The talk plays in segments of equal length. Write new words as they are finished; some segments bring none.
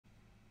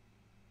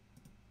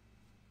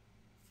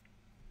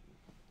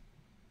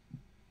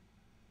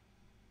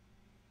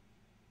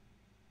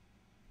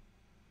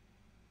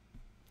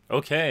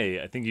Okay,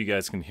 I think you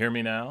guys can hear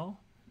me now.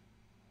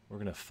 We're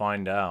going to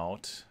find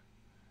out.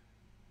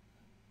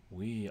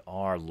 We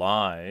are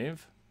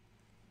live.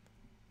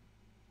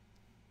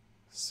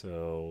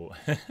 So,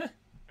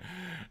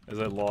 as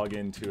I log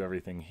into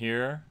everything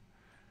here,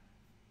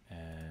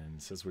 and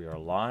it says we are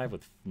live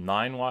with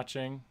 9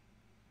 watching.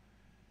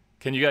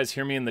 Can you guys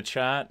hear me in the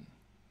chat?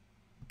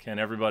 Can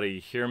everybody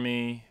hear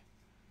me?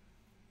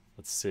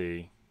 Let's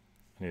see.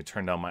 I need to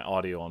turn down my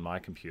audio on my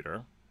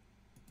computer.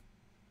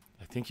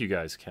 I think you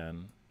guys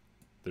can.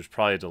 There's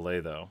probably a delay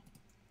though.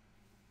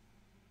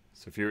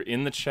 So if you're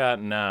in the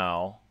chat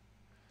now,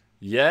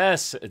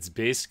 yes, it's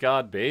Base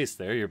God Base.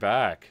 There, you're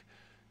back.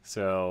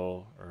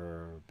 So,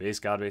 or Base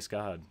God Base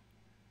God.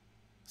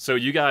 So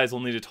you guys will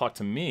need to talk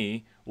to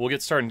me. We'll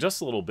get started in just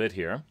a little bit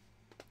here.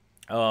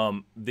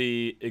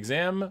 The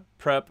exam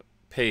prep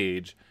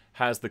page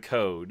has the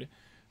code.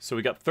 So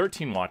we got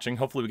 13 watching.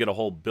 Hopefully we get a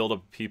whole build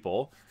of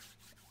people.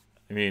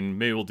 I mean,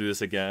 maybe we'll do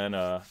this again.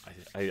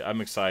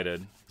 I'm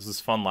excited. This was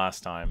fun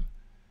last time.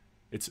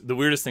 It's the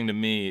weirdest thing to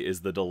me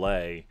is the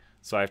delay.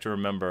 So I have to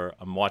remember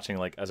I'm watching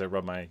like as I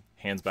rub my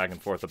hands back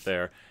and forth up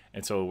there.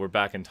 And so we're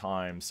back in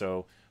time.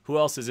 So who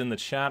else is in the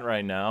chat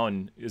right now?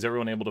 And is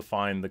everyone able to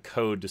find the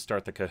code to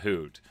start the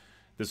Kahoot?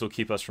 This will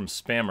keep us from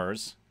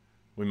spammers.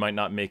 We might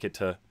not make it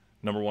to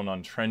 #1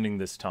 on trending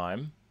this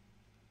time.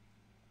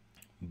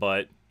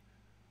 But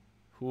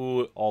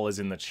who all is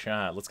in the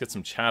chat? Let's get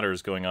some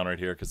chatters going on right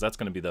here because that's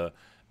going to be the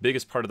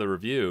biggest part of the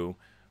review.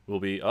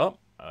 Will be, oh,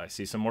 I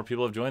see some more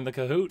people have joined the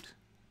Kahoot.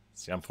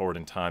 See, I'm forward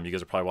in time. You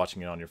guys are probably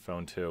watching it on your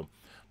phone too.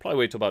 Probably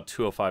wait till about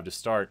 2:05 to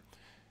start.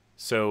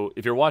 So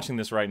if you're watching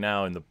this right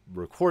now in the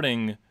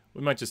recording,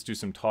 we might just do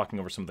some talking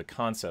over some of the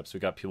concepts. We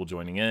got people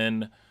joining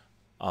in,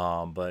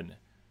 but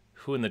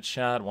who in the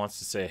chat wants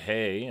to say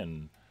hey?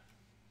 And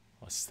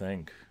let's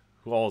think.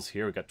 Who all is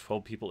here? We got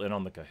 12 people in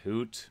on the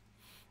Kahoot.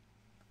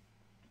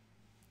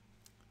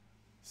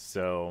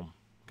 So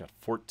we got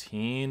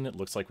 14. It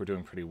looks like we're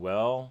doing pretty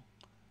well.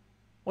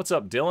 What's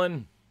up,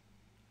 Dylan?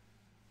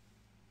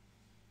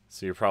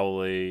 So you're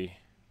probably,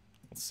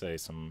 let's say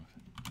some.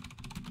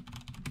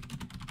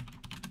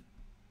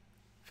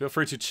 Feel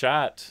free to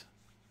chat.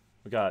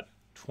 We got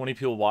 20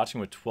 people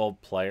watching with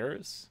 12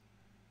 players.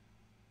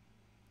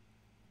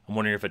 I'm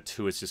wondering if at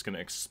 2 it's just going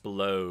to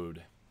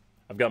explode.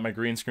 I've got my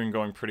green screen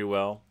going pretty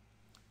well.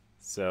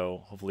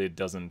 So hopefully it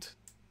doesn't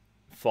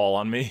fall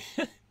on me.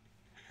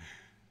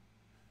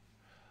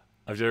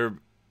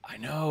 I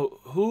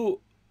know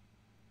who.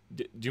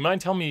 Do you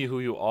mind telling me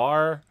who you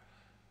are,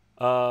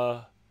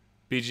 BG?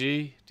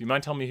 Do you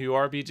mind telling me who you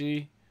are,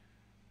 BG?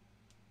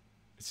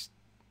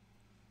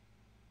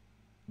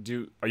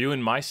 Are you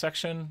in my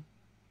section?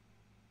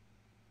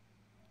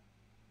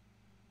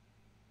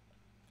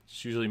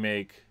 Just usually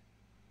make.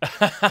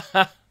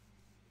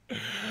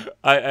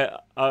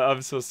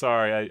 I'm so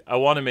sorry. I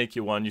want to make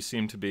you one. You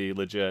seem to be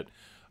legit,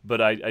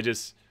 but I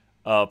just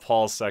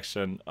Paul's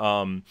section.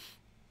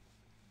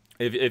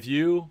 If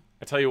you,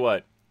 I tell you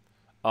what,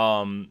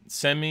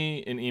 send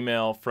me an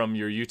email from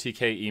your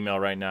UTK email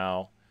right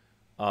now.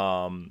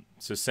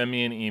 So send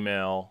me an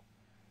email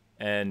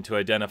and to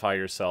identify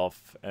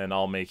yourself, and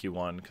I'll make you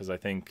one because I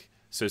think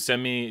so.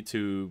 Send me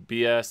to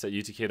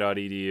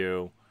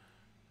bs@utk.edu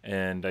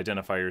and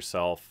identify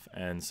yourself,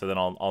 and so then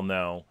I'll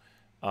know.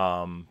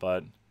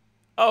 But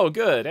oh,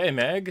 good. Hey,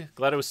 Meg.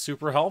 Glad it was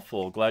super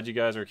helpful. Glad you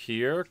guys are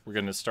here. We're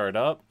gonna start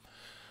up.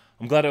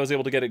 I'm glad I was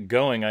able to get it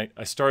going.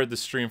 I started the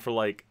stream for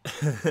like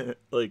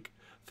like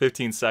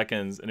 15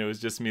 seconds, and it was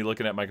just me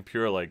looking at my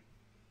computer like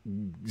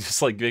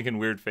just like making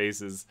weird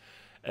faces,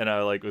 and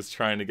I like was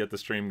trying to get the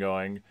stream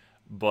going,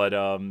 but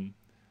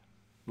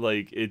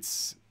like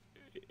it's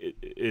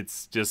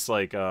just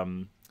like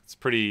it's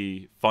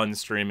pretty fun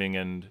streaming,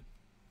 and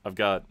I've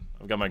got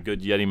my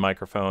good Yeti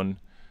microphone,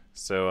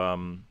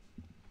 so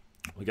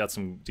we got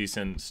some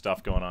decent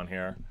stuff going on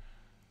here.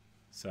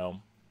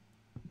 So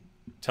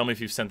tell me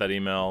if you've sent that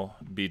email,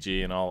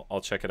 BG, and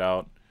I'll check it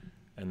out,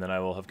 and then I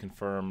will have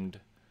confirmed.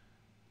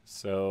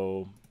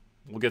 So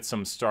we'll get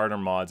some starter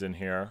mods in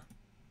here.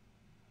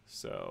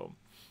 So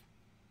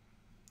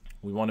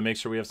we want to make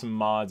sure we have some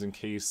mods in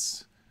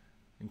case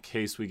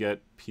we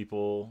get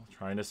people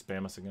trying to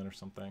spam us again or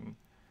something.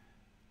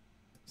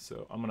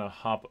 So I'm gonna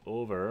hop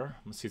over.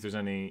 Let's see if there's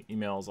any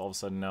emails all of a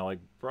sudden now. Like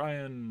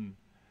Brian,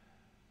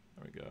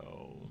 there we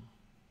go.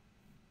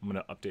 I'm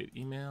gonna update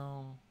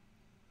email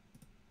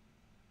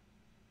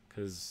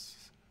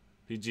because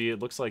BG, it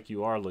looks like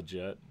you are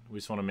legit. We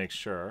just want to make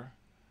sure.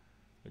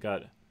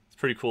 It's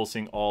pretty cool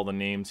seeing all the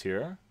names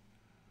here.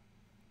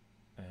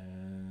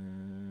 And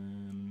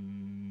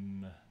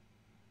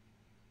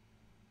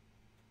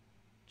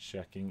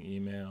checking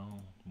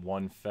email.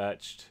 One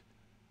fetched.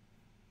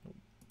 There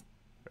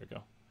we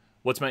go.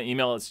 What's my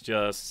email? It's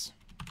just.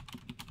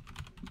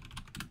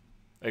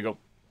 There you go.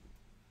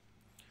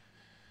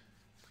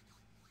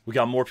 We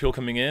got more people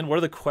coming in. What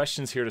are the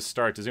questions here to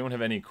start? Does anyone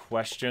have any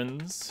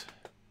questions?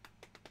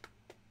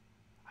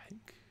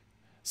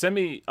 Send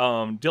me,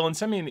 Dylan,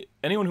 send me,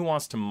 anyone who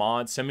wants to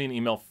mod, send me an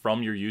email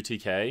from your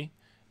UTK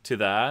to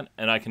that,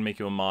 and I can make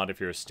you a mod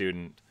if you're a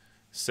student.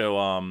 So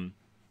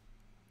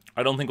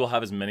I don't think we'll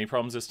have as many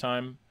problems this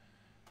time.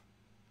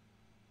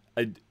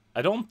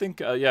 I don't think,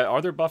 yeah,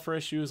 are there buffer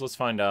issues? Let's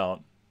find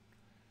out.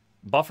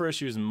 Buffer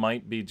issues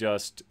might be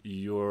just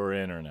your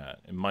internet.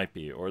 It might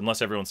be, or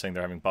unless everyone's saying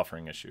they're having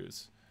buffering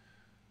issues.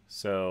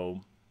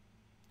 So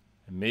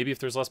maybe if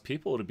there's less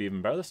people, it'll be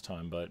even better this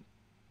time, but...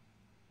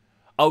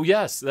 Oh,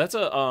 yes, that's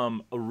a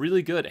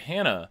really good...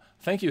 Hannah,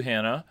 thank you,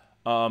 Hannah.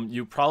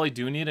 You probably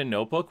do need a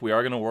notebook. We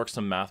are going to work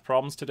some math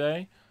problems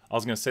today. I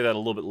was going to say that a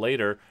little bit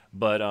later,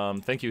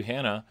 but thank you,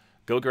 Hannah.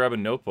 Go grab a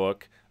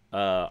notebook.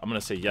 I'm going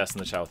to say yes in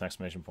the chat with an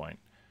exclamation point.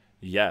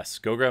 Yes,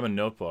 go grab a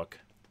notebook.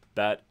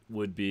 That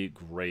would be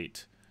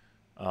great.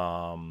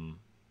 Yeah.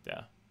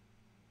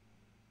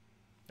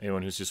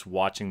 Anyone who's just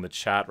watching the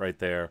chat right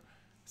there,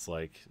 it's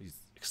like, he's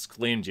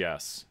exclaimed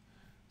yes.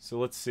 So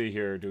let's see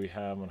here. Do we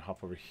have... I'm going to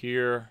hop over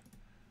here.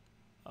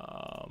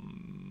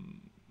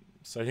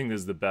 So I think this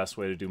is the best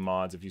way to do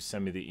mods if you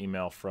send me the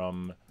email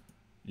from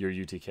your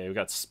UTK. We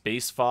got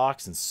Space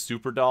Fox and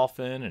Super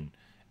Dolphin and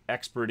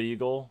Expert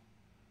Eagle.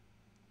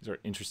 These are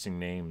interesting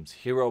names.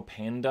 Hero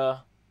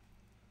Panda.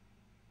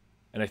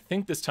 And I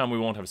think this time we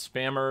won't have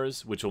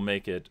spammers, which will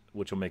make it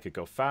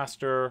go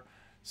faster.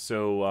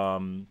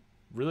 So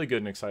really good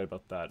and excited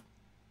about that.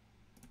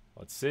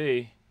 Let's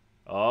see.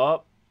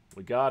 Oh,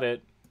 we got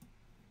it.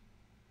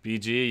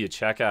 BG, you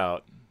check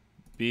out.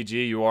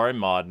 BG, you are a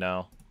mod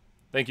now.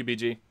 Thank you,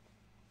 BG.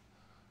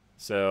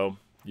 So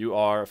you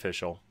are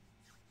official.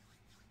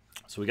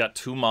 So we got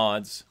 2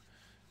 mods.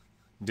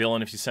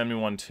 Dylan, if you send me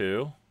one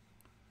too.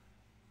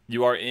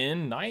 You are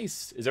in.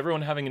 Nice. Is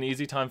everyone having an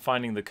easy time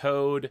finding the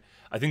code?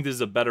 I think this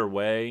is a better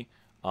way.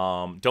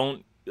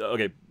 Don't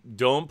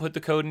put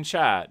the code in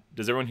chat.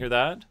 Does everyone hear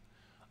that?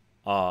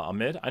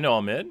 Ahmed? I know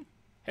Ahmed.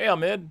 Hey,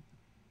 Ahmed.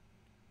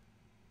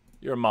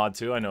 You're a mod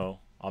too. I know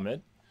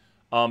Ahmed.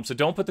 So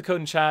don't put the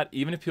code in chat.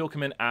 Even if people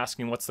come in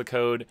asking what's the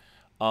code,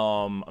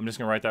 I'm just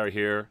going to write that right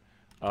here.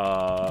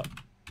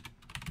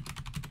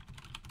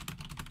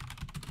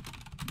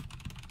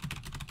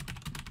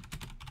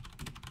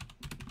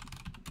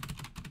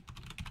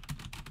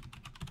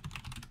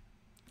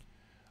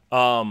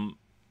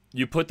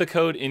 You put the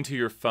code into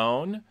your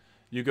phone.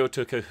 You go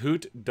to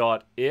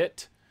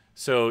kahoot.it.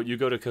 So you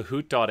go to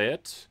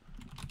kahoot.it.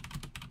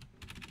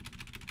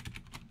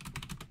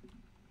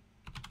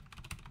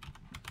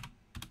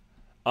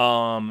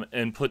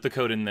 And put the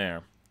code in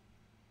there.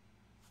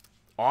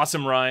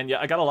 Awesome, Ryan. Yeah,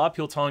 I got a lot of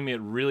people telling me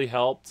it really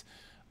helped.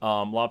 A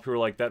lot of people were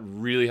like, that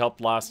really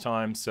helped last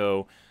time.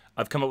 So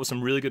I've come up with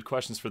some really good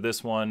questions for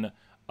this one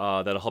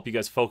that'll help you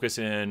guys focus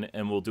in,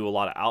 and we'll do a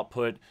lot of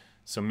output.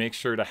 So make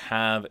sure to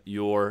have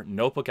your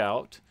notebook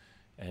out.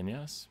 And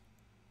yes.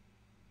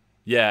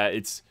 Yeah,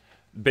 it's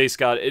Base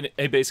God.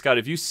 Hey, Base God,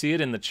 if you see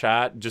it in the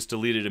chat, just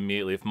delete it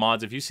immediately.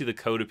 If you see the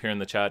code appear in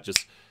the chat,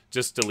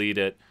 just delete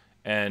it.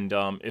 And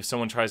if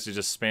someone tries to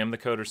just spam the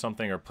code or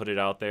something or put it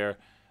out there,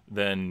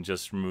 then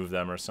just remove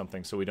them or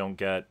something so we don't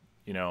get,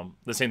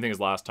 the same thing as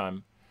last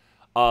time.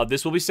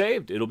 This will be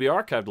saved. It'll be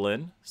archived,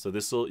 Lynn.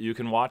 So you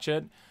can watch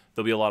it.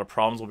 There'll be a lot of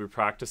problems we'll be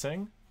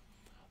practicing.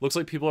 Looks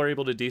like people are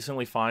able to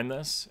decently find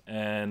this,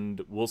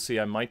 and we'll see.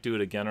 I might do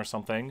it again or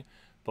something,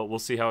 but we'll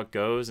see how it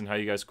goes and how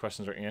you guys'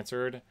 questions are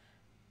answered.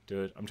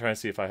 Do it. I'm trying to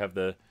see if I have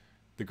the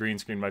green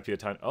screen. Might be a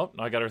time. Oh,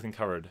 no, I got everything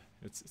covered.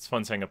 It's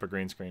fun setting up a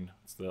green screen.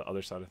 It's the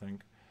other side, I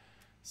think.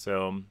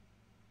 So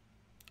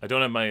I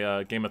don't have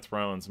my Game of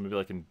Thrones. I'm maybe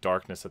like in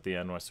darkness at the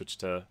end when I switch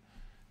to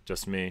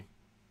just me.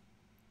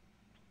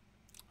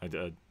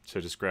 I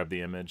should just grab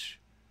the image.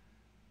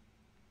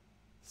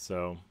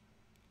 So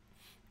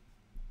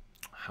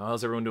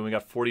how's everyone doing? We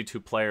got 42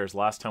 players.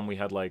 Last time we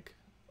had like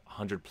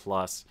 100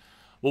 plus.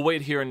 We'll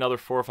wait here another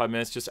 4 or 5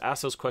 minutes. Just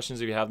ask those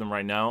questions if you have them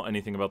right now.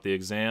 Anything about the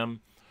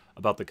exam,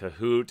 about the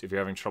Kahoot, if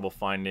you're having trouble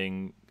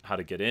finding how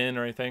to get in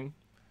or anything.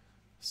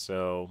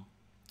 So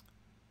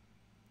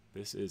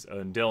this is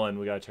Dylan.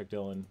 We gotta check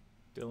Dylan.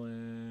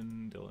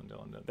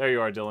 Dylan. There you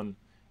are, Dylan.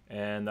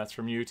 And that's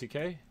from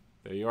UTK.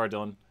 There you are,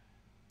 Dylan.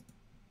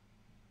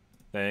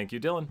 Thank you,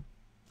 Dylan.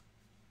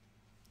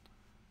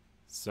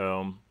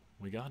 So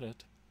we got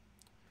it.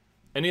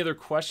 Any other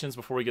questions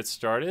before we get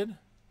started?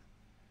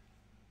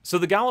 So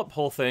the Gallup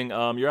poll thing,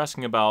 you're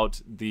asking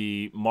about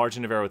the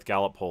margin of error with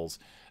Gallup polls.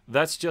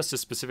 That's just a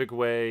specific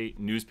way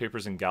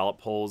newspapers and Gallup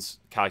polls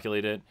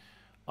calculate it.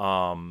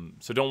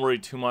 So don't worry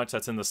too much.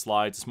 That's in the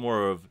slides. It's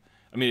more of,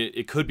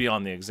 it could be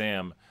on the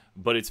exam,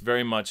 but it's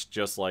very much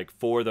just like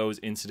for those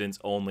incidents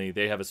only.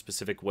 They have a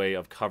specific way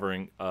of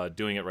covering,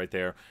 doing it right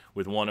there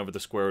with 1 over the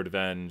square root of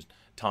n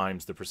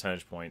times the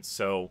percentage points.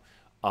 So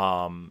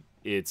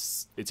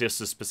it's just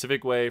a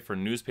specific way for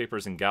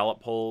newspapers and Gallup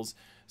polls.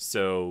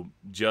 So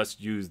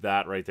just use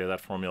that right there,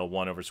 that formula,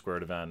 1 over square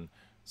root of n.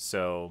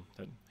 So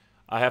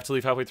I have to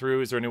leave halfway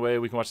through. Is there any way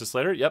we can watch this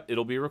later? Yep,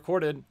 it'll be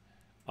recorded.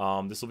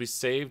 This will be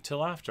saved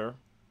till after.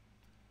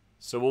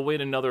 So we'll wait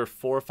another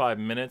 4 or 5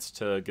 minutes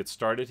to get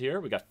started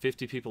here. We got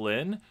 50 people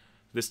in.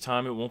 This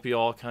time it won't be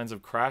all kinds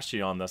of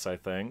crashy on this, I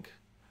think.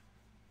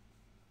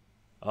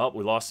 Oh,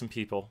 we lost some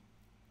people.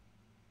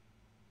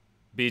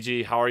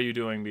 BG, how are you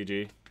doing,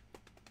 BG?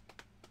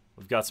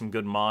 We've got some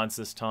good mods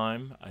this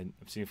time. I'm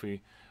seeing if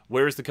we...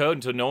 Where's the code?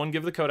 Until no one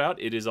give the code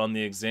out, it is on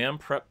the exam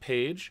prep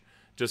page.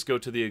 Just go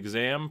to the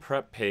exam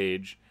prep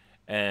page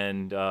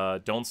and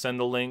don't send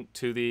the link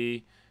to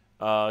the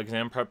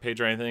exam prep page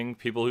or anything.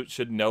 People who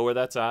should know where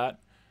that's at.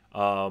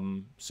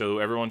 So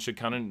everyone should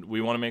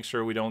we want to make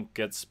sure we don't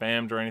get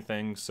spammed or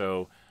anything.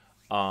 So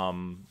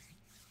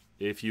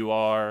if you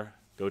are,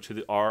 go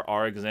to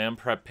our exam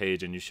prep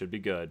page and you should be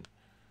good.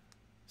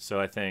 So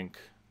I think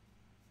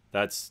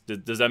does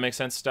that make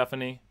sense,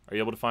 Stephanie? Are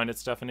you able to find it,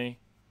 Stephanie?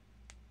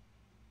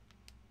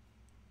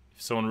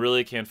 If someone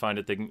really can't find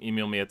it, they can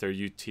email me at their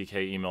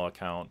UTK email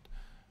account.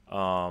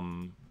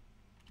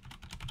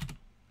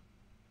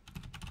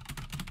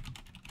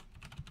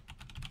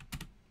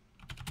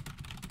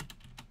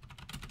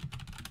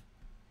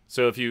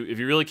 So if you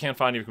really can't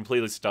find it, you're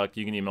completely stuck,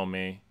 you can email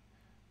me.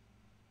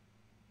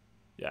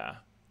 Yeah,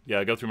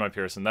 go through my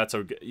Pearson.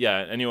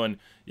 Anyone,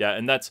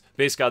 and that's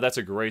basically that's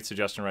a great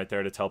suggestion right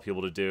there to tell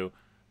people to do,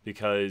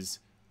 because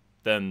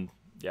then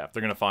if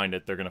they're gonna find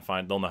it,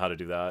 they'll know how to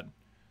do that.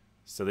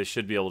 So they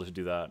should be able to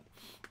do that.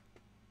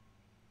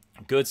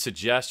 Good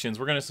suggestions.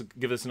 We're gonna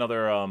give this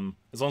another.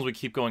 As long as we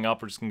keep going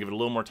up, we're just gonna give it a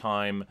little more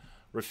time.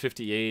 We're at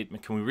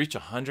 58. Can we reach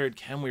 100?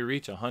 Can we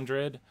reach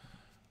 100?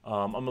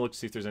 I'm gonna look to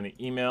see if there's any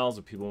emails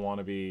if people want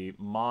to be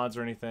mods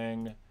or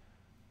anything.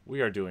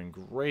 We are doing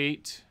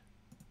great.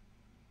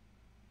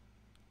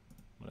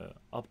 I'm gonna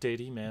update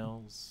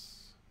emails.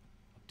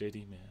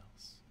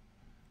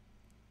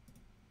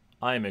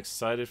 I am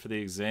excited for the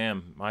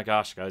exam. My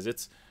gosh, guys, I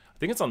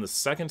think it's on the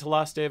second to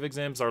last day of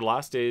exams. Our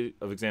last day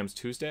of exams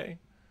Tuesday.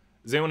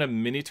 Does anyone have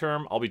mini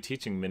term? I'll be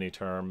teaching mini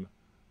term.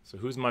 So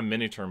who's my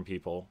mini term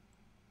people?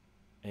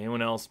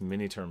 Anyone else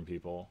mini term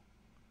people?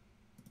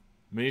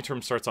 Mini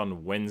term starts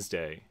on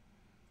Wednesday,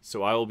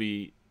 so I'll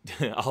be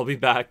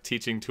back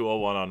teaching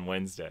 201 on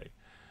Wednesday.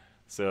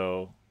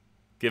 So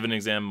give an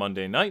exam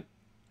Monday night,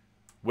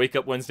 wake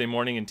up Wednesday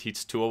morning and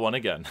teach 201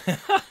 again.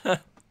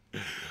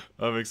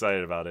 I'm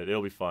excited about it.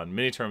 It'll be fun.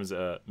 Mini term's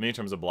a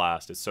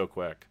blast. It's so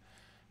quick.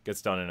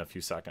 Gets done in a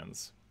few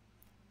seconds.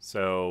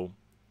 So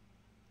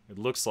it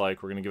looks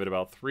like we're gonna give it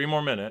about 3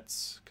 more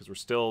minutes because we're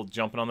still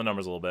jumping on the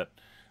numbers a little bit,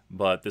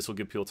 but this will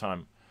give people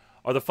time.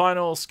 Are the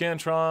final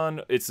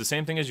Scantron, it's the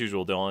same thing as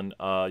usual, Dylan.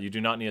 You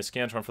do not need a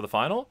Scantron for the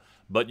final,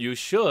 but you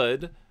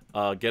should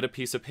get a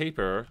piece of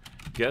paper,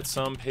 get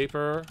some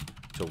paper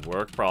to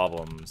work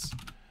problems.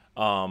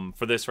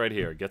 For this right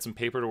here, get some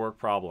paper to work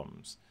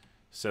problems.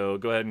 So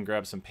go ahead and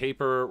grab some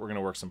paper. We're going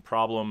to work some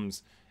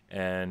problems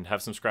and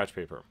have some scratch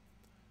paper.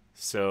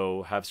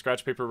 So have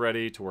scratch paper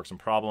ready to work some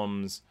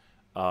problems.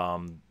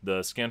 The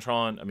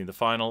Scantron, the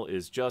final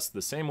is just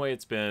the same way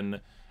it's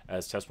been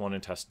as test 1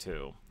 and test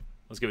 2.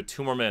 Let's give it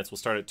 2 more minutes. We'll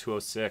start at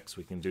 2:06.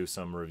 We can do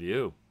some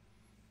review.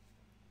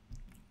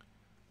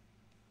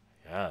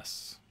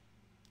 Yes.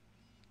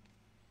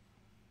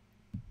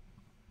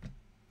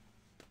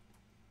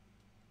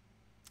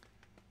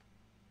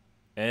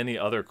 Any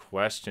other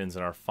questions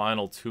in our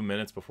final 2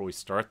 minutes before we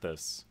start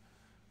this?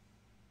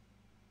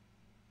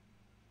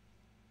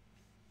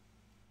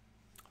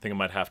 I think I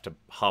might have to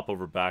hop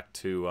over back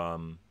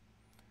to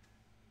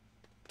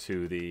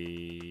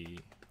the...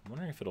 I'm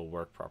wondering if it'll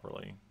work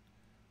properly.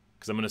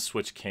 Because I'm going to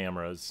switch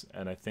cameras,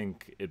 and I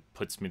think it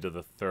puts me to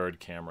the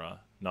 3rd camera,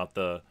 not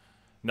the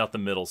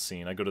middle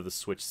scene. I go to the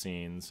switch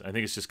scenes. I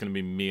think it's just going to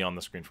be me on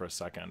the screen for a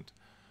second.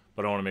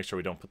 But I want to make sure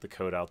we don't put the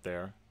code out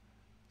there.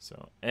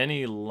 So,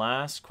 any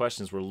last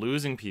questions? We're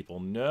losing people.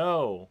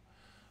 No.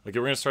 Like,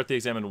 we're going to start the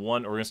exam in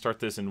we're going to start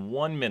this in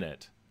 1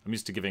 minute. I'm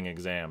used to giving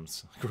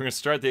exams. We're going to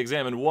start the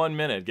exam in 1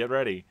 minute. Get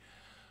ready.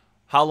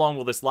 How long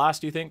will this last,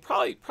 do you think?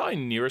 Probably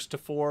nearest to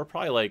 4.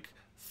 Probably like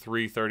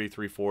 3:30,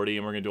 3:40,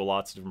 and we're going to do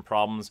lots of different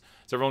problems.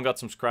 Has everyone got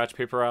some scratch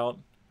paper out?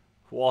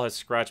 Who all has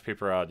scratch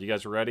paper out? You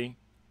guys ready?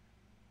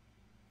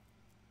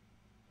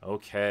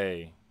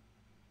 Okay.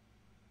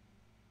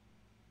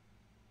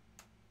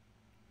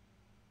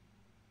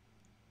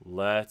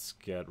 Let's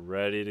get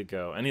ready to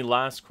go. Any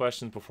last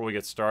questions before we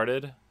get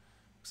started?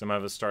 Because I'm going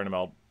to have us start in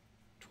about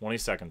 20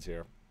 seconds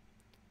here.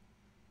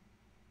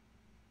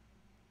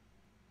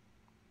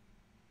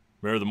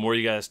 Remember, the more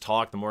you guys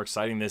talk, the more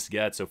exciting this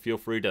gets, so feel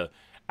free to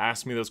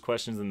ask me those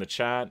questions in the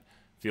chat.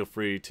 Feel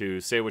free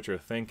to say what you're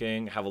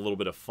thinking. Have a little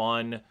bit of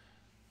fun.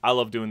 I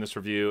love doing this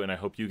review, and I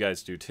hope you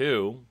guys do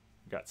too.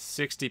 We've got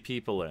 60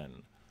 people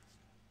in.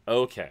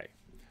 Okay.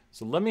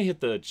 So let me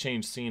hit the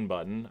change scene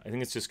button. I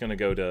think it's just going to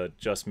go to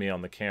just me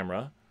on the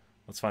camera.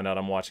 Let's find out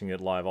I'm watching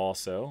it live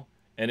also.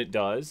 And it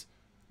does.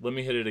 Let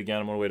me hit it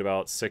again. I'm going to wait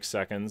about 6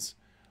 seconds.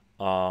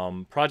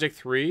 Project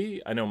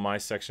 3, I know my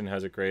section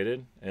has it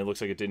graded. And it looks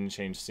like it didn't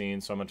change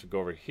scene. So I'm going to go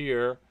over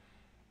here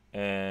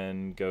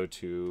and go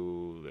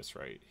to this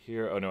right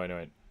here. Oh, no, I know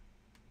it.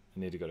 I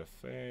need to go to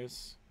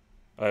face.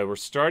 All right, we're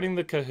starting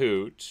the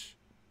Kahoot.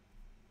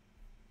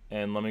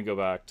 And let me go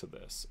back to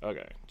this.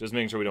 Okay, just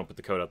making sure we don't put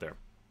the code out there.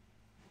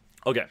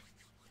 Okay.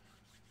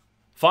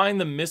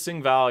 Find the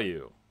missing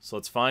value. So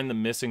let's find the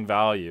missing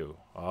value.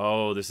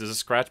 Oh, this is a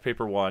scratch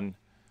paper one.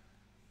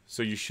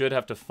 So you should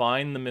have to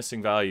find the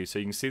missing value. So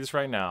you can see this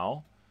right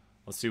now.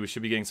 Let's see, we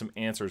should be getting some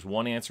answers.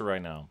 One answer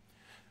right now.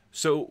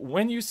 So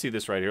when you see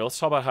this right here, let's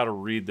talk about how to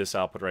read this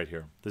output right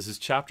here. This is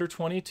chapter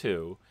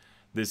 22.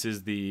 This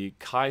is the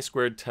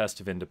chi-squared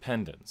test of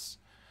independence.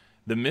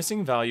 The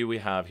missing value we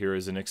have here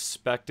is an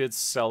expected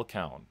cell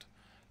count.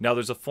 Now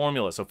there's a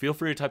formula, so feel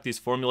free to type these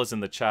formulas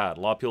in the chat.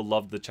 A lot of people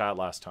loved the chat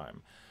last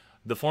time.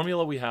 The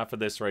formula we have for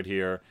this right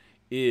here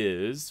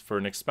is, for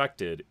an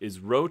expected,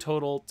 is row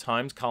total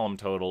times column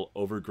total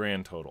over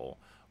grand total.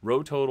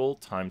 Row total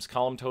times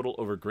column total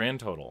over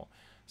grand total.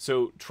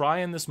 So try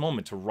in this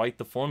moment to write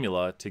the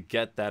formula to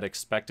get that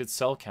expected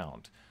cell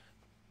count.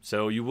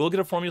 So you will get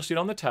a formula sheet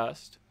on the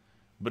test,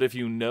 but if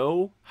you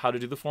know how to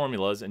do the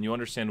formulas and you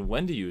understand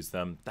when to use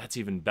them, that's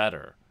even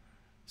better.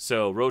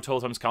 So row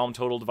total times column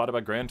total divided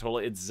by grand total,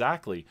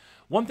 exactly.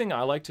 One thing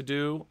I like to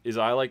do is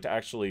I like to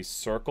actually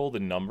circle the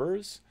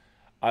numbers.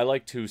 I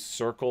like to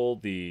circle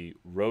the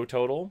row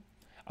total.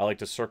 I like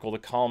to circle the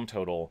column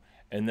total,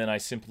 and then I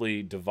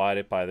simply divide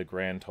it by the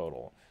grand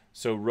total.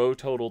 So row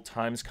total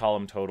times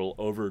column total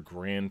over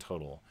grand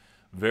total.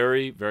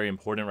 Very, very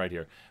important right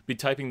here. Be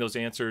typing those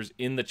answers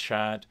in the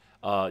chat.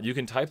 You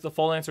can type the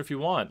full answer if you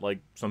want. Like,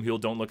 some people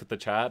don't look at the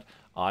chat.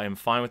 I am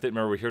fine with it.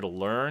 Remember, we're here to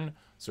learn.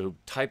 So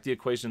type the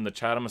equation in the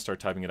chat. I'm going to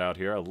start typing it out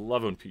here. I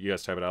love when you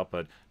guys type it out,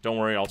 but don't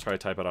worry, I'll try to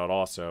type it out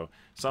also.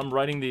 So I'm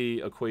writing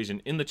the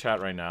equation in the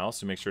chat right now,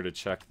 so make sure to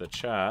check the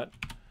chat.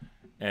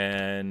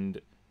 And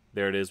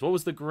there it is. What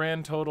was the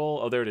grand total?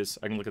 Oh, there it is.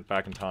 I can look at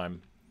back in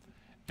time.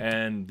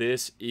 And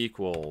this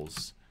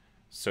equals,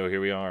 so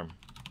here we are.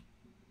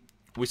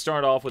 We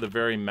start off with a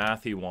very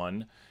mathy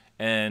one,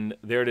 and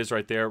there it is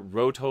right there.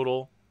 Row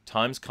total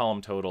times column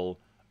total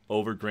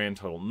over grand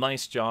total.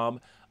 Nice job.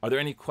 Are there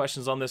any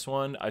questions on this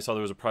one? I saw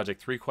there was a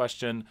Project 3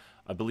 question.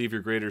 I believe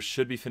your graders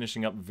should be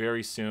finishing up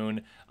very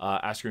soon.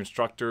 Ask your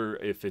instructor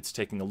if it's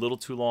taking a little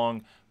too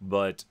long,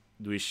 but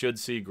we should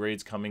see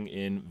grades coming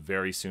in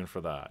very soon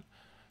for that.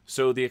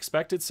 So the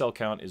expected cell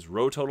count is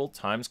row total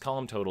times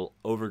column total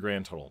over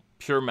grand total.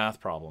 Pure math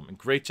problem. And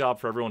great job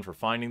for everyone for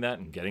finding that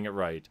and getting it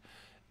right.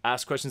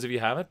 Ask questions if you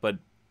haven't, but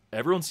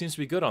everyone seems to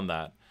be good on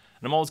that.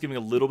 And I'm always giving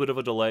a little bit of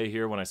a delay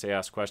here when I say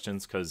ask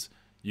questions because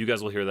you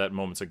guys will hear that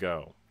moments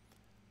ago.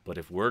 But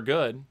if we're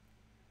good,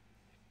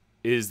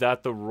 is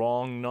that the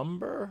wrong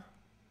number?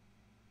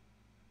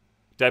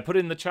 Did I put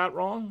it in the chat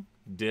wrong?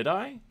 Did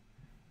I?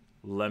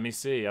 Let me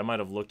see. I might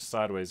have looked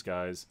sideways,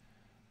 guys.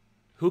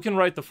 Who can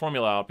write the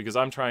formula out? Because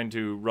I'm trying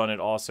to run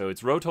it also.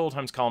 It's row total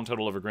times column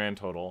total over grand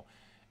total.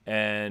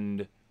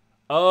 And,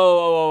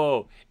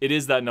 oh, it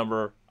is that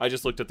number. I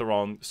just looked at the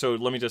wrong. So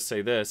let me just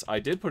say this. I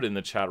did put it in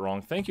the chat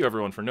wrong. Thank you,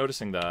 everyone, for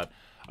noticing that.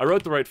 I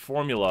wrote the right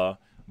formula,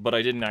 but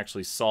I didn't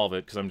actually solve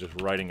it because I'm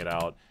just writing it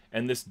out.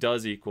 And this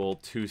does equal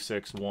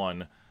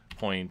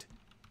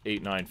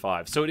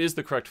 261.895. So it is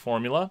the correct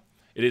formula.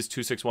 It is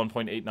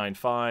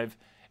 261.895.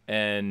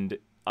 And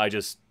I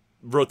just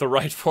wrote the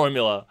right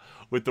formula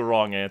with the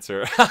wrong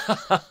answer.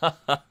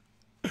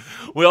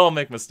 We all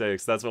make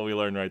mistakes. That's what we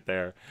learned right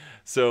there.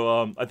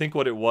 So I think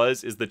what it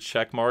was is the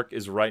check mark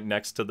is right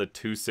next to the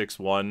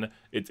 261.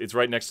 It's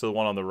right next to the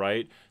one on the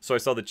right. So I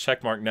saw the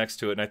check mark next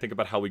to it, and I think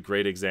about how we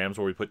grade exams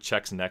where we put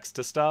checks next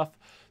to stuff.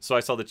 So I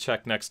saw the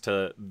check next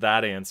to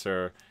that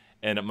answer,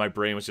 and my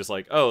brain was just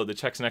like, oh, the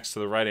check's next to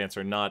the right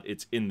answer, not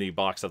it's in the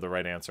box of the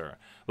right answer.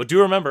 But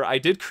do remember, I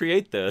did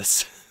create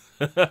this.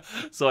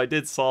 So I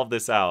did solve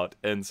this out,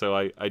 and so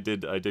I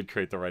did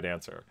create the right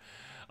answer.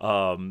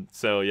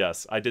 So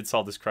yes, I did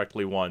solve this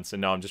correctly once,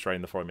 and now I'm just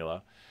writing the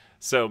formula.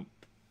 So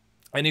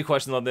any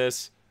questions on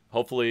this?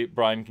 Hopefully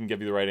Brian can give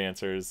you the right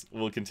answers.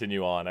 We'll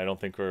continue on. I don't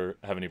think we're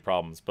have any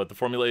problems, but the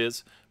formula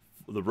is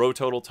the row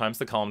total times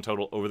the column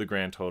total over the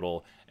grand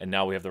total, and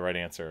now we have the right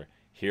answer.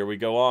 Here we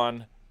go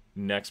on.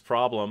 Next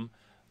problem.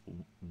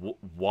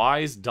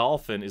 Wise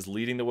Dolphin is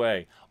leading the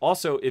way.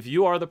 Also, if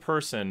you are the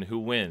person who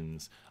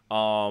wins,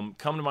 come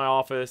to my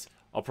office.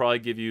 I'll probably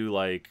give you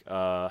like,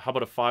 how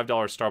about a $5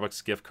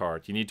 Starbucks gift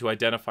card? You need to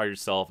identify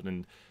yourself,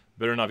 and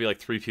better not be like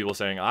 3 people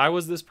saying, I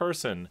was this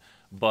person.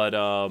 But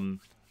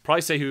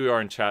probably say who you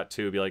are in chat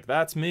too. Be like,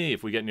 that's me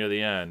if we get near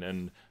the end.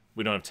 And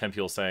we don't have 10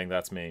 people saying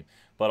that's me.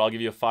 But I'll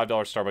give you a $5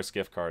 Starbucks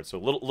gift card. So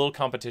a little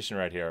competition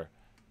right here.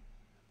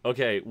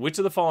 Okay, which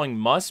of the following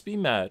must be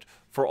met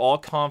for all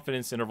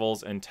confidence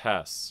intervals and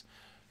tests?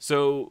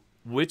 So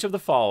which of the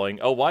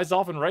following? Oh, Wise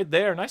Dolphin right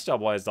there. Nice job,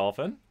 Wise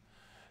Dolphin.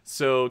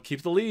 So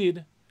keep the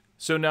lead.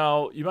 So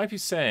now you might be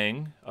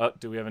saying,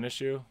 do we have an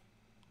issue?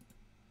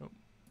 Oh.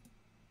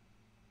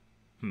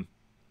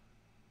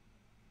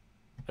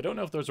 I don't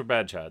know if those are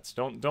bad chats.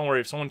 Don't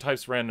worry. If someone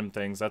types random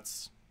things,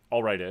 that's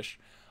all right-ish.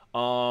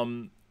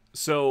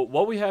 So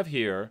what we have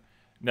here,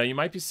 now you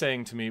might be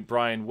saying to me,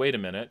 Brian, wait a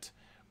minute.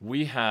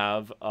 We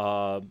have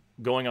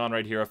going on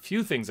right here a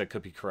few things that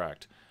could be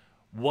correct.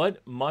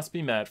 What must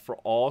be met for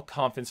all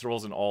confidence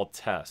intervals and all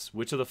tests?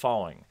 Which of the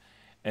following?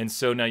 And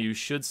so now you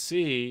should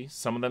see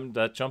some of them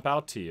that jump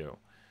out to you.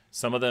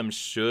 Some of them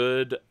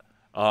should,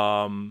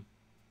 all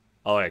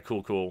right,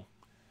 cool.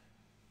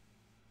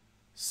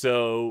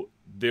 So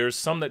there's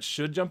some that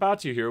should jump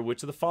out to you here.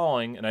 Which of the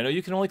following, and I know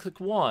you can only click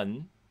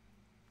one,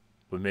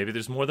 but maybe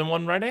there's more than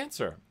one right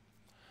answer.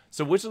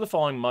 So which of the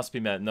following must be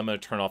met? And I'm going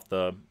to turn off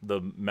the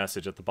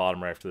message at the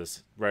bottom right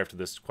after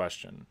this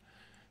question.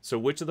 So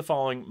which of the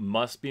following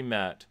must be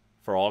met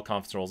for all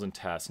confidence intervals and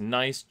tests?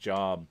 Nice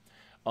job.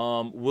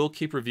 We'll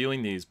keep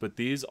reviewing these, but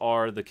these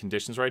are the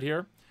conditions right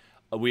here.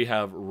 We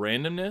have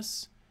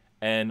randomness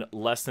and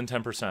less than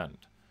 10%.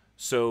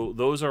 So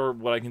those are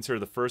what I consider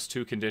the first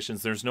two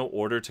conditions. There's no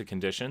order to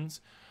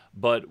conditions,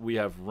 but we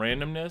have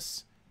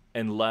randomness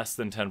and less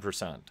than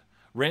 10%.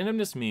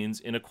 Randomness means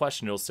in a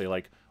question it'll say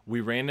like, we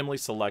randomly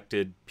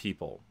selected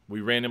people.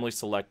 We randomly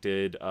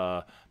selected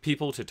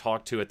people to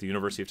talk to at the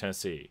University of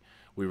Tennessee.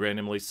 We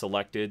randomly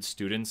selected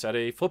students at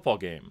a football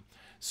game.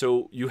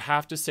 So you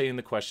have to say in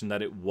the question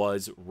that it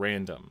was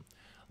random.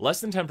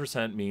 Less than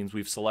 10% means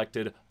we've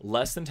selected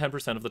less than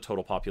 10% of the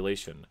total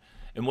population.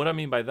 And what I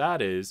mean by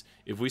that is,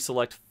 if we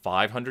select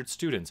 500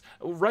 students,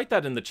 write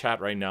that in the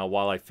chat right now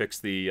while I fix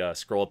the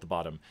scroll at the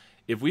bottom.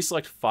 If we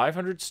select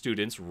 500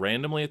 students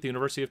randomly at the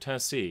University of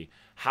Tennessee,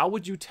 how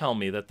would you tell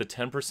me that the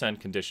 10%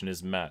 condition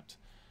is met?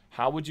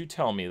 How would you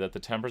tell me that the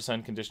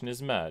 10% condition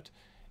is met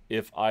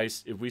if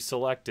we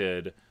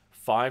selected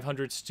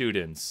 500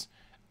 students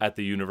at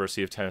the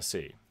University of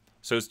Tennessee?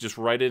 So it's just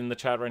write it in the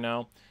chat right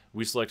now.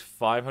 We select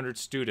 500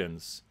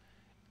 students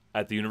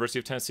at the University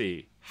of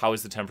Tennessee. How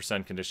is the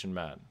 10% condition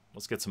met?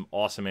 Let's get some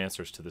awesome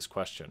answers to this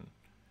question.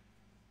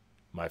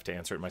 Might have to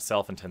answer it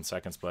myself in 10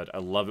 seconds, but I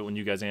love it when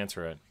you guys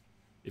answer it.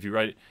 If you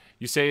write it,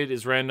 you say it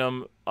is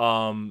random.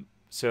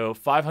 So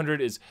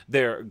 500 is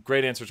there.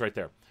 Great answers right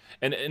there.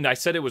 And I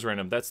said it was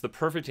random. That's the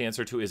perfect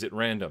answer to is it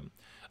random.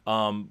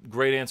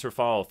 Great answer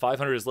follow.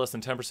 500 is less than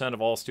 10%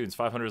 of all students.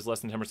 500 is less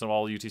than 10% of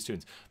all UT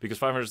students because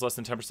 500 is less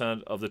than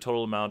 10% of the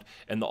total amount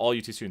and the all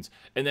UT students.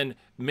 And then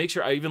make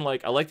sure I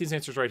like these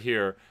answers right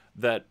here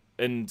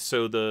and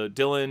so the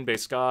Dylan, Bay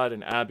Scott,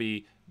 and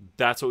Abby,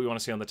 that's what we want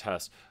to see on the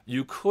test.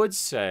 You could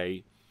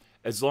say,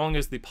 as long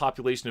as the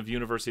population of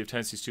University of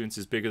Tennessee students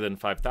is bigger than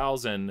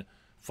 5,000,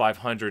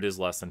 500 is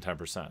less than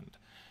 10%.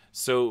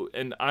 So,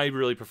 and I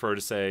really prefer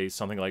to say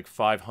something like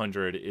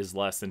 500 is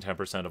less than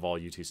 10% of all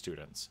UT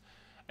students.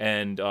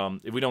 And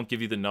if we don't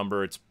give you the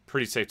number, it's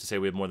pretty safe to say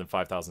we have more than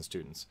 5,000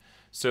 students.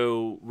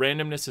 So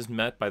randomness is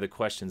met by the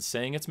question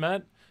saying it's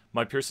met.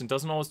 My Pearson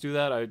doesn't always do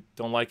that. I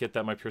don't like it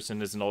that my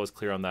Pearson isn't always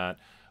clear on that.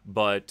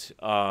 But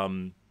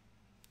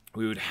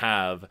we would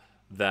have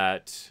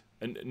that...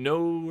 And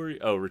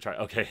retry.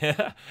 Okay.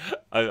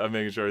 I'm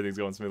making sure everything's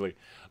going smoothly.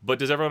 But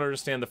does everyone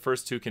understand the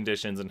first two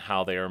conditions and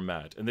how they are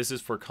met? And this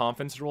is for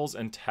confidence intervals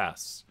and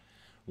tests.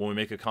 When we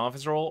make a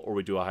confidence interval or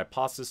we do a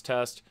hypothesis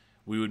test,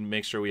 we would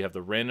make sure we have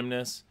the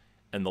randomness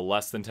and the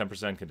less than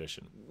 10%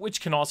 condition, which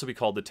can also be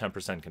called the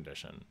 10%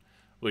 condition,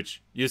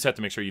 which you just have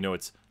to make sure you know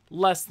it's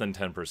less than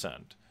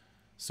 10%.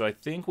 So I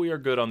think we are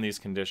good on these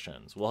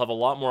conditions. We'll have a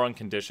lot more on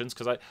conditions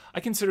because I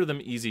consider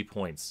them easy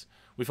points.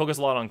 We focus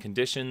a lot on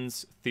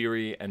conditions,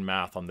 theory, and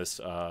math on this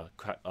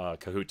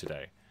Kahoot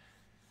today.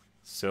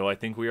 So I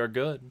think we are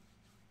good.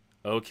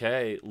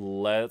 Okay,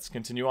 let's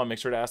continue on. Make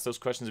sure to ask those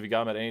questions if you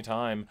got them at any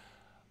time.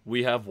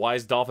 We have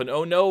Wise Dolphin.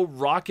 Oh no,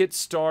 Rocket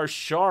Star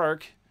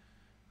Shark.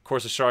 Of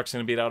course, a shark's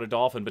going to beat out a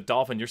dolphin, but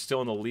Dolphin, you're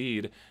still in the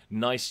lead.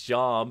 Nice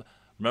job.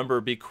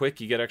 Remember, be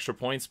quick, you get extra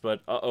points,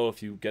 but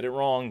if you get it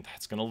wrong,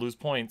 that's going to lose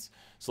points.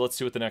 So let's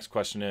see what the next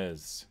question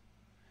is.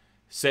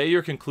 Say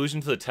your conclusion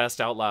to the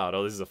test out loud.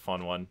 Oh, this is a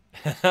fun one.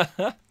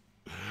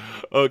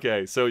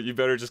 Okay, so you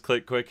better just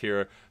click quick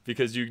here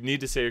because you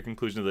need to say your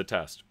conclusion to the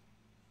test.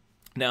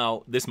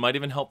 Now, this might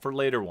even help for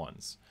later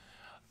ones.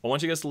 I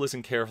want you guys to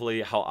listen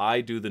carefully how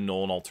I do the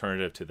null and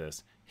alternative to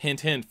this.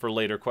 Hint, hint for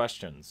later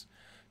questions.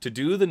 To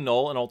do the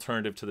null and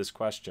alternative to this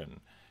question,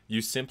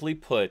 you simply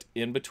put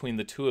in between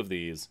the two of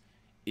these,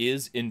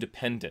 is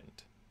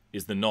independent,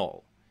 is the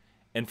null.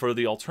 And for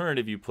the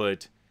alternative, you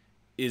put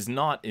is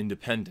not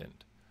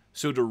independent.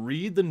 So to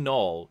read the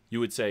null, you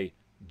would say,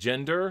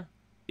 gender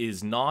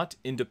is not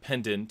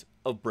independent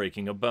of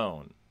breaking a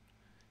bone.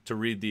 To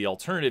read the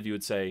alternative, you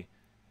would say,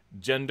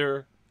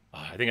 gender,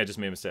 I think I just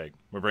made a mistake.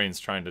 My brain's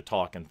trying to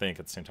talk and think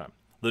at the same time.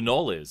 The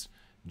null is,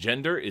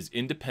 gender is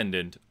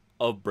independent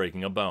of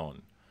breaking a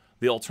bone.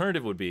 The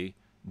alternative would be,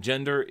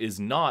 gender is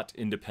not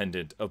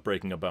independent of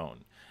breaking a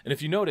bone. And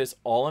if you notice,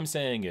 all I'm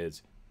saying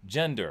is,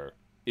 gender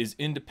is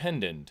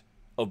independent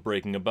of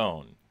breaking a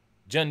bone.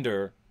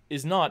 Gender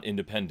is not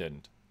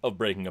independent of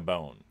breaking a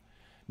bone.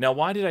 Now,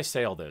 why did I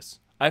say all this?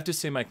 I have to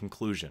say my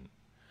conclusion.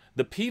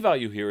 The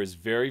p-value here is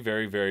very,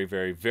 very, very,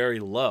 very, very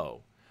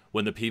low.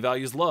 When the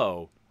p-value is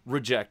low,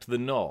 reject the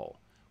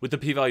null. With the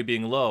p-value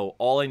being low,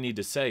 all I need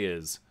to say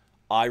is,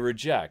 I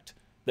reject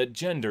that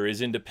gender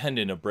is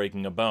independent of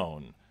breaking a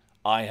bone.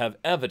 I have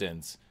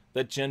evidence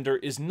that gender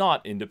is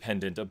not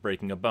independent of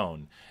breaking a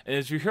bone. And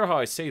as you hear how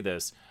I say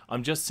this,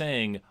 I'm just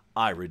saying,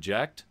 I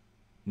reject,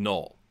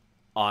 null.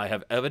 I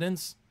have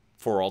evidence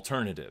for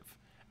alternative.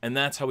 And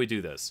that's how we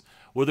do this.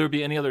 Will there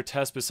be any other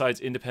tests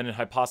besides independent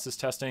hypothesis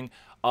testing?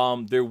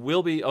 There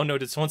will be. Oh no,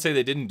 did someone say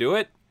they didn't do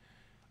it?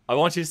 I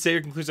want you to say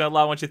your conclusion out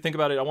loud. I want you to think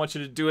about it. I want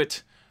you to do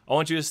it. I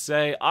want you to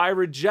say, I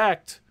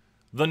reject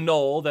the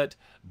null that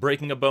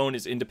breaking a bone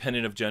is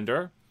independent of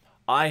gender.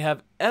 I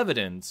have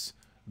evidence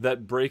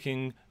that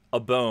breaking a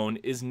bone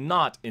is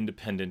not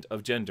independent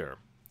of gender.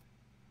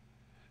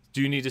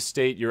 Do you need to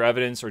state your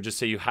evidence or just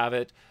say you have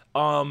it?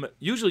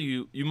 Usually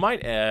you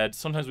might add,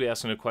 sometimes we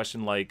ask in a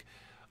question like,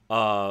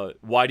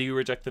 why do you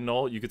reject the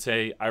null? You could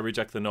say, I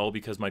reject the null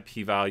because my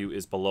p-value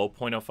is below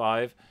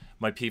 0.05.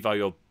 My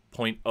p-value of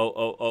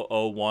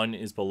 0.00001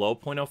 is below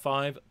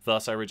 0.05,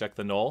 thus I reject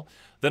the null.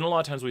 Then a lot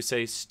of times we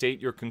say, state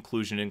your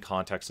conclusion in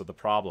context of the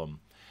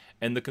problem.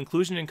 And the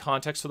conclusion in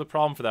context of the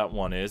problem for that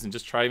one is, and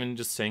just try even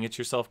just saying it to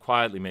yourself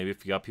quietly, maybe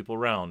if you got people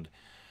around,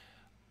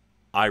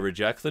 I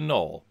reject the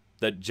null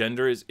that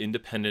gender is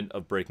independent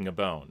of breaking a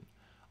bone.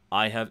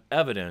 I have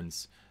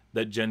evidence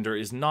that gender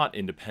is not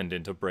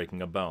independent of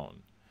breaking a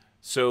bone.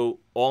 So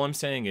all I'm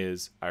saying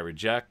is, I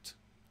reject,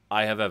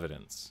 I have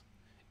evidence.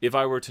 If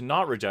I were to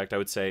not reject, I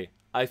would say,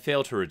 I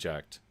fail to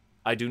reject.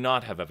 I do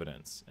not have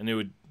evidence.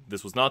 And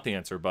this was not the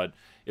answer, but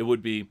it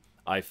would be,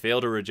 I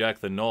fail to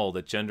reject the null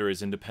that gender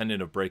is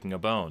independent of breaking a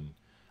bone.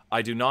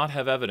 I do not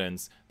have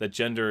evidence that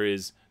gender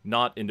is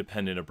not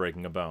independent of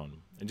breaking a bone.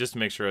 And just to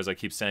make sure, as I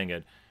keep saying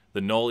it,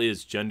 the null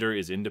is gender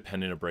is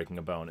independent of breaking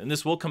a bone. And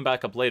this will come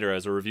back up later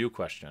as a review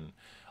question.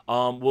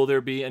 Will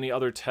there be any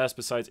other tests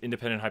besides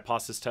independent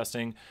hypothesis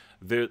testing?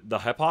 The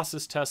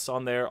hypothesis tests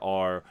on there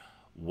are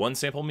 1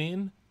 sample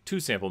mean, 2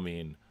 sample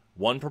mean,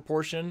 1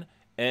 proportion,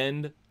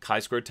 and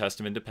chi-squared test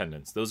of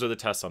independence. Those are the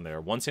tests on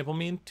there. 1 sample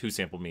mean, 2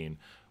 sample mean,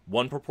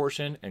 1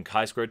 proportion, and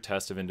chi-squared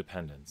test of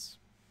independence.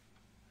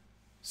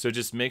 So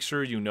just make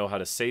sure you know how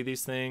to say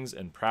these things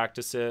and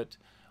practice it,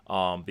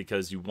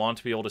 because you want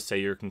to be able to say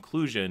your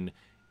conclusion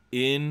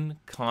in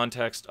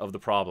context of the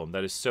problem.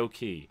 That is so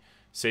key.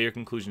 Say your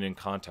conclusion in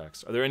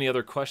context. Are there any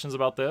other questions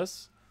about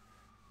this?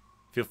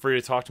 Feel free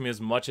to talk to me as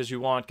much as you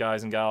want,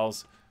 guys and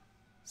gals.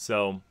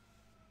 So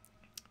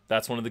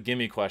that's one of the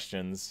gimme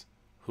questions.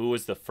 Who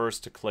was the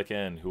first to click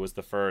in? Who was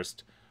the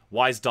first?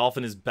 Wise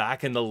Dolphin is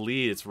back in the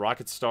lead. It's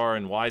Rocket Star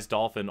and Wise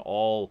Dolphin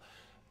all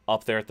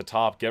up there at the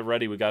top. Get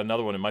ready. We got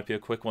another one. It might be a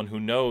quick one. Who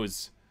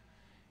knows?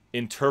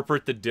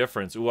 Interpret the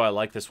difference. Ooh, I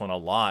like this one a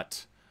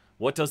lot.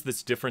 What does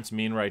this difference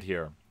mean right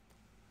here?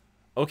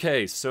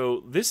 Okay,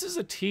 so this is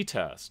a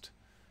t-test.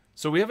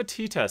 So we have a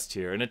t-test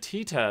here. And a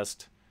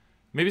t-test,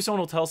 maybe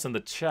someone will tell us in the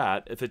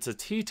chat, if it's a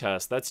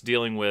t-test, that's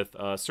dealing with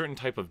a certain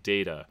type of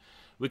data.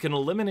 We can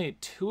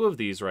eliminate 2 of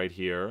these right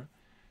here,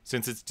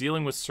 since it's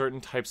dealing with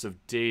certain types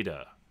of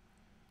data.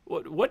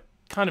 What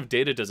kind of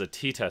data does a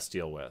t-test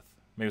deal with?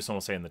 Maybe someone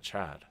will say in the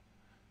chat.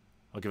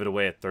 I'll give it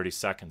away at 30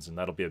 seconds, and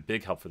that'll be a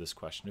big help for this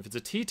question. If it's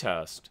a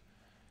t-test,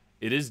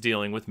 it is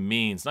dealing with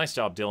means. Nice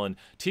job, Dylan.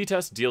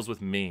 T-test deals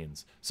with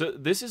means. So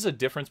this is a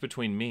difference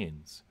between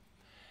means.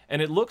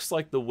 And it looks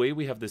like the way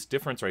we have this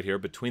difference right here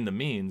between the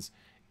means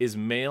is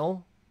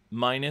male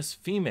minus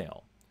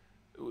female.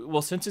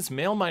 Well, since it's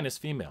male minus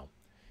female,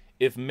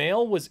 if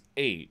male was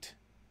 8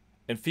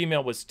 and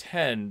female was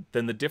 10,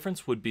 then the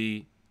difference would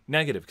be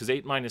negative, because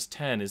 8 minus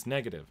 10 is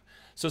negative.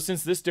 So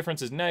since this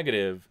difference is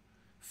negative,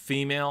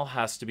 female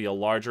has to be a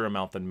larger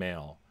amount than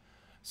male.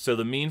 So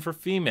the mean for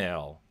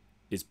female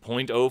is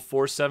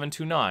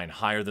 0.04729,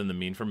 higher than the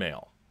mean for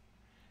male.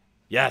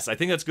 Yes, I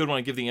think that's good when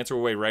I give the answer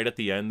away right at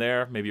the end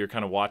there. Maybe you're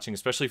kind of watching,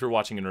 especially if you're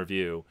watching in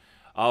review.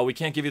 We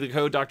can't give you the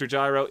code, Dr.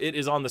 Gyro. It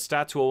is on the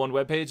Stat201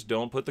 webpage.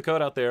 Don't put the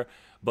code out there.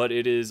 But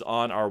it is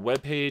on our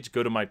webpage.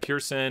 Go to my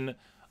Pearson.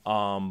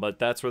 But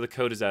that's where the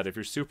code is at. If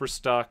you're super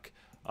stuck,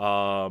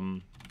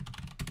 and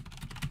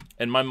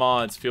my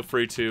mods, feel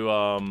free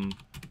to...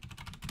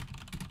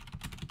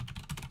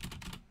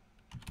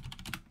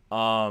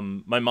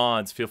 my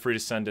mods, feel free to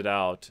send it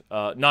out.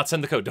 Not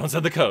send the code. Don't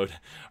send the code.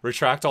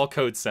 Retract all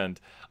code sent.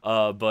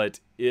 But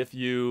if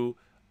you,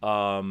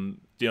 tell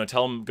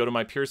them, go to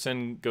my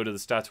Pearson, go to the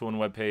Stat201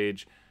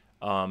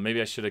 webpage.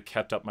 Maybe I should have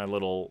kept up my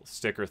little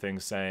sticker thing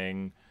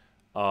saying,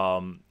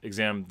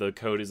 the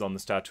code is on the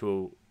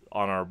Stat2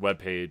 on our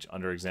webpage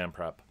under exam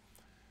prep.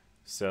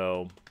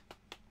 So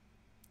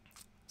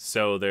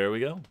there we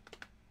go.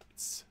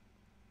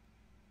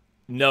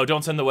 No,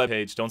 don't send the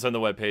webpage. Don't send the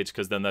webpage,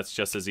 because then that's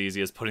just as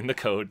easy as putting the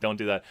code. Don't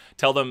do that.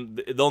 Tell them,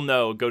 they'll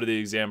know. Go to the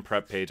exam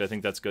prep page. I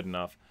think that's good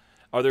enough.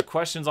 Are there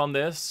questions on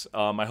this?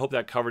 I hope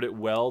that covered it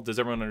well. Does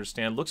everyone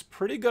understand? Looks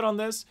pretty good on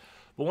this.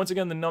 But once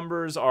again, the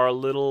numbers are a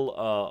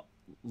little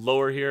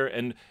lower here.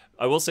 And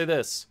I will say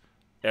this.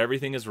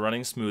 Everything is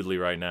running smoothly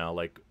right now.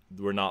 Like,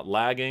 we're not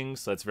lagging,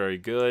 so that's very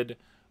good.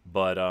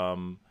 But,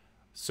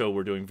 so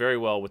we're doing very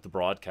well with the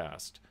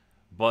broadcast.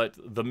 But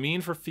the mean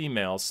for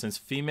females, since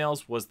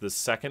females was the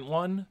second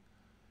one,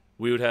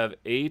 we would have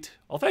 8.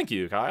 Oh, thank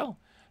you, Kyle.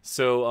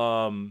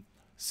 So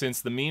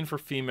since the mean for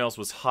females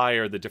was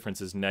higher, the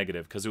difference is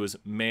negative, because it was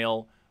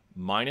male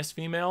minus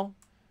female.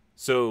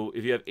 So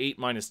if you have 8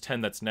 minus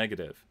 10, that's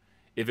negative.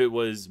 If it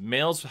was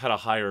males had a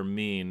higher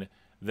mean,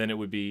 then it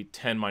would be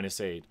 10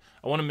 minus 8.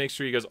 I want to make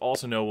sure you guys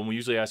also know, when we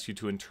usually ask you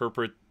to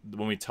interpret,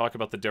 when we talk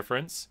about the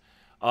difference,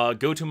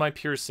 go to my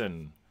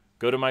Pearson.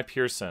 Go to my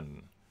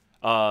Pearson.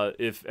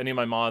 If any of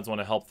my mods want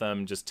to help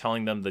them, just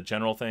telling them the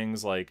general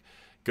things, like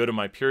go to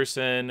my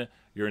Pearson,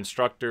 your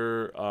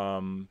instructor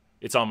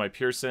It's on my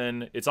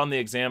Pearson. It's on the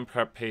exam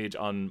prep page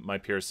on my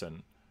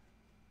Pearson.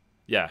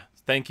 Yeah,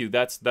 thank you.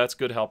 That's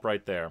good help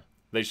right there.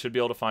 They should be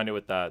able to find it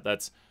with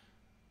that.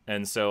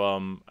 And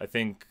so I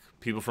think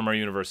people from our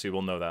university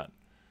will know that.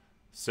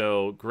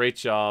 So great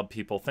job,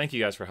 people. Thank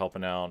you guys for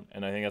helping out,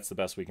 and I think that's the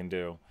best we can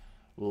do.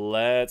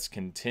 Let's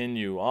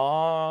continue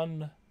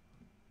on,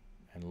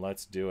 and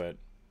let's do it.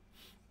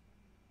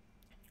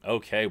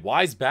 Okay,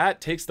 Wise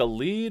Bat takes the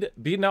lead,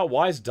 beating out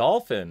Wise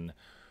Dolphin.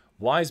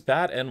 Wise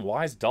Bat and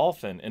Wise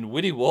Dolphin. And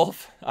Witty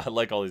Wolf, I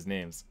like all these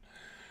names.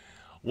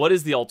 What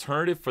is the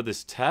alternative for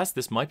this test?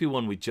 This might be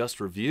one we just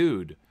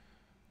reviewed.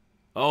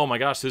 Oh my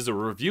gosh, this is a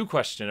review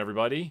question,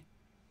 everybody.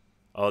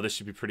 Oh, this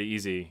should be pretty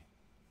easy.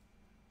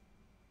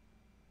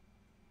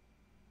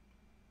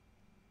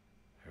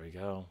 There we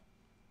go.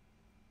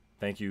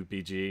 Thank you,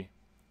 BG.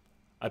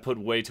 I put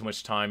way too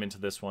much time into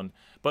this one.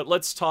 But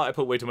let's talk. I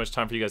put way too much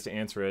time for you guys to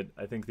answer it.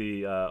 I think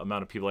the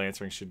amount of people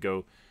answering should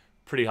go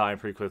pretty high and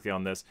pretty quickly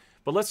on this.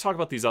 But let's talk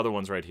about these other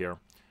ones right here.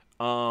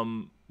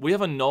 We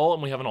have a null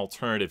and we have an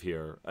alternative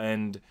here.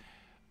 And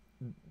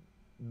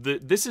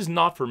this is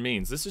not for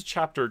means. This is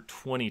chapter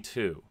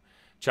 22.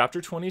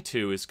 Chapter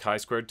 22 is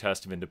chi-squared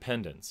test of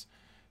independence.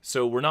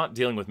 So we're not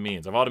dealing with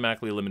means. I've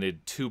automatically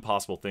eliminated two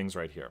possible things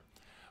right here.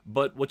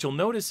 But what you'll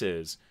notice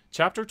is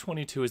chapter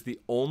 22 is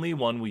the only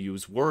one we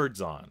use words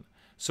on.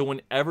 So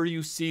whenever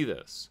you see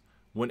this,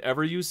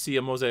 whenever you see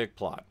a mosaic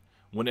plot,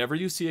 whenever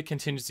you see a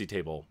contingency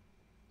table,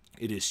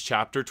 it is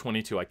chapter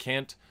 22. I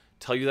can't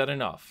tell you that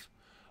enough.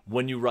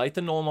 When you write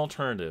the null and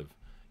alternative,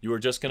 you are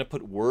just going to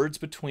put words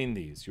between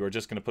these. You are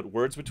just going to put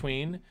words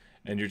between,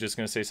 and you're just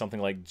going to say something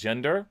like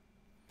gender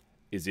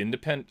is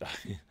independent.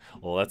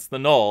 Well, that's the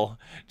null.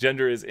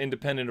 Gender is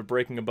independent of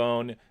breaking a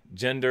bone.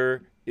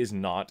 Gender is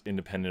not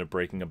independent of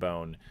breaking a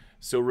bone.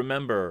 So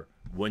remember,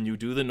 when you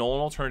do the null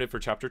and alternative for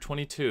chapter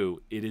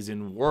 22, it is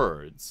in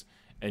words,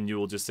 and you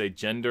will just say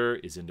gender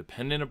is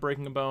independent of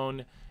breaking a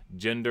bone.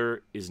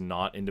 Gender is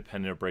not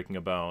independent of breaking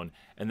a bone,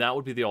 and that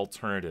would be the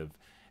alternative.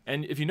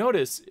 And if you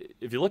notice,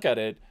 if you look at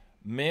it,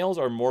 males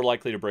are more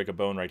likely to break a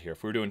bone right here.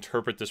 If we were to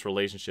interpret this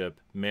relationship,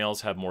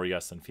 males have more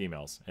yes than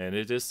females, and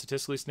it is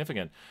statistically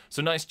significant.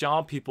 So nice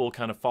job, people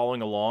kind of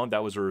following along.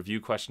 That was a review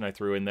question I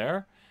threw in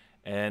there.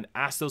 And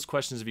ask those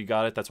questions if you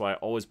got it. That's why I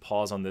always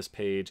pause on this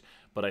page.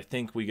 But I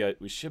think we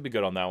should be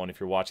good on that one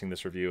if you're watching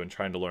this review and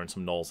trying to learn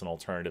some nulls and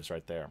alternatives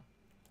right there.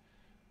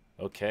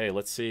 Okay,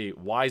 let's see.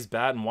 Wise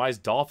Bat and Wise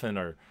Dolphin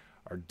are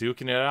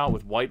duking it out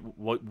with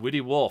Witty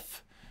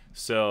Wolf.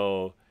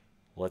 So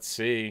let's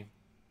see.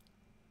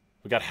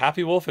 We got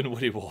Happy Wolf and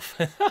Witty Wolf.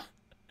 The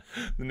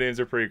names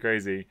are pretty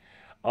crazy.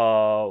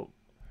 Don't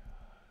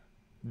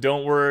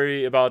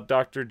worry about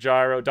Dr.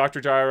 Gyro.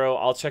 Dr. Gyro,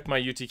 I'll check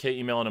my UTK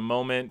email in a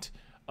moment.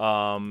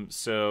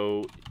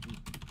 So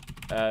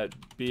at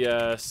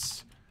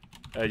BS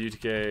at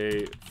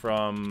UTK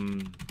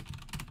from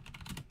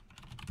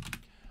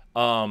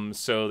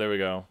so there we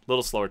go. A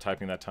little slower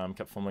typing that time.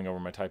 Kept fumbling over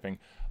my typing.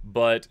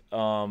 But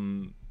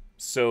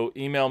so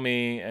email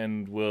me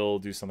and we'll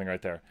do something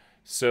right there.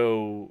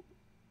 So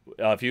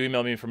if you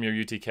email me from your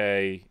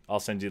UTK,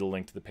 I'll send you the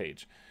link to the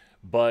page.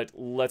 But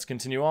let's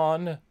continue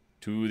on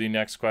to the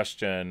next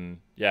question.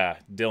 Yeah,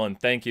 Dylan,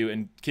 thank you.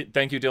 And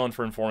thank you, Dylan,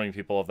 for informing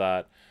people of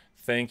that.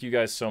 Thank you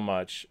guys so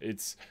much.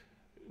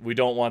 We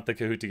don't want the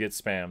Kahoot to get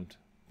spammed.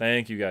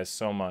 Thank you guys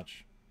so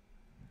much.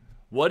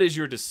 What is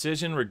your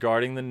decision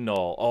regarding the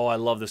null? Oh, I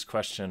love this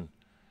question.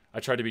 I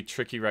tried to be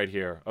tricky right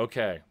here.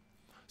 Okay.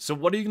 So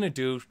what are you going to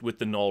do with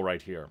the null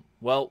right here?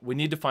 Well, we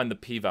need to find the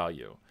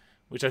p-value,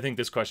 which I think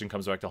this question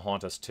comes back to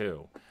haunt us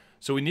too.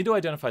 So we need to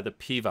identify the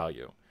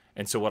p-value.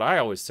 And so what I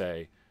always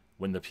say,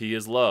 when the p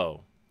is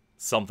low,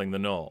 something the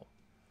null.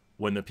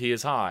 When the p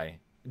is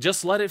high,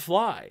 just let it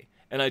fly.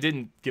 And I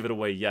didn't give it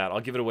away yet.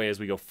 I'll give it away as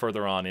we go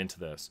further on into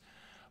this.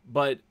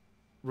 But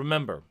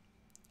remember,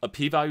 a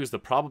p-value is the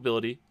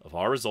probability of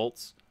our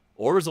results,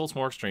 or results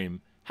more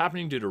extreme,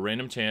 happening due to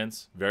random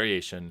chance,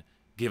 variation,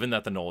 given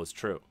that the null is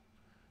true.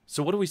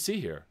 So what do we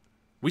see here?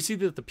 We see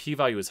that the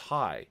p-value is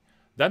high.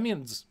 That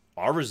means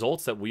our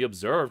results that we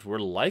observed were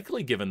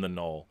likely given the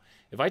null.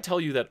 If I tell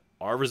you that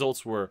our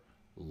results were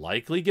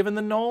likely given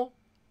the null,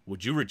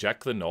 would you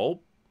reject the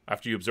null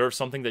after you observe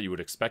something that you would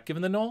expect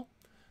given the null?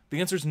 The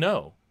answer is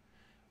no.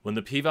 When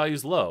the p-value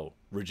is low,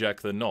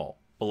 reject the null.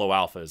 Below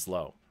alpha is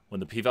low. When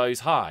the p-value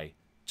is high,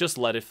 just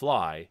let it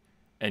fly,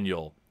 and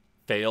you'll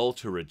fail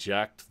to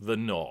reject the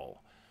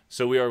null.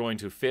 So we are going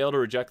to fail to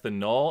reject the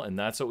null, and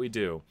that's what we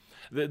do.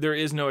 There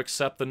is no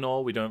accept the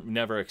null. We don't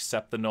never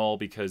accept the null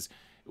because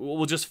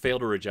we'll just fail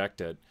to reject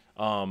it.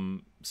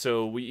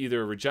 So we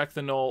either reject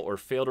the null or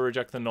fail to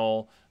reject the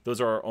null. Those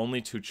are our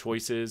only two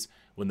choices.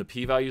 When the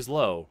p-value is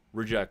low,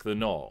 reject the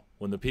null.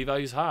 When the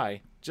p-value is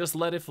high, just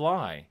let it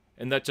fly.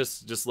 And that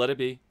just let it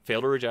be.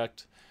 Fail to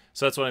reject.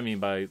 So that's what I mean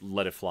by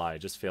let it fly.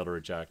 Just fail to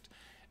reject.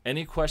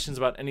 Any questions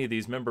about any of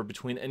these? Remember,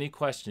 between any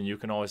question, you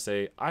can always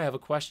say, I have a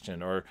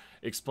question, or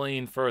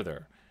explain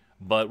further.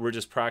 But we're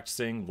just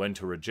practicing when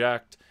to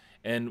reject.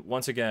 And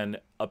once again,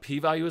 a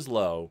p-value is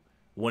low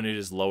when it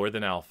is lower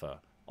than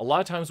alpha. A lot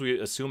of times we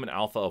assume an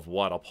alpha of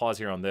what? I'll pause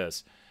here on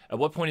this. At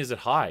what point is it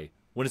high?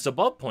 When it's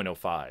above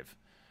 0.05.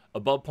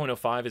 Above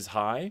 0.05 is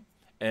high,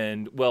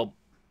 and well,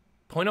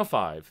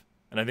 0.05,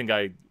 and I think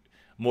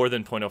more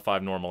than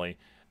 0.05 normally,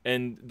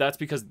 and that's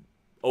because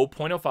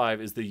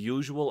 0.05 is the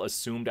usual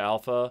assumed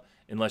alpha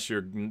unless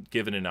you're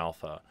given an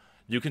alpha.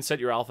 You can set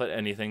your alpha at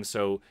anything,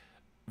 so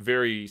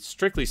very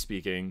strictly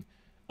speaking,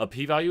 a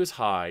p-value is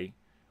high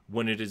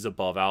when it is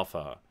above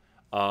alpha.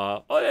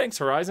 Oh, thanks,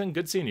 Horizon.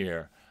 Good seeing you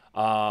here.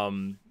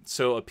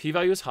 So a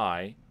p-value is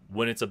high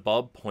when it's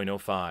above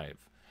 0.05.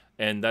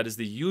 And that is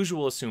the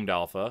usual assumed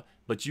alpha,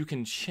 but you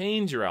can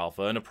change your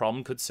alpha, and a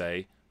problem could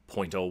say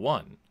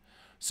 0.01.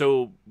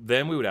 So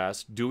then we would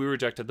ask, do we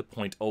reject at the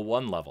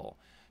 0.01 level?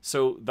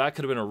 So that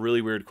could have been a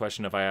really weird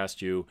question if I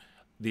asked you,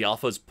 the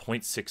alpha is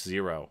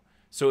 0.60.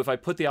 So if I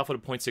put the alpha to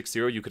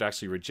 0.60, you could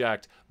actually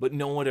reject, but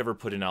no one would ever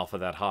put an alpha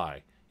that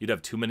high. You'd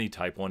have too many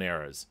type 1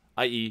 errors,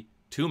 i.e.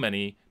 too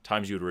many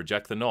times you would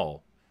reject the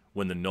null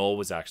when the null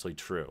was actually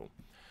true.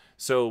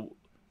 So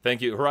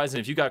thank you. Horizon,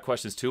 if you got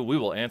questions too, we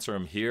will answer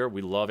them here.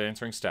 We love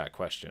answering stat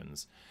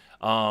questions.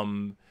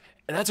 And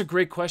that's a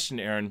great question,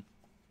 Aaron.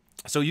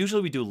 So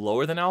usually we do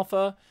lower than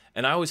alpha,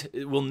 and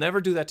we'll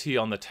never do that to you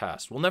on the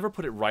test. We'll never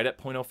put it right at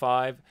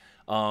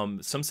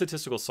 0.05. Some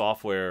statistical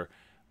software,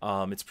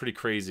 it's pretty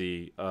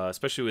crazy,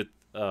 especially with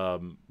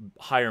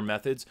higher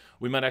methods.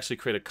 We might actually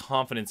create a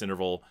confidence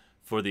interval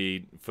for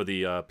the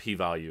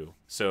p-value.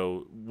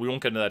 So we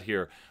won't get into that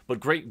here. But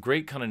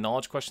great kind of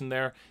knowledge question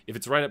there. If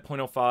it's right at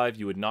 0.05,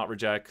 you would not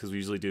reject because we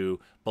usually do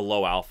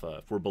below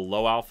alpha. If we're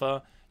below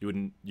alpha,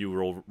 you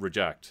will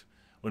reject.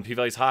 When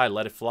p-value is high,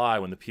 let it fly.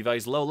 When the p-value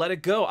is low, let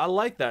it go. I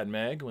like that,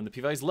 Meg. When the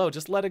p-value is low,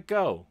 just let it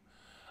go.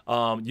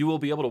 You will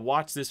be able to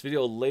watch this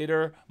video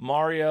later,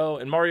 Mario.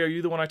 And Mario, are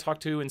you the one I talk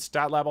to in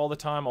Stat Lab all the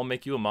time? I'll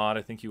make you a mod.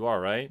 I think you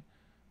are, right?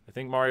 I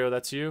think, Mario,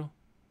 that's you.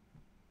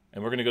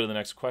 And we're going to go to the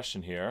next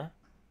question here.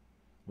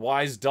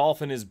 Wise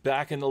Dolphin is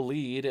back in the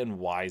lead, and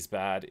Wise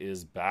Bad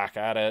is back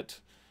at it.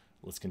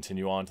 Let's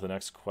continue on to the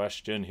next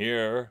question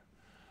here.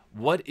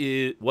 What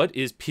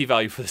is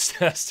p-value for this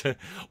test?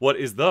 What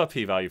is the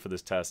p-value for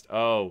this test?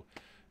 Oh,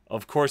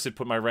 of course it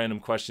put my random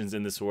questions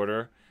in this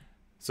order.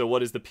 So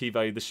what is the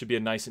p-value? This should be a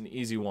nice and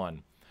easy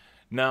one.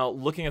 Now,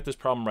 looking at this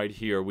problem right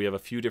here, we have a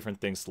few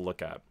different things to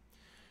look at.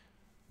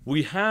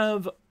 We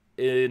have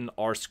in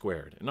R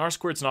squared. And R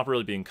squared is not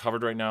really being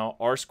covered right now.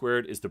 R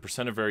squared is the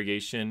percent of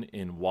variation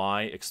in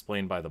y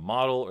explained by the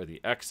model or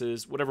the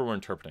x's, whatever we're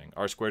interpreting.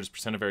 R squared is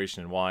percent of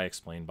variation in y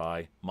explained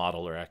by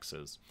model or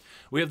x's.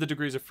 We have the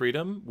degrees of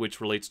freedom,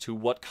 which relates to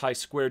what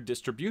chi-squared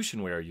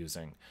distribution we are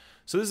using.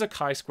 So this is a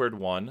chi-squared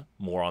 1,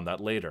 more on that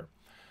later.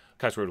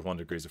 Chi-squared 1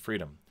 degrees of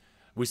freedom.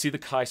 We see the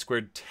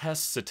chi-squared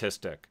test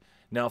statistic.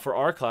 Now for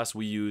our class,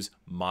 we use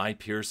my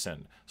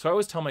Pearson. So I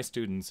always tell my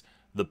students,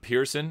 the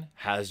Pearson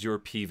has your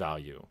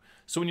p-value.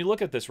 So when you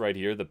look at this right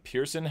here, the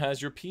Pearson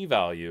has your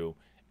p-value,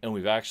 and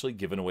we've actually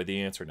given away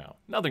the answer now.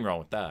 Nothing wrong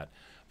with that.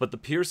 But the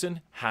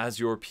Pearson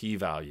has your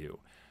p-value.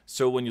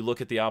 So when you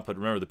look at the output,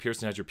 remember the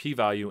Pearson has your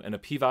p-value, and a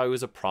p-value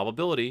is a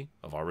probability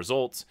of our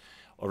results,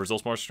 or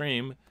results from our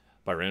stream,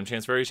 by random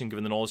chance variation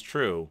given the null is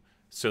true.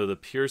 So the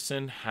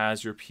Pearson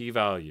has your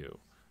p-value.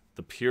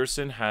 The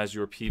Pearson has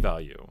your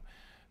p-value.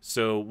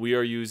 So we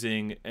are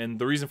using, and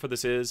the reason for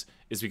this is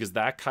because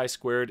that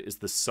chi-squared is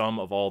the sum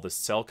of all the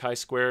cell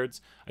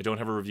chi-squareds. I don't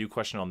have a review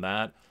question on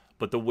that,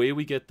 but the way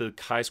we get the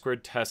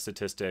chi-squared test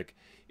statistic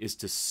is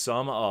to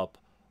sum up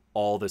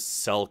all the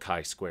cell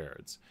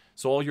chi-squareds.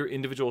 So all your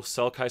individual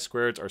cell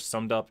chi-squareds are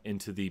summed up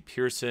into the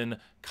Pearson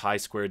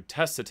chi-squared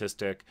test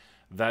statistic.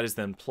 That is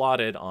then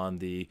plotted on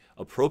the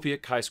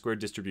appropriate chi-squared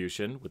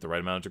distribution with the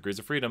right amount of degrees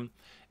of freedom,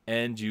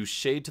 and you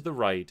shade to the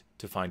right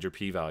to find your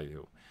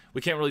p-value. We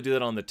can't really do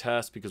that on the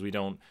test because we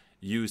don't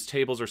use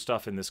tables or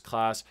stuff in this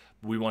class.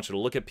 We want you to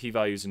look at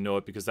p-values and know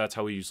it because that's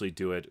how we usually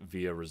do it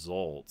via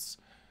results.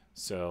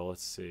 So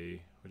let's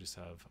see. We just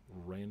have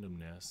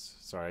randomness.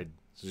 Sorry, I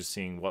was just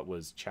seeing what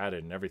was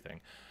chatted and everything.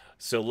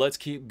 So let's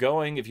keep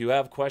going. If you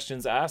have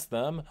questions, ask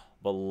them.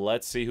 But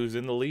let's see who's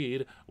in the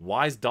lead.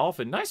 Wise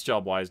Dolphin. Nice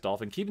job, Wise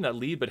Dolphin. Keeping that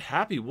lead, but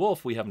Happy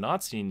Wolf we have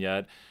not seen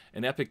yet.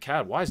 And Epic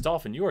Cat. Wise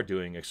Dolphin, you are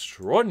doing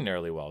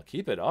extraordinarily well.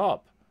 Keep it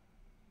up.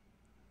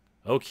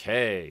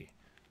 Okay,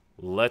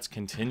 let's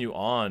continue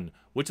on.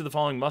 Which of the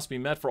following must be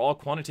met for all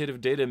quantitative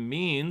data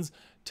means,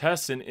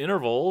 tests, and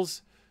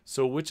intervals?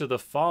 So which of the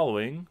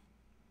following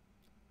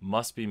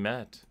must be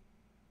met?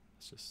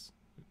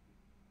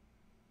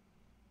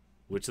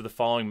 Which of the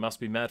following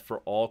must be met for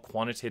all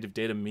quantitative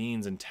data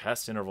means and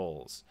test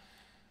intervals?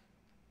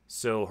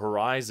 So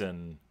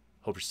Horizon,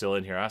 hope you're still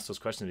in here. Ask those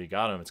questions if you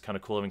got them. It's kind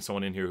of cool having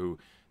someone in here who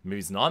maybe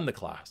is not in the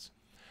class.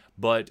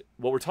 But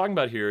what we're talking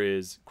about here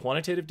is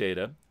quantitative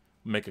data.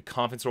 Make a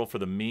confidence interval for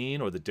the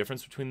mean or the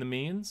difference between the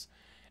means.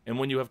 And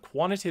when you have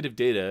quantitative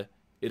data,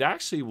 it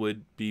actually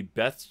would be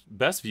best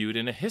viewed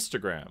in a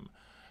histogram.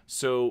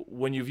 So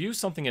when you view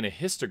something in a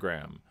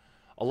histogram,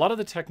 a lot of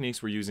the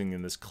techniques we're using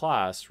in this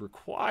class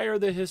require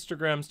the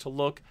histograms to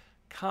look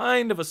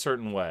kind of a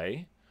certain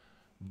way,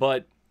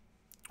 but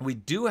we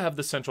do have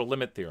the central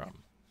limit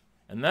theorem.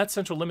 And that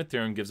central limit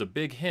theorem gives a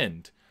big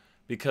hint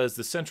because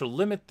the central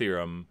limit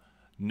theorem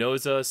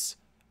makes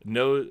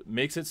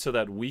it so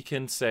that we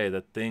can say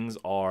that things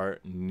are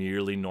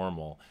nearly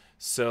normal.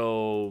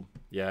 So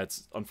yeah,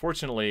 it's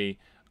unfortunately,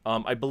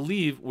 I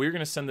believe we're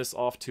going to send this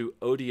off to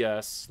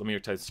ODS. Let me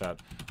type this out.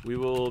 We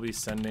will be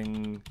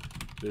sending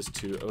this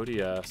to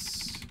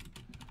ODS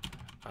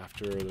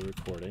after the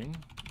recording.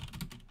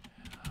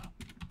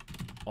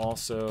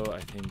 Also,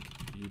 I think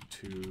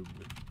YouTube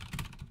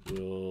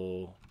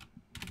will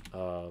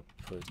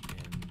put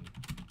in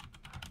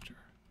after.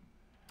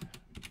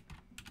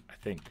 I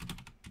think.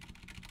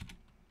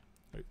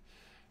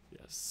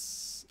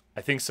 Yes.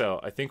 I think so.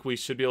 I think we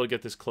should be able to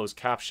get this closed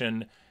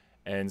caption,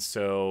 and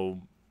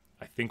so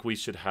I think we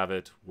should have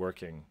it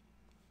working.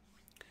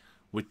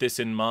 With this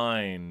in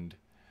mind,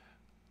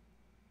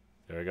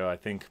 there we go. I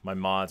think my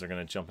mods are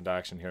going to jump into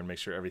action here and make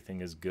sure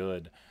everything is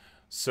good.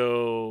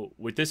 So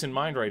with this in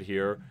mind right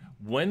here,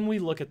 when we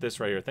look at this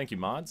right here, thank you,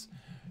 mods.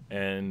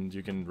 And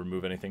you can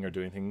remove anything or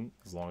do anything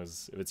as long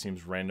as if it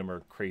seems random or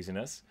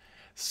craziness.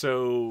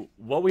 So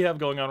what we have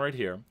going on right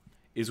here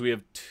is we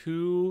have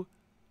two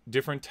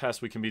different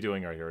tests we can be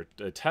doing right here,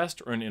 a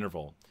test or an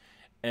interval.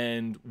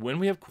 And when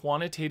we have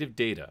quantitative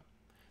data,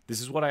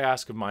 this is what I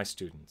ask of my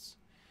students.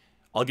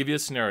 I'll give you a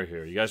scenario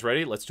here. You guys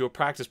ready? Let's do a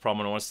practice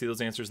problem. I want to see those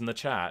answers in the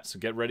chat. So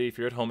get ready if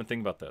you're at home and think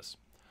about this.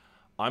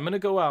 I'm going to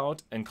go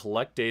out and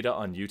collect data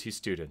on UT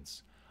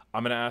students.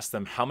 I'm going to ask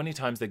them how many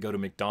times they go to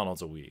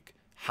McDonald's a week,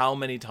 how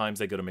many times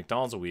they go to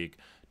McDonald's a week,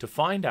 to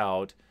find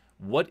out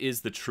what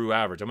is the true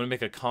average. I'm going to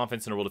make a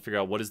confidence interval to figure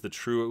out what is the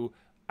true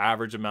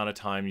average amount of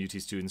time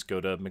UT students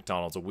go to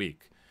McDonald's a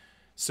week.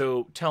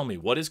 So tell me,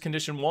 what is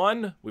condition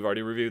one? We've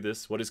already reviewed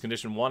this. What is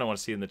condition one? I want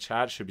to see in the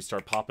chat. Should be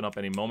start popping up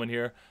any moment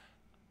here.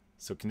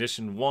 So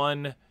condition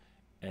one,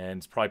 and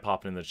it's probably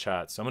popping in the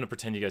chat. So I'm going to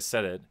pretend you guys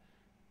said it.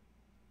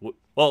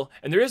 Well,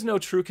 and there is no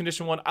true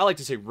condition one. I like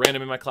to say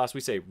random in my class. We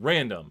say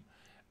random.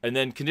 And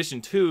then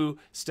condition two,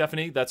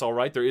 Stephanie, that's all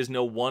right. There is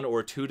no 1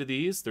 or 2 to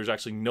these. There's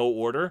actually no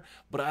order.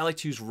 But I like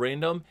to use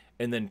random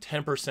and then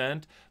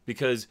 10%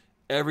 because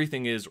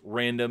everything is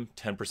random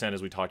 10%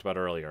 as we talked about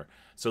earlier.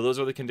 So those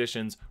are the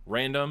conditions,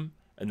 random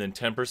and then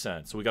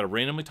 10%. So we got to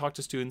randomly talk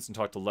to students and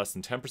talk to less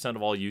than 10%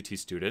 of all UT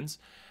students.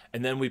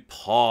 And then we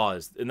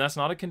pause. And that's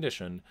not a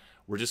condition.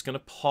 We're just going to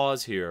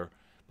pause here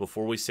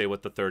before we say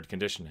what the third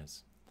condition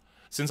is.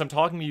 Since I'm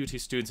talking to UT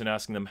students and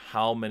asking them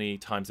how many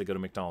times they go to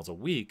McDonald's a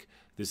week,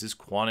 this is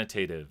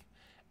quantitative.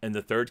 And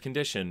the third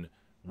condition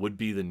would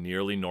be the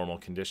nearly normal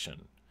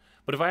condition.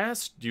 But if I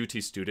asked UT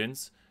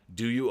students,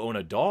 do you own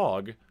a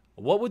dog?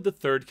 What would the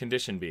third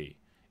condition be?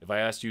 If I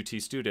asked UT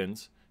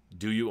students,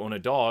 do you own a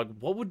dog?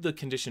 What would the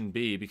condition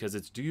be? Because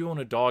it's do you own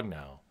a dog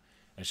now?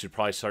 I should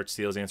probably start to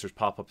see those answers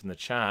pop up in the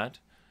chat.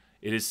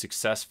 It is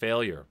success,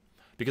 failure.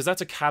 Because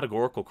that's a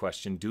categorical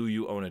question, do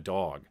you own a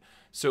dog?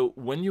 So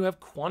when you have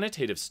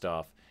quantitative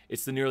stuff,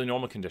 it's the nearly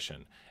normal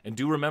condition. And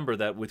do remember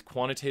that with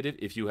quantitative,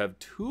 if you have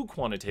two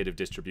quantitative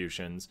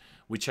distributions,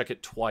 we check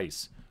it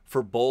twice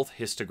for both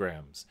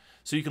histograms.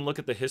 So you can look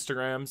at the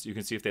histograms, you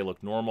can see if they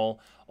look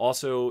normal.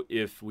 Also,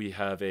 if we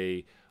have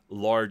a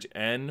large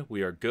N,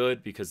 we are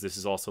good because this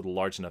is also the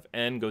large enough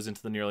N goes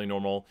into the nearly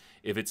normal.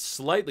 If it's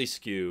slightly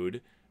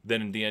skewed,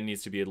 then the N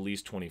needs to be at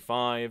least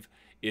 25.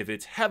 If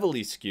it's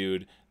heavily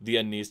skewed, the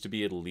N needs to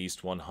be at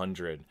least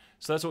 100.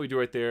 So that's what we do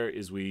right there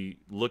is we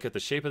look at the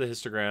shape of the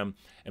histogram,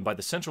 and by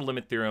the central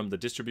limit theorem, the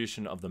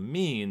distribution of the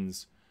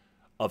means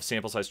of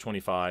sample size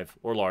 25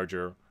 or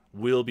larger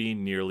will be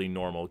nearly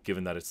normal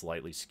given that it's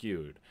lightly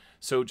skewed.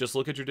 So just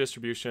look at your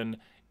distribution.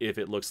 If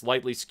it looks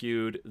lightly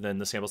skewed, then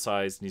the sample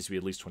size needs to be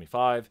at least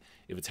 25.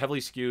 If it's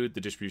heavily skewed,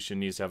 the distribution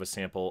needs to have a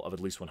sample of at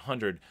least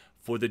 100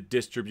 for the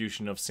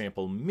distribution of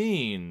sample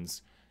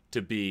means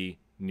to be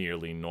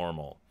nearly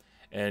normal.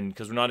 And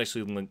because we're not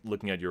actually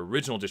looking at your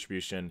original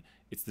distribution,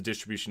 it's the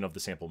distribution of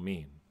the sample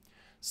mean.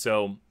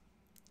 So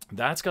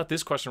that's got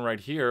this question right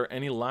here.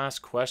 Any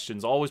last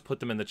questions, always put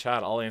them in the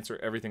chat. I'll answer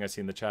everything I see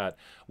in the chat.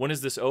 When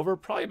is this over?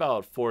 Probably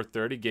about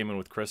 4:30, Gaming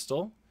with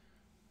Crystal.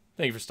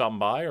 Thank you for stopping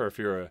by, or if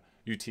you're a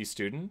UT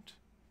student,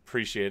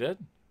 appreciate it.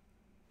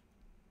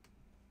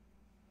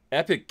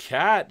 Epic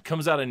Cat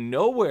comes out of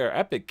nowhere.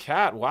 Epic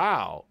Cat,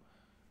 wow.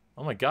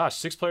 Oh my gosh,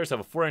 6 players have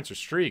a 4-answer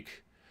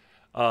streak.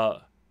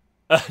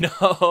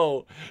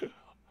 No.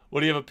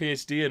 What do you have a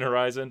PhD in,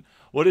 Horizon?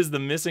 What is the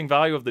missing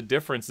value of the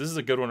difference? This is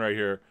a good one right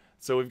here.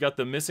 So we've got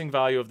the missing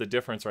value of the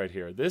difference right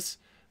here. This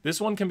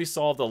one can be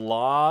solved a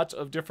lot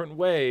of different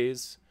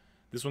ways.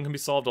 This one can be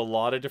solved a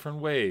lot of different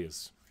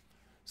ways.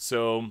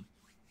 So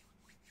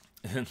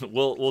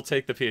we'll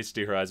take the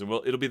PhD, Horizon.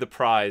 It'll be the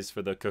prize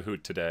for the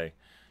Kahoot today,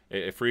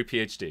 a free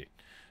PhD.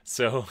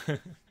 So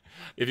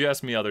if you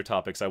ask me other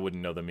topics, I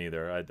wouldn't know them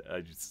either.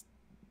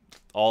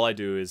 All I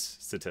do is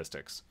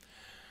statistics.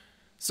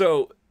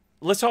 So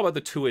let's talk about the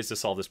 2 ways to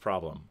solve this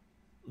problem.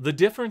 The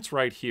difference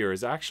right here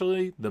is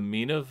actually the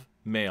mean of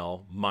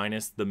male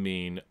minus the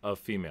mean of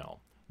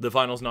female. The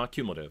final is not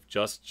cumulative,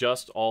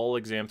 just all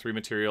exam 3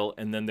 material,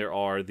 and then there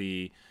are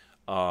the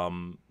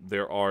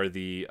there are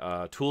the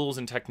tools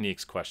and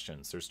techniques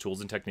questions. There's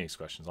tools and techniques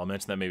questions. I'll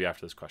mention that maybe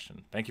after this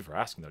question. Thank you for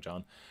asking, though,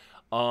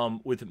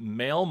 John. With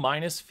male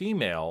minus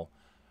female,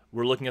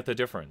 we're looking at the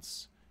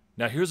difference.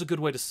 Now, here's a good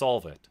way to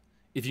solve it.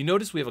 If you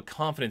notice, we have a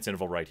confidence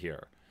interval right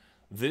here.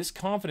 This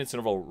confidence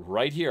interval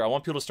right here, I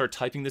want people to start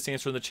typing this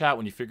answer in the chat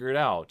when you figure it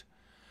out.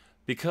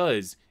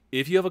 Because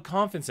if you have a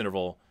confidence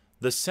interval,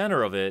 the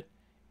center of it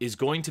is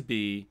going to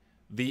be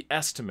the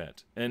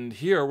estimate. And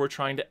here we're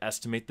trying to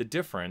estimate the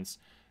difference.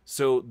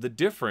 So the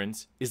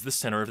difference is the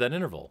center of that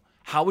interval.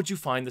 How would you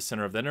find the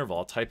center of that interval?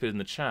 I'll type it in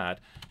the chat.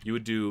 You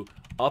would do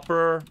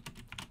upper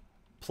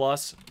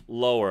plus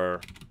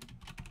lower,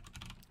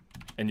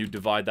 and you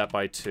divide that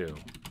by 2.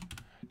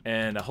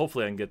 And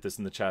hopefully I can get this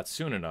in the chat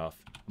soon enough.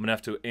 I'm going to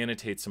have to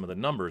annotate some of the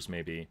numbers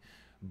maybe.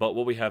 But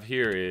what we have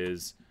here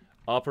is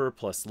upper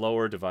plus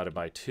lower divided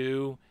by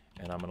 2.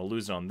 And I'm going to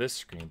lose it on this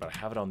screen, but I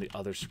have it on the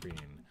other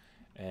screen.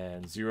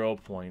 And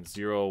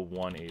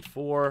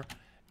 0.0184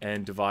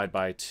 and divide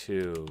by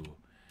 2.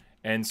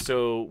 And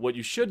so what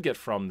you should get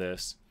from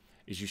this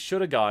is you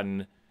should have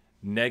gotten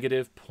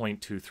negative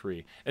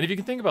 0.23. And if you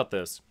can think about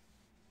this,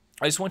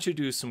 I just want you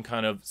to do some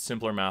kind of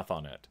simpler math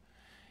on it.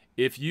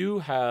 If you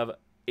have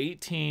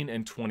 18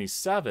 and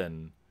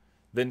 27,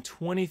 then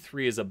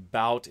 23 is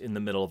about in the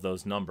middle of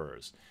those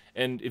numbers.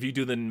 And if you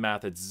do the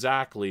math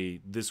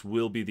exactly, this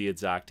will be the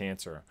exact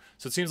answer.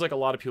 So it seems like a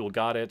lot of people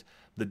got it.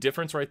 The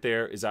difference right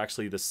there is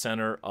actually the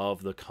center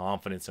of the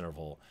confidence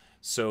interval.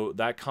 So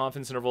that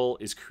confidence interval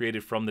is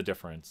created from the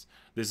difference.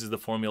 This is the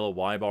formula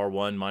y bar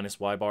 1 minus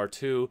y bar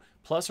 2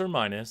 plus or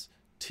minus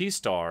t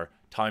star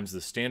times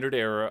the standard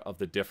error of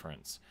the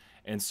difference.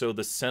 And so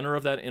the center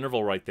of that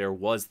interval right there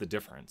was the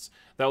difference.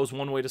 That was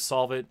one way to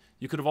solve it.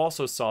 You could have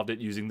also solved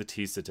it using the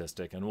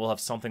t-statistic, and we'll have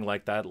something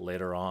like that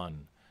later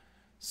on.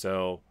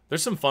 So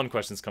there's some fun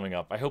questions coming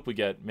up. I hope we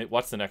get,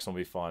 what's the next one will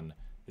be fun?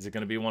 Is it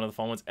going to be one of the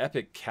fun ones?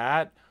 Epic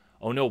Cat?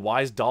 Oh no,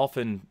 Wise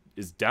Dolphin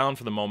is down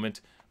for the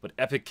moment, but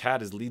Epic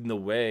Cat is leading the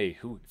way.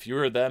 If you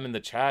were them in the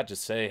chat,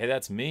 just say, hey,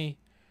 that's me.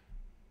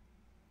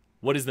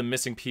 What is the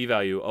missing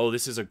p-value? Oh,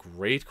 this is a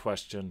great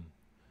question.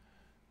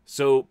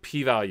 So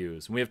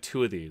p-values, we have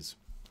 2 of these.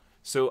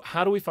 So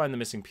how do we find the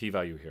missing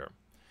p-value here?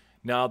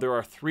 Now there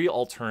are 3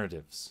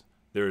 alternatives.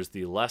 There's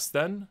the less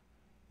than,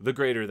 the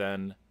greater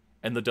than,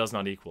 and the does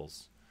not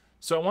equals.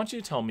 So I want you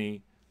to tell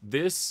me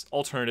this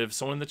alternative,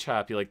 someone in the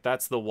chat be like,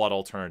 that's the what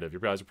alternative. You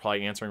guys are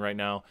probably answering right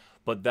now,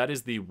 but that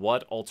is the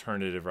what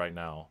alternative right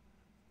now.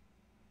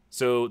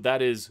 So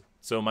that is,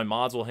 so my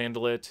mods will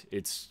handle it.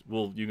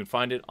 You can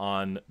find it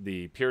on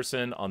the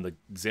Pearson, on the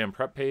exam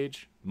prep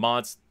page.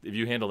 Mods, if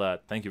you handle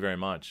that, thank you very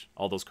much.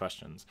 All those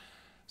questions.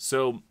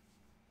 So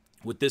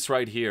with this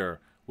right here,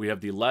 we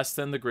have the less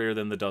than, the greater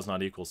than, the does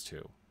not equals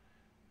to.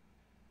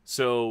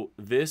 So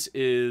this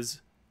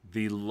is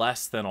the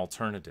less than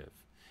alternative.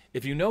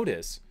 If you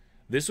notice,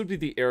 this would be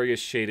the area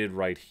shaded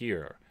right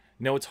here.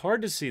 Now it's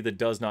hard to see the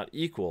does not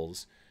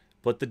equals,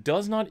 but the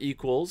does not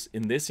equals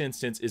in this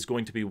instance is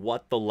going to be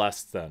what the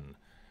less than.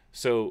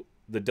 So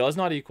the does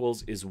not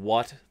equals is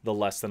what the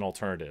less than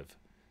alternative.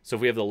 So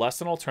if we have the less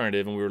than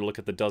alternative and we were to look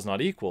at the does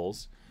not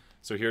equals,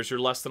 so here's your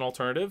less than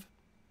alternative,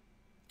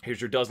 here's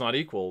your does not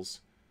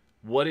equals.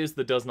 What is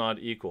the does not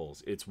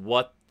equals? It's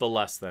what the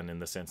less than in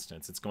this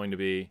instance. It's going to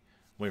be,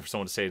 waiting for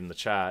someone to say it in the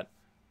chat.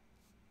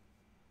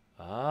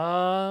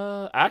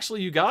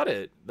 Actually, you got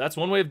it. That's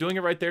one way of doing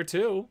it right there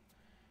too.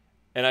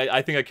 And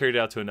I think I carried it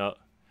out to another.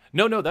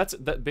 No,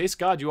 that base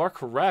God, you are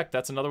correct.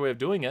 That's another way of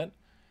doing it.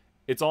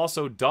 It's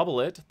also double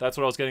it. That's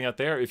what I was getting at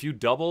there. If you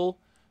double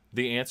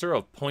the answer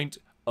of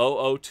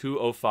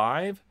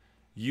 0.00205,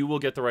 you will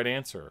get the right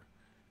answer.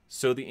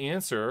 So the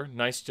answer,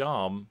 nice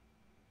job.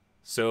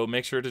 So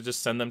make sure to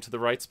just send them to the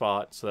right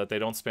spot so that they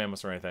don't spam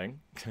us or anything.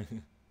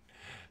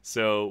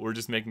 So we're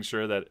just making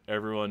sure that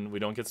we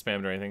don't get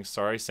spammed or anything.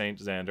 Sorry, Saint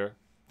Xander.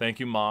 Thank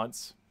you,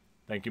 mods.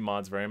 Thank you,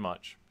 mods, very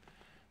much.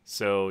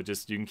 So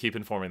you can keep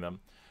informing them.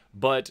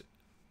 But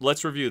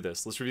let's review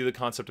this. Let's review the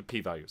concept of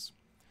p-values.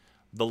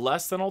 The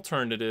less than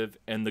alternative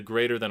and the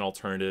greater than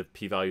alternative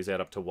p-values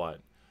add up to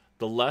what?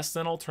 The less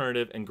than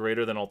alternative and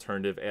greater than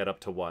alternative add up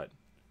to what?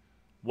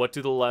 What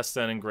do the less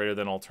than and greater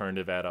than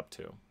alternative add up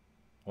to?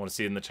 I want to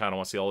see it in the chat. I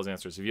want to see all those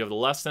answers. If you have the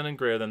less than and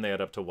greater than, they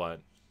add up to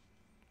what?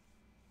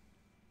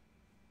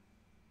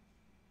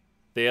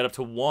 They add up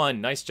to 1.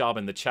 Nice job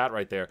in the chat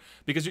right there.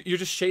 Because you're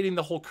just shading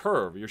the whole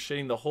curve. You're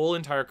shading the whole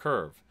entire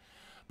curve.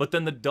 But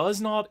then the does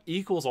not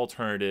equals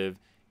alternative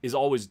is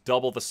always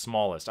double the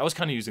smallest. I was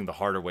kind of using the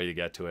harder way to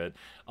get to it.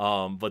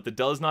 But the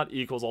does not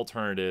equals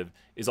alternative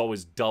is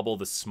always double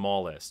the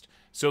smallest.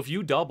 So if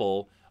you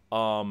double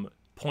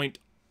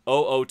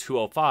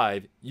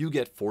 0.00205, you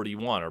get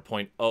 41 or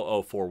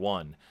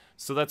 0.0041.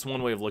 So that's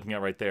one way of looking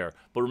at right there.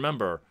 But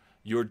remember,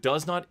 your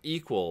does not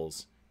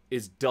equals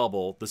is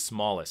double the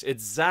smallest.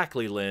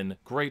 Exactly, Lynn.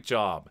 Great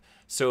job.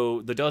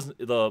 So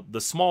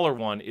the smaller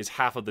one is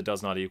half of the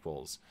does not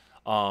equals.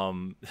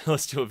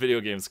 Let's do a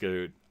video game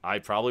Kahoot. I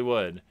probably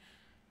would.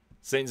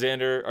 Saint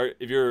Xander, or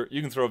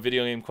you can throw a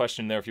video game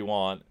question there if you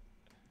want.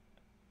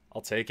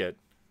 I'll take it.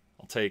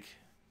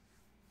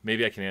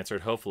 Maybe I can answer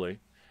it, hopefully.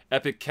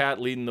 Epic Cat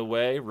leading the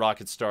way.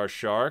 Rocket Star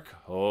Shark.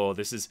 Oh,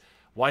 this is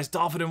Wise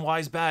Dolphin and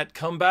Wise Bat.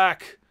 Come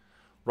back.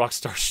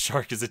 Rockstar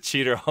Shark is a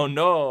cheater. Oh,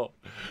 no.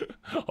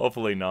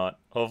 Hopefully not.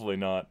 Hopefully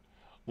not.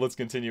 Let's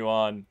continue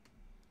on.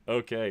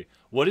 Okay.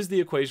 What is the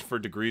equation for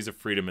degrees of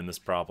freedom in this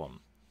problem?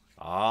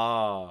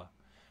 Ah.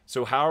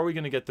 So how are we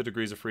going to get the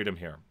degrees of freedom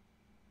here?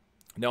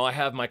 Now, I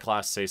have my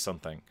class say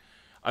something.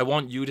 I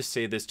want you to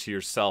say this to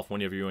yourself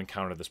whenever you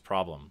encounter this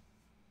problem.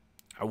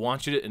 I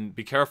want you to, and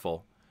be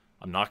careful,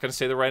 I'm not going to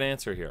say the right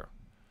answer here.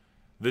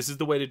 This is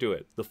the way to do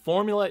it. The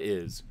formula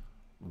is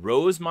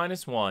rows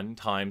minus 1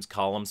 times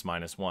columns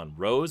minus 1.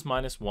 Rows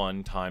minus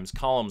 1 times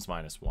columns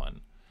minus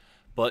 1.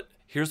 But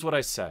here's what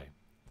I say.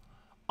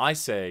 I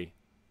say,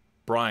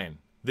 Brian,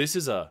 this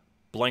is a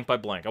blank by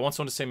blank. I want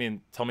someone to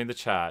tell me in the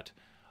chat.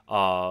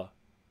 I'll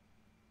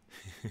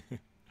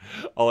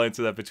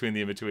answer that between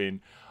the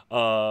in-between.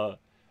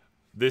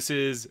 This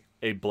is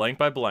a blank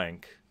by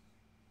blank.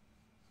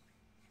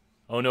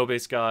 Oh no,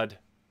 base god.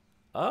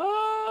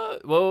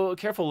 Well,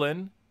 careful,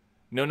 Lynn.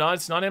 No,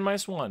 it's not n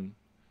minus 1.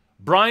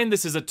 Brian,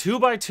 this is a 2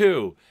 by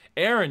 2.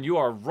 Aaron, you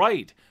are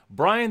right.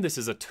 Brian, this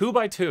is a 2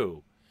 by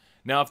 2.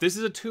 Now, if this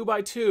is a 2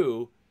 by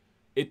 2,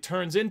 it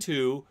turns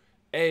into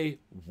a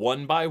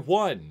 1 by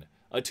 1.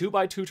 A 2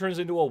 by 2 turns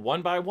into a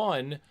 1 by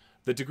 1.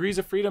 The degrees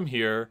of freedom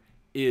here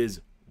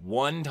is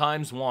 1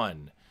 times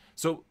 1.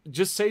 So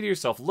just say to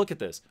yourself, look at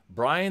this.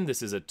 Brian,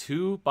 this is a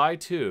 2 by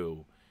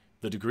 2.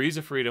 The degrees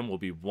of freedom will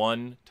be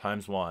 1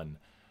 times 1.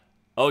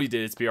 Oh, you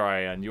did. It's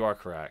BRIN. You are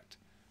correct.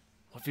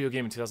 What video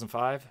game in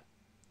 2005?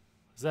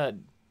 Is that...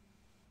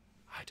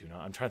 I do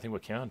not. I'm trying to think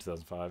what came out in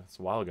 2005. It's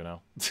a while ago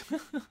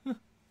now.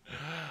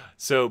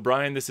 So,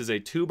 Brian, this is a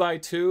 2 by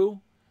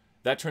 2.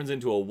 That turns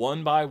into a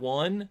 1 by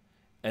 1.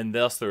 And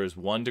thus there is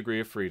 1 degree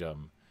of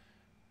freedom.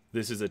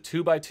 This is a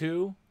 2 by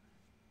 2.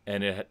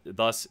 And it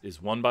thus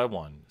is 1 by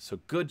 1. So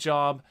good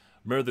job.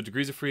 Remember, the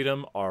degrees of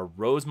freedom are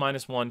rows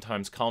minus 1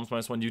 times columns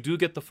minus 1. You do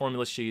get the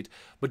formula sheet,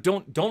 but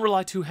don't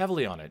rely too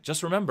heavily on it.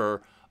 Just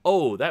remember,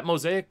 oh, that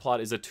mosaic plot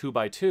is a 2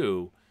 by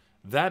 2.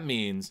 That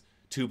means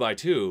 2 by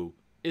 2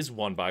 is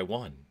 1 by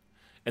 1.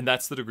 And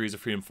that's the degrees of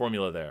freedom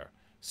formula there.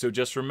 So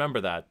just remember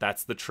that.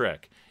 That's the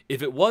trick.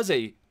 If it was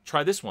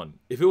try this one.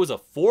 If it was a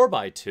 4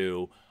 by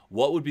 2,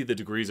 what would be the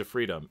degrees of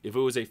freedom? If it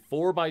was a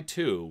 4 by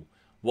 2,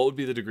 what would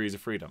be the degrees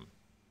of freedom?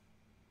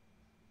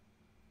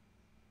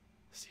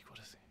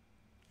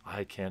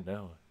 I can't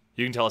know.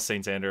 You can tell us,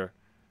 Saint Xander.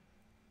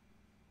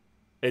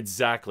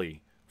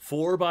 Exactly.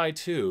 4 by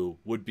 2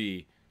 would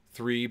be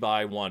 3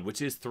 by 1,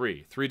 which is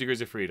 3. 3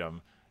 degrees of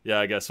freedom. Yeah,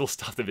 I guess we'll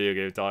stop the video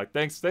game talk.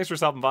 Thanks for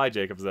stopping by,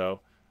 Jacobs,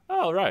 though.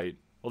 Oh, right.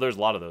 Well, there's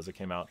a lot of those that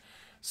came out.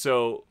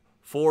 So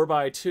 4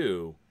 by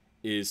 2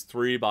 is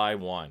 3 by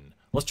 1.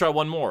 Let's try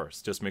one more,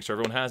 just make sure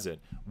everyone has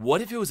it. What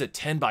if it was a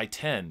 10 by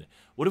 10?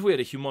 What if we had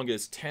a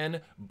humongous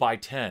 10 by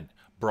 10?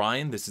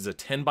 Brian, this is a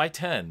 10 by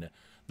 10.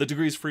 The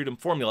degrees of freedom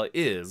formula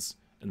is,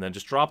 and then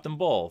just drop them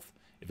both.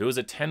 If it was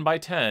a 10 by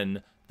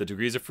 10, the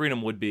degrees of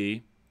freedom would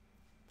be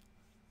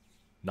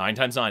 9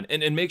 times 9.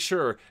 And make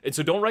sure, and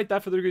so don't write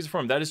that for the degrees of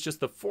freedom. That is just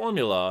the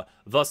formula,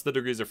 thus the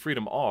degrees of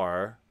freedom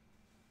are,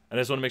 and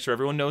I just want to make sure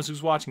everyone knows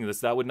who's watching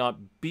this, that would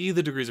not be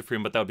the degrees of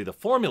freedom, but that would be the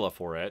formula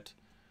for it.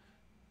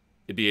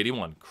 It'd be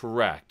 81,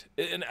 correct.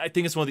 And I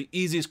think it's one of the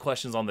easiest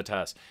questions on the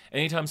test.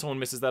 Anytime someone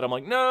misses that, I'm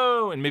like,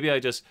 no, and maybe I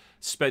just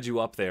sped you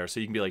up there so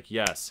you can be like,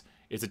 yes.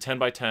 It's a 10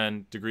 by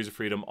 10. Degrees of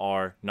freedom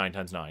are 9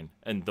 times 9.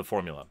 And the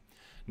formula.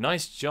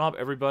 Nice job,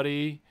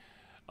 everybody.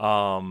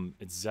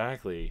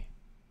 Exactly.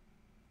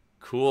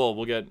 Cool.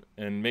 We'll get,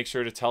 and make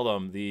sure to tell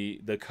them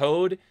the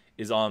code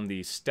is on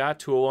the Stat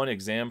 201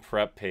 exam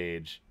prep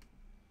page.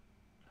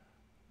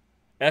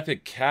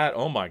 Epic cat.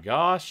 Oh my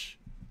gosh.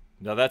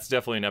 No, that's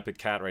definitely an epic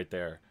cat right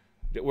there.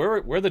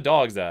 Where are the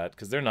dogs at?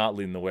 Because they're not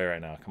leading the way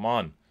right now. Come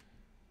on.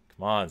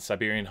 Come on.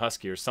 Siberian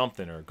Husky or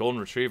something, or Golden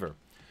Retriever.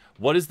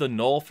 What is the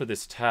null for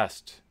this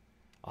test?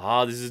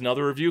 This is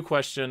another review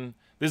question.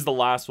 This is the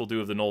last we'll do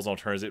of the nulls and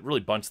alternatives. It really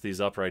bunched these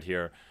up right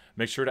here.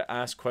 Make sure to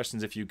ask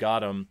questions if you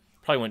got them.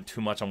 Probably went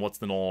too much on what's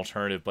the null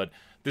alternative, but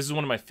this is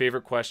one of my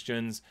favorite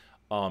questions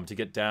to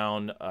get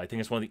down. I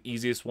think it's one of the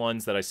easiest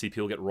ones that I see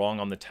people get wrong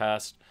on the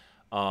test.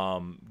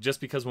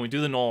 Just because when we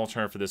do the null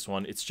alternative for this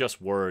one, it's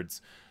just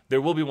words.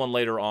 There will be one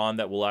later on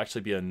that will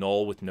actually be a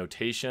null with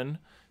notation.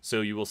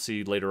 So you will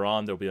see later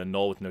on there'll be a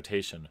null with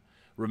notation.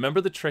 Remember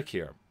the trick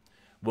here.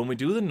 When we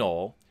do the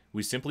null,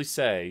 we simply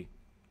say,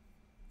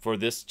 for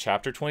this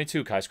chapter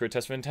 22, chi-squared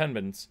test of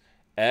attendance,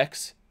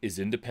 x is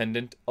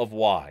independent of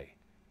y.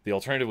 The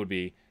alternative would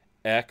be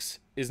x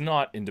is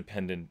not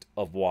independent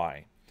of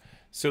y.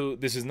 So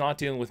this is not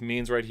dealing with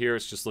means right here.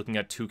 It's just looking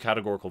at 2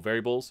 categorical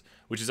variables,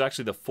 which is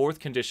actually the 4th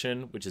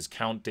condition, which is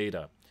count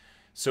data.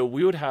 So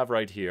we would have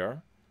right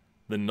here,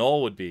 the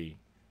null would be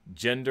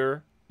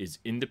gender is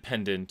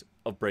independent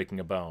of breaking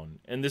a bone.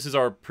 And this is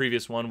our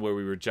previous one where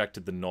we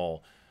rejected the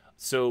null.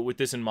 So with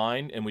this in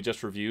mind, and we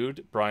just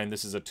reviewed, Brian,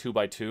 this is a 2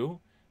 by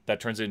 2. That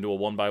turns into a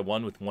 1 by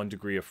 1 with 1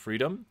 degree of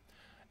freedom.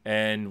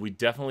 And we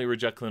definitely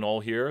reject the null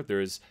here.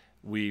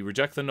 We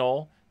reject the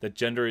null that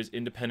gender is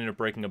independent of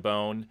breaking a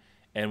bone.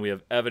 and we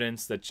have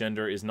evidence that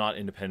gender is not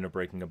independent of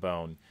breaking a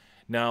bone.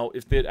 Now,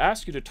 if they'd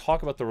ask you to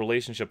talk about the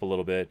relationship a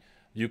little bit,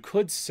 you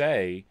could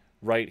say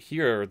right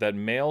here that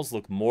males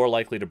look more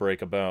likely to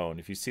break a bone.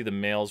 If you see the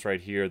males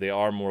right here, they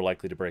are more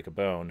likely to break a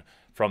bone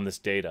from this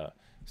data.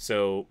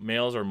 So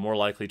males are more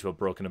likely to have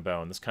broken a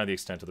bone. That's kind of the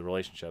extent of the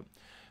relationship.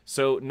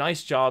 So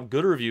nice job,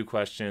 good review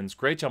questions.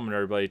 Great job on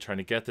everybody trying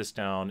to get this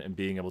down and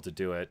being able to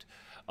do it.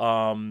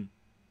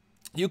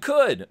 You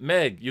could,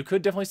 Meg, you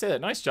could definitely say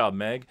that. Nice job,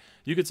 Meg.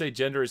 You could say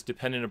gender is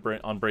dependent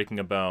on breaking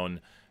a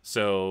bone.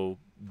 So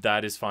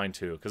that is fine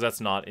too, because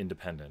that's not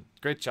independent.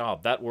 Great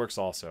job. That works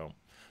also.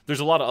 There's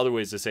a lot of other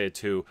ways to say it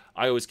too.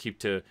 I always keep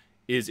to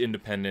is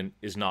independent,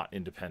 is not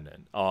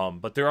independent.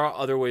 But there are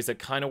other ways that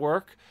kind of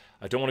work.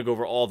 I don't want to go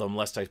over all of them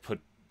lest I put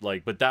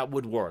but that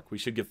would work. We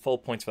should give full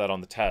points for that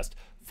on the test.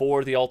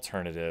 For the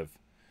alternative,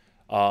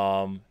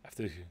 after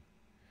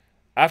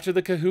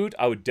the Kahoot,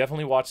 I would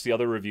definitely watch the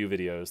other review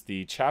videos,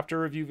 the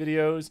chapter review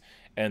videos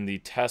and the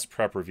test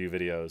prep review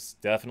videos.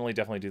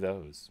 Definitely do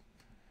those.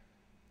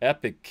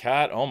 Epic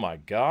Cat, oh my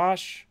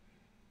gosh.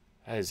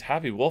 That is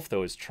Happy Wolf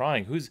though is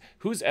trying. Who's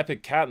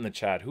Epic Cat in the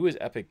chat? Who is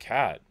Epic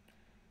Cat?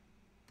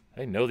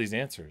 I know these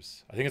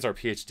answers. I think it's our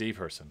PhD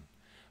person.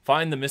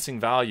 Find the missing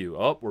value.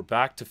 Oh, we're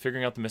back to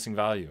figuring out the missing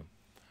value.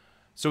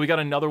 So we got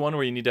another one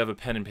where you need to have a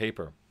pen and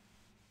paper.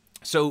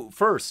 So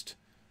first,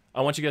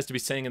 I want you guys to be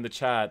saying in the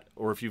chat,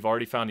 or if you've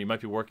already found it, you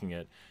might be working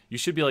it. You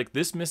should be like,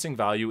 this missing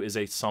value is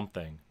a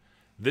something.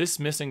 This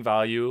missing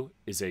value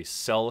is a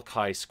cell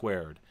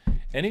chi-squared.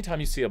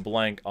 Anytime you see a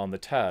blank on the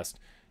test,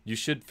 you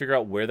should figure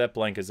out where that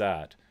blank is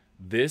at.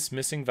 This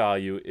missing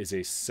value is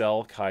a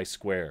cell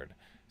chi-squared.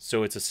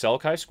 So it's a cell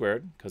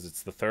chi-squared, because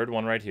it's the third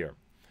one right here.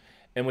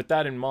 And with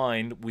that in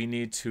mind, we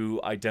need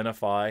to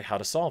identify how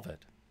to solve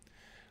it.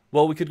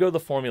 Well, we could go to the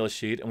formula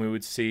sheet, and we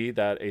would see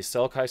that a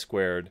cell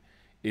chi-squared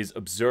is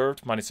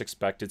observed minus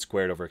expected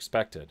squared over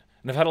expected.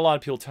 And I've had a lot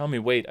of people tell me,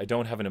 wait, I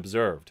don't have an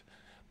observed.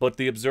 But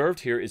the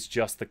observed here is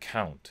just the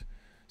count.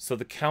 So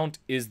the count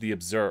is the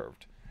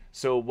observed.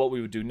 So what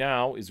we would do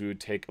now is we would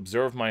take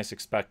observed minus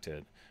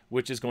expected,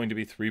 which is going to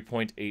be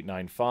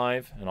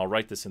 3.895, and I'll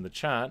write this in the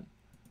chat.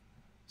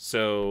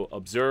 So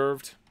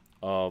observed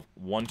of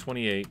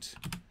 128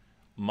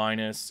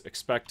 minus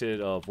expected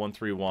of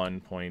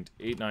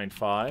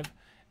 131.895,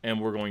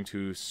 and we're going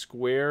to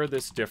square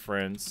this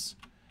difference,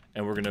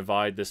 and we're going to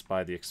divide this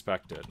by the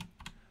expected.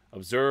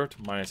 Observed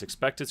minus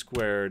expected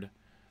squared,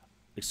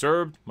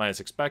 observed minus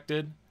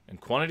expected, and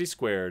quantity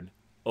squared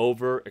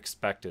over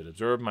expected.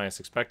 Observed minus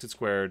expected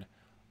squared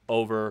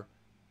over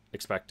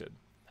expected.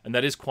 And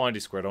that is quantity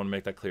squared. I want to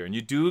make that clear. And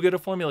you do get a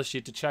formula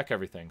sheet to check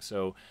everything.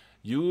 So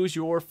use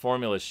your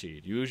formula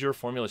sheet. Use your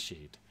formula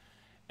sheet.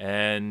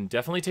 And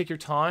definitely take your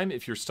time.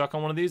 If you're stuck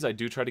on one of these, I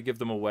do try to give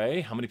them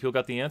away. How many people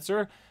got the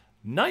answer?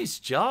 Nice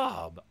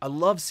job. I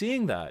love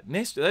seeing that.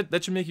 Nice.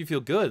 That should make you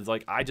feel good.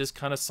 Like I just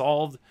kind of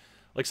solved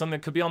like something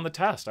that could be on the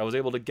test. I was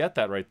able to get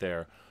that right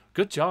there.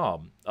 Good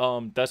job.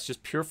 That's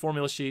just pure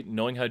formula sheet,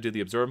 knowing how to do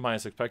the observed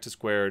minus expected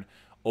squared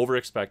over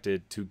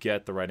expected to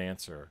get the right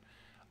answer.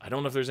 I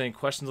don't know if there's any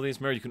questions on these,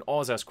 Mary. You can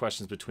always ask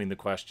questions between the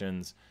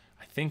questions.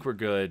 I think we're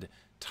good.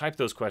 Type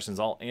those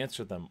questions. I'll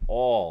answer them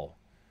all.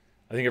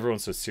 I think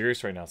everyone's so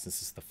serious right now since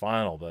this is the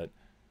final, but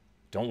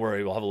don't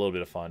worry. We'll have a little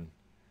bit of fun.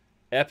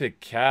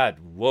 Epic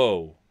Cat.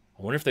 Whoa.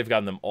 I wonder if they've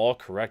gotten them all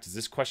correct. Is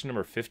this question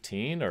number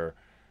 15 or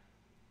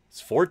it's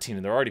 14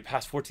 and they're already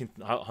past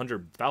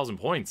 1,400,000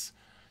 points?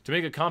 To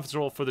make a confidence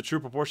interval for the true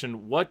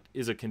proportion, what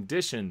is a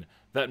condition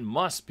that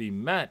must be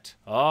met?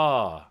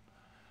 Ah,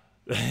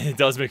 it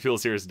does make people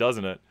serious,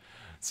 doesn't it?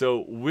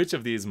 So which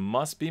of these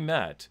must be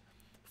met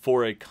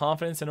for a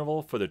confidence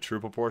interval for the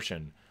true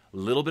proportion? A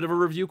little bit of a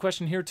review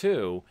question here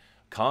too.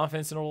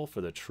 Confidence interval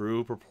for the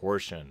true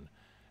proportion.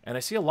 And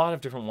I see a lot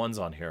of different ones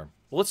on here.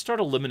 Well, let's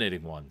start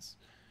eliminating ones.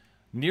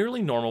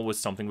 Nearly normal was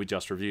something we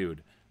just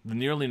reviewed. The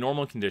nearly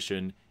normal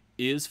condition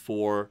is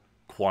for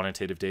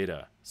quantitative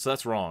data. So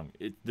that's wrong.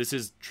 This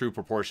is true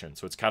proportion,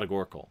 so it's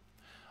categorical.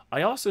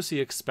 I also see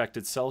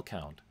expected cell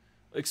count.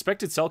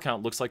 Expected cell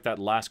count looks like that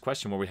last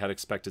question where we had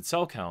expected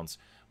cell counts,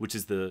 which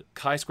is the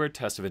chi-squared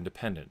test of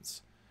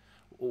independence.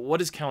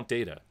 What is count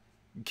data?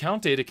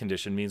 Count data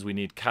condition means we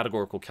need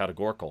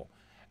categorical.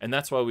 And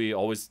that's why we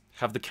always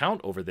have the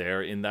count over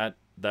there in that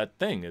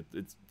thing.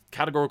 It's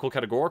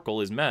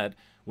categorical is met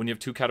when you have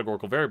two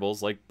categorical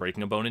variables like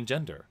breaking a bone and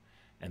gender.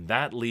 And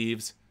that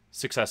leaves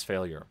success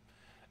failure.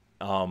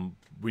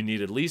 We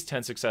need at least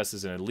 10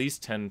 successes and at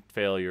least 10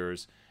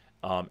 failures.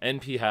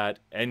 NP hat,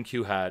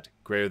 NQ hat,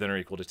 greater than or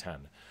equal to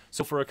 10.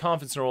 So for a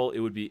confidence interval, it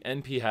would be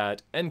NP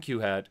hat,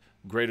 NQ hat,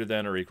 greater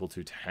than or equal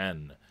to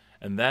 10.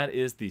 And that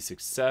is the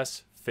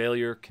success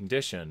failure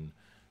condition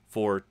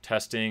for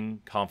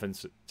testing or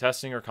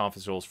confidence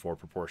intervals for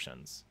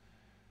proportions.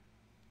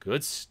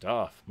 Good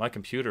stuff. My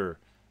computer,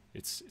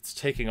 it's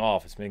taking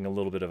off. It's making a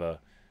little bit of a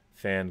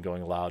fan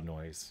going loud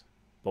noise.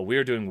 But we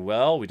are doing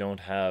well. We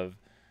don't have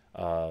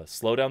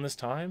slowdown this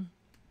time.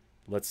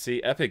 Let's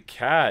see. Epic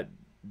Cat,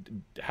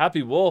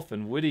 Happy Wolf,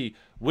 and Witty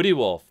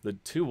Wolf. The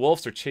two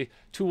wolves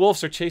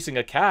are chasing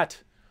a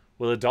cat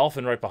with a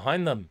dolphin right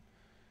behind them.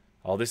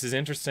 Oh, this is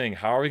interesting.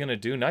 How are we going to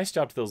do? Nice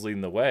job to those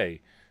leading the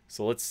way.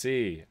 So let's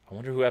see. I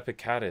wonder who Epic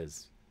Cat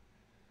is.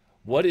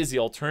 What is the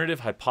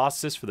alternative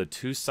hypothesis for the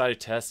two-sided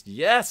test?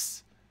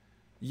 Yes!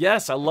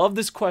 Yes, I love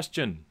this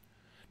question.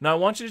 Now I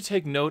want you to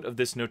take note of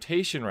this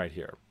notation right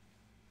here.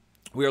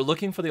 We are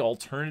looking for the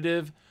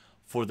alternative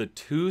for the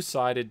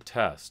two-sided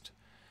test.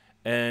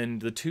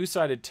 And the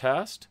two-sided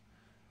test,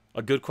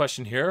 a good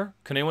question here.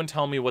 Can anyone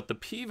tell me what the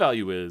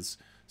p-value is?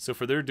 So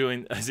for they're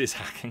doing, as is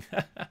hacking.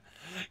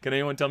 Can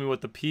anyone tell me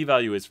what the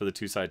p-value is for the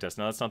two-sided test?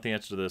 Now that's not the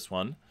answer to this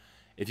one.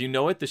 If you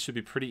know it, this should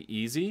be pretty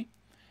easy.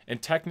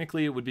 And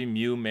technically it would be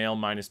mu male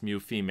minus mu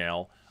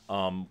female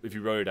if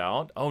you wrote it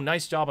out. Oh,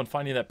 nice job on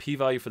finding that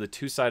p-value for the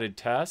two-sided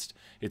test.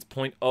 It's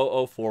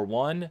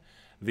 0.0041.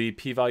 The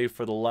p-value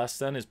for the less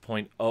than is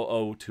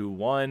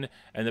 0.0021,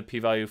 and the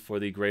p-value for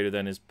the greater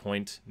than is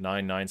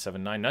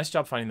 0.9979. Nice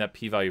job finding that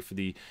p-value for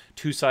the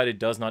two-sided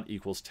does not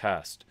equals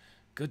test.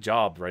 Good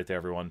job right there,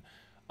 everyone.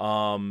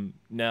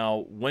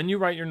 Now, when you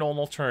write your null and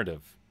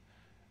alternative,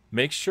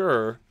 make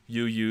sure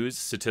you use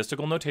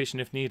statistical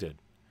notation if needed.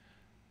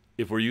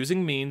 If we're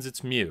using means,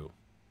 it's mu.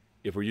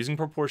 If we're using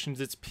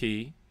proportions, it's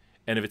p.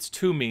 And if it's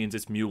two means,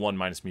 it's mu1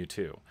 minus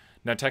mu2.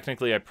 Now,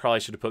 technically, I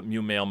probably should have put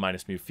mu male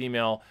minus mu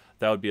female.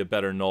 That would be a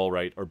better null,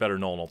 right? Or better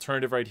null and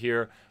alternative right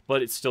here.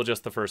 But it's still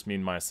just the first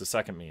mean minus the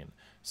second mean.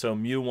 So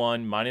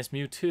mu1 minus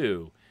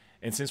mu2.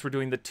 And since we're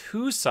doing the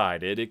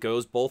two-sided, it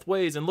goes both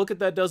ways. And look at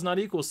that does not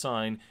equal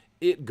sign.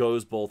 It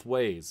goes both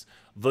ways.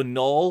 The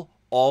null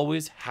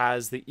always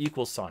has the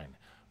equal sign.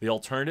 The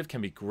alternative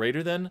can be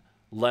greater than,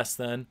 less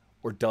than,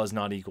 or does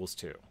not equals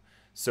to.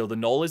 So the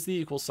null is the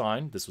equal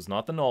sign. This was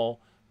not the null.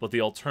 But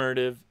the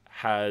alternative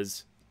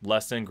has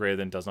less than, greater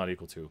than, does not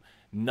equal to.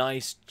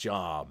 Nice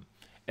job.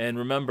 And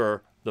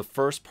remember, the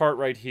first part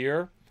right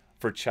here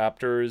for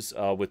chapters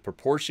with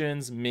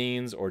proportions,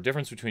 means, or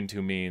difference between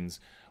two means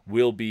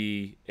will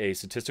be a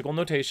statistical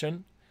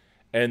notation.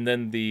 And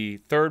then the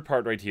third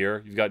part right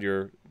here, you've got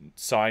your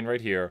sign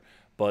right here,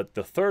 but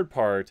the third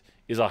part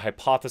is a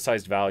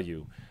hypothesized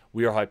value.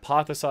 We are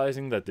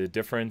hypothesizing that the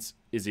difference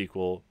is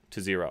equal to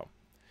 0.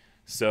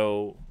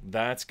 So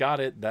that's got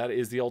it. That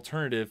is the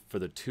alternative for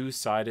the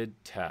two-sided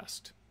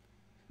test.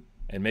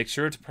 And make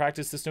sure to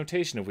practice this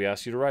notation if we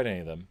ask you to write any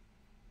of them.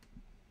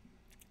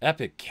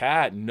 Epic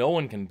Cat. No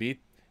one can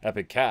beat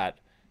Epic Cat.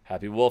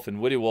 Happy Wolf and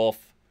Witty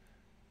Wolf.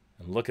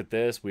 And look at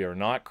this. We are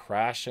not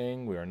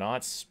crashing. We are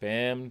not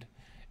spammed.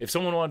 If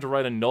someone wanted to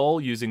write a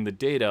null using the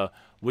data,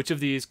 which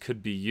of these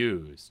could be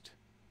used?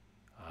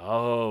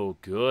 Oh,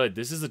 good.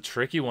 This is a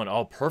tricky one.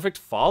 Oh, perfect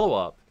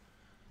follow-up.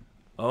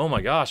 Oh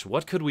my gosh,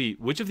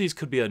 which of these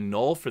could be a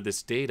null for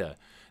this data?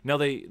 Now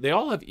they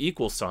all have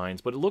equal signs,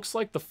 but it looks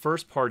like the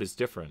first part is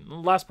different. The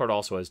last part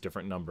also has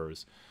different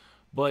numbers.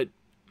 But,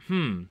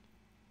 well,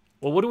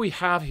 what do we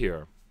have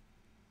here?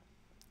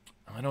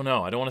 I don't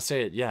know. I don't want to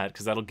say it yet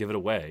because that'll give it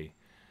away.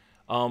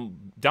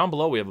 Down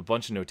below we have a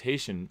bunch of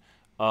notation.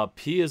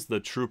 P is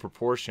the true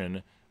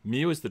proportion.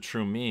 Mu is the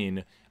true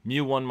mean.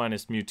 Mu1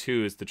 minus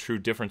mu2 is the true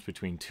difference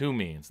between two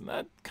means. And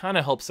that kind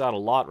of helps out a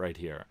lot right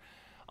here.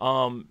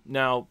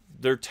 Now,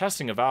 they're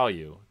testing a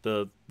value.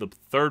 The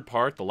third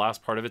part, the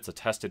last part of it's a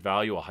tested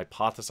value, a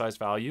hypothesized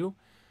value.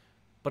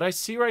 But I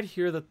see right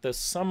here that the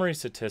summary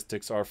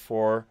statistics are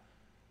for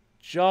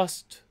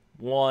just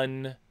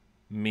one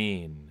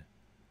mean.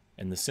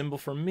 And the symbol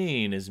for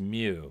mean is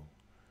mu.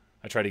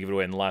 I tried to give it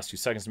away in the last 2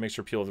 seconds to make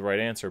sure people have the right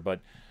answer, but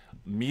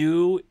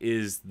mu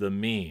is the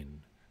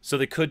mean. So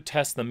they could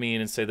test the mean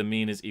and say the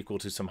mean is equal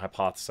to some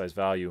hypothesized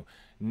value.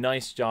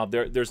 Nice job.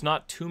 There's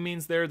not two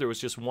means there. There was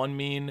just one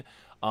mean.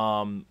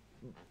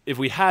 If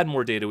we had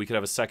more data, we could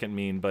have a second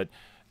mean, but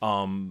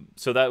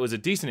so that was a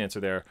decent answer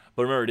there.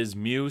 But remember, it is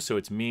mu, so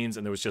it's means,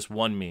 and there was just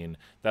one mean.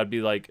 That'd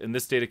be like, and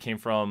this data came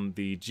from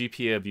the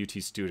GPA of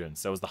UT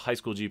students. That was the high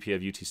school GPA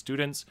of UT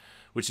students,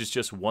 which is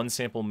just one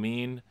sample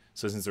mean.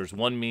 So since there's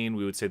one mean,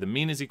 we would say the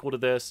mean is equal to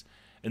this.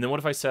 And then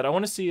what if I said, I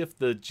want to see if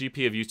the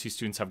GPA of UT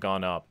students have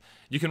gone up?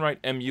 You can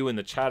write MU in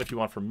the chat if you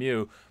want for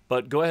mu,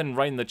 but go ahead and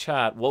write in the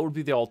chat, what would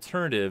be the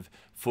alternative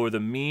for the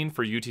mean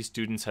for UT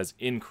students has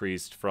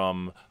increased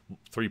from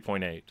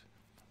 3.8?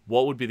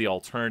 What would be the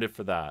alternative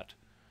for that?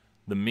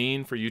 The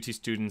mean for UT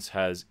students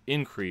has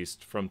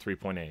increased from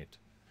 3.8.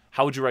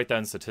 How would you write that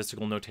in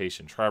statistical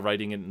notation? Try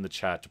writing it in the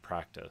chat to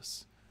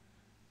practice.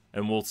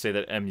 And we'll say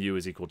that MU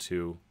is equal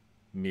to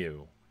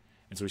mu.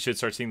 And so we should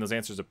start seeing those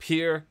answers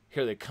appear.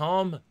 Here they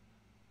come.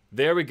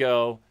 There we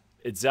go.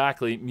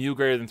 Exactly. Mu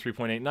greater than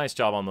 3.8. Nice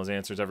job on those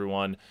answers,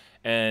 everyone.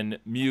 And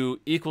mu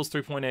equals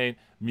 3.8.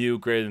 Mu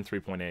greater than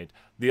 3.8.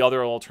 The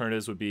other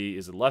alternatives would be,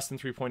 is it less than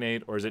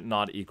 3.8 or is it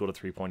not equal to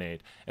 3.8? And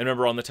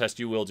remember, on the test,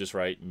 you will just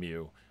write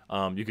mu.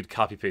 You could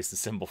copy paste the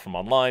symbol from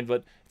online,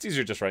 but it's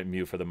easier to just write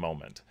mu for the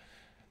moment.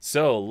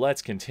 So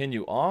let's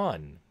continue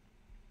on.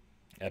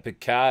 Epic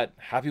Cat,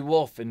 Happy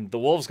Wolf, and the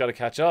wolves got to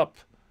catch up.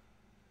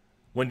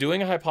 When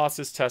doing a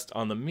hypothesis test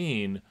on the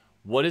mean,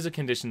 what is a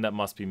condition that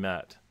must be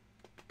met?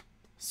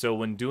 So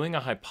when doing a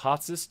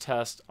hypothesis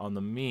test on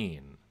the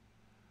mean,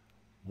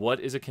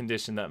 what is a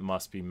condition that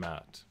must be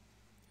met?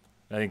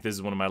 I think this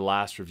is one of my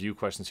last review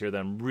questions here that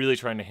I'm really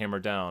trying to hammer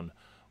down.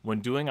 When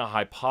doing a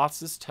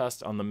hypothesis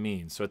test on the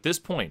mean, so at this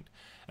point,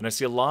 and I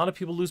see a lot of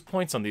people lose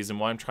points on these, and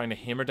why I'm trying to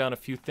hammer down a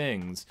few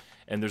things,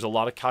 and there's a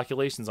lot of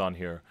calculations on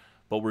here,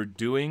 but we're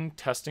doing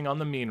testing on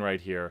the mean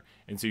right here,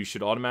 and so you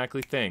should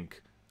automatically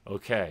think,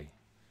 okay.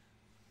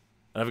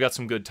 And I've got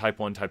some good type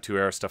 1, type 2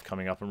 error stuff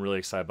coming up. I'm really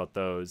excited about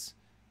those.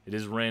 It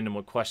is random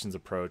what questions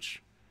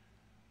approach,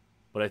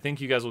 but I think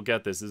you guys will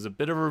get this. This is a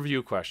bit of a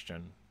review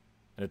question,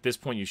 and at this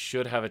point you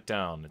should have it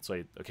down. It's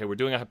like, okay, we're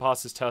doing a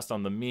hypothesis test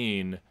on the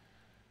mean,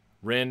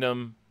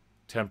 random,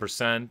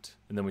 10%,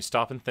 and then we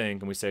stop and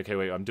think, and we say, okay,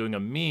 wait, I'm doing a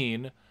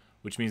mean,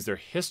 which means they're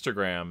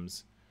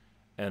histograms,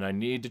 and I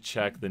need to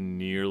check the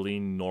nearly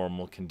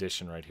normal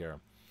condition right here.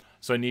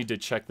 So I need to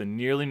check the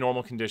nearly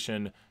normal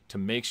condition to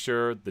make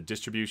sure the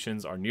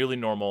distributions are nearly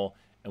normal,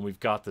 and we've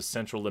got the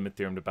central limit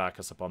theorem to back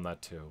us up on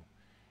that too.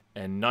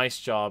 And nice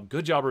job.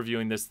 Good job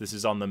reviewing this. This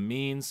is on the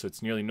mean, so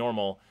it's nearly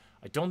normal.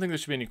 I don't think there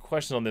should be any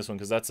questions on this one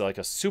because that's like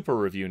a super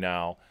review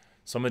now.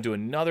 So I'm going to do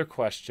another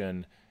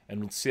question, and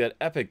we'll see that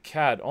epic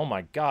cat. Oh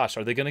my gosh,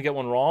 are they going to get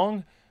one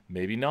wrong?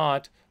 Maybe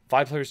not.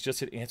 5 players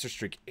just hit answer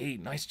streak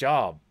 8. Nice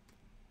job.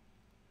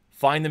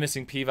 Find the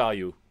missing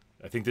p-value.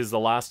 I think this is the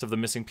last of the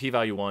missing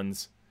p-value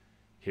ones.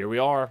 Here we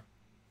are.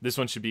 This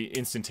one should be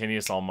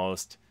instantaneous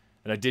almost.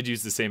 And I did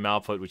use the same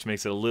output, which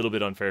makes it a little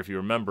bit unfair if you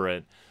remember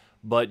it.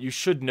 But you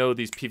should know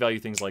these p-value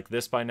things like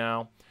this by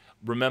now.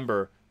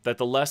 Remember that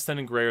the less than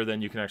and greater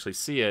than, you can actually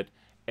see it,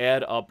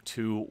 add up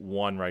to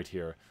 1 right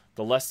here.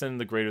 The less than and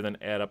the greater than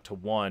add up to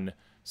 1.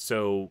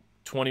 So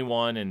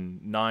 21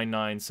 and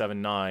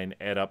 9979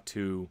 add up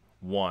to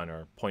 1,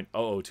 or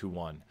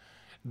 0.0021.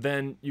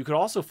 Then you could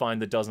also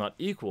find the does not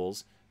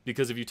equals,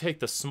 because if you take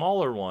the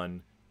smaller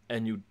one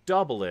and you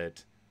double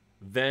it,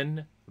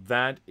 then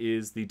that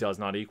is the does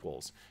not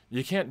equals.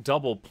 You can't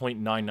double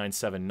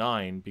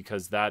 0.9979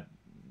 because that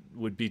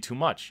would be too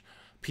much.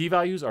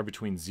 P-values are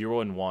between 0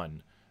 and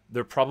 1.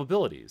 They're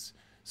probabilities.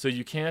 So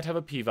you can't have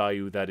a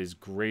p-value that is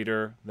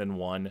greater than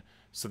 1.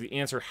 So the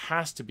answer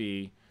has to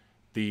be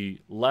the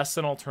less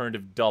than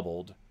alternative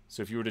doubled.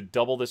 So if you were to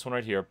double this one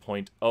right here,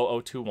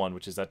 0.0021,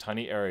 which is that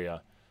tiny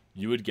area,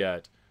 you would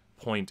get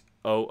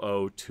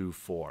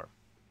 0.0024.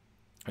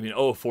 I mean,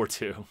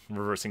 0042.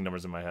 Reversing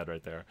numbers in my head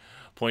right there.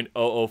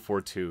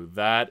 0.0042.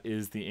 That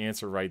is the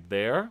answer right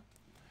there.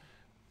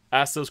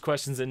 Ask those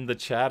questions in the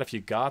chat if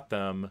you got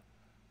them.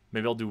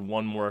 Maybe I'll do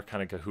one more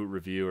kind of Kahoot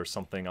review or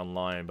something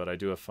online, but I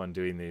do have fun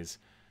doing these.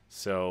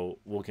 So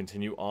we'll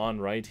continue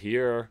on right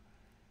here.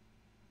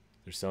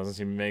 There still doesn't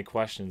seem to be many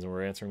questions, and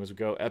we're answering as we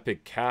go.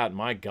 Epic cat,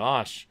 my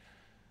gosh.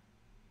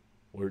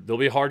 There'll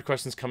be hard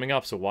questions coming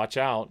up, so watch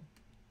out.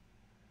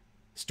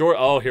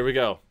 Oh, here we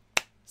go.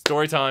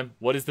 Story time.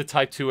 What is the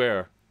type 2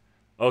 error?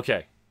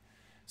 Okay,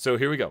 so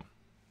here we go.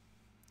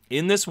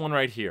 In this one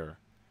right here,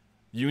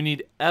 you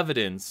need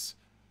evidence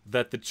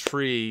that the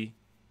tree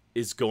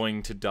is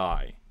going to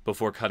die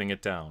before cutting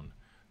it down.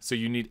 So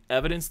you need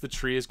evidence the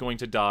tree is going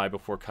to die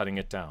before cutting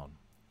it down.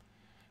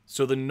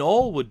 So the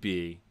null would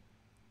be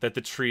that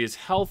the tree is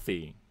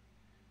healthy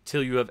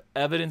till you have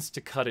evidence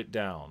to cut it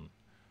down.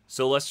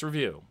 So let's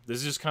review. This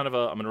is just kind of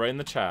I'm going to write in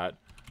the chat.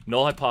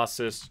 Null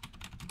hypothesis,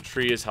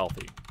 tree is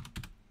healthy.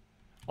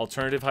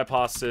 Alternative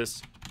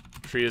hypothesis,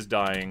 tree is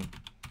dying.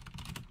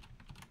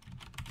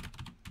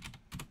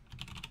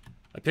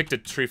 I picked a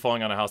tree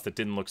falling on a house that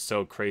didn't look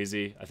so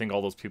crazy. I think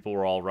all those people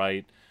were all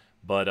right,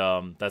 but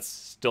that's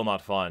still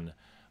not fun.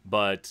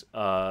 But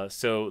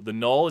so the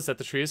null is that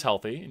the tree is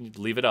healthy, and you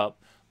leave it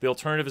up. The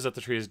alternative is that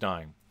the tree is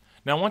dying.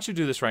 Now I want you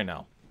to do this right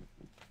now.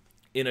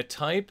 In a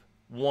type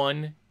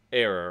 1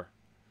 error,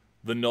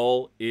 the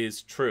null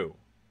is true.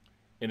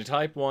 In a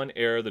type 1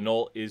 error, the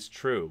null is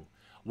true.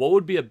 What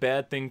would be a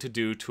bad thing to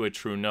do to a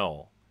true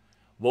null?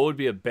 What would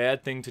be a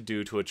bad thing to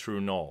do to a true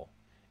null?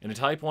 In a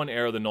type 1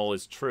 error, the null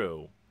is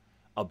true.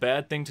 A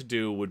bad thing to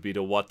do would be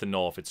to what the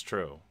null if it's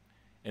true.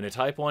 In a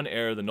type 1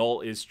 error, the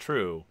null is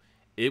true.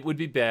 It would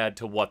be bad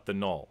to what the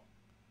null.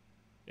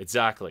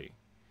 Exactly.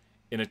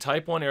 In a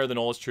type 1 error, the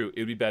null is true. It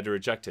would be bad to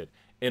reject it.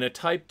 In a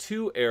type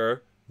 2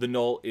 error, the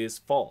null is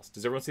false.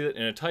 Does everyone see that?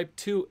 In a type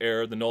 2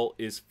 error, the null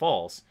is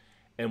false,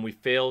 and we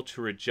fail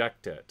to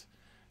reject it.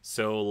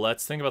 So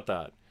let's think about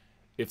that.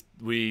 If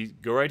we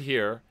go right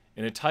here,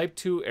 in a type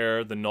 2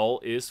 error, the null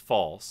is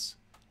false,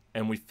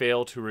 and we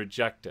fail to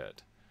reject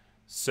it.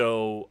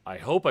 So I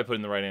hope I put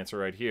in the right answer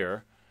right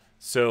here.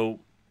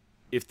 So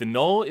if the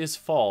null is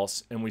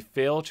false and we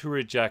fail to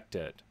reject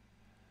it,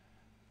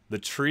 the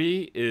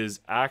tree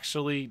is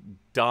actually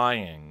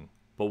dying,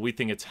 but we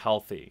think it's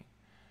healthy.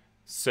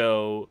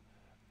 So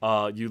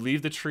you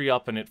leave the tree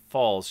up and it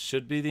falls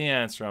should be the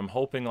answer. I'm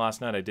hoping last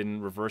night I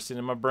didn't reverse it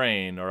in my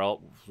brain, or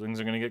else things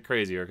are going to get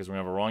crazier because we're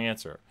going to have a wrong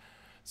answer.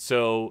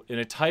 So in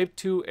a type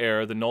 2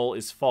 error, the null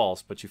is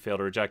false, but you fail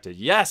to reject it.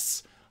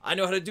 Yes! I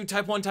know how to do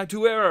type 1, type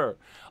 2 error.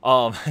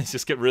 I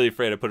just get really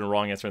afraid I put a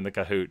wrong answer in the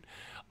Kahoot.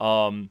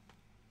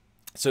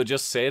 So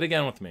just say it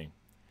again with me.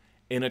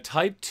 In a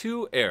type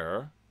 2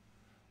 error,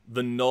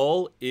 the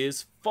null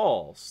is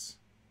false,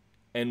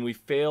 and we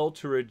fail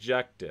to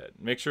reject it.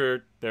 Make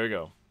sure, there we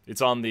go.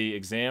 It's on the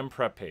exam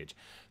prep page.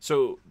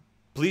 So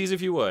please,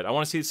 if you would, I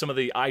want to see some of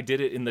the I did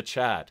it in the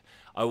chat.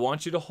 I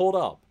want you to hold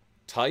up.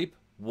 Type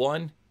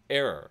 1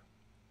 error.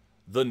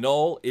 The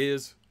null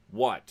is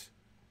what?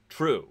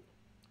 True.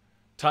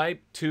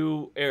 Type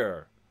 2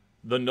 error.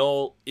 The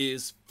null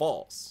is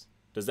false.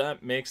 Does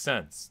that make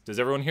sense? Does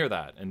everyone hear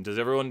that? And did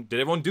everyone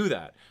do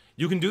that?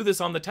 You can do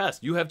this on the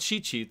test. You have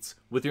cheat sheets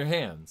with your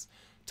hands.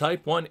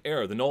 Type 1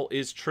 error. The null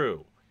is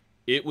true.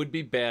 It would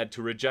be bad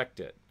to reject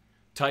it.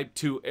 Type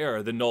 2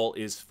 error. The null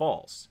is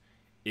false.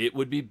 It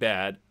would be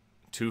bad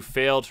to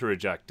fail to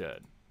reject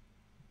it.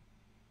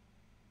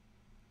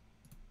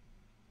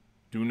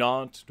 Do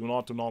not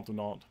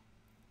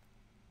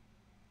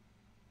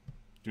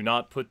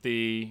put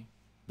the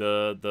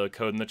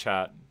code in the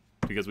chat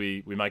because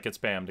we might get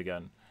spammed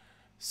again.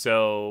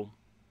 So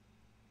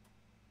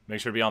make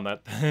sure to be on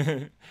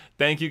that.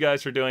 Thank you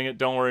guys for doing it.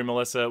 Don't worry,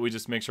 Melissa. We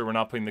just make sure we're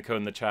not putting the code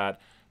in the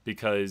chat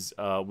because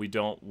we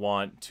don't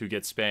want to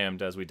get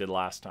spammed as we did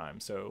last time.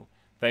 So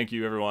thank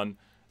you, everyone.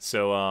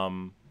 So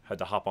had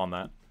to hop on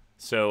that.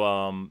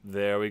 So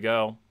there we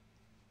go.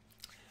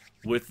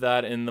 With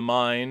that in the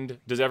mind,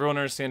 does everyone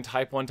understand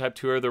type 1, type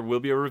 2 error? There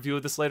will be a review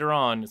of this later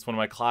on. It's one of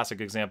my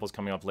classic examples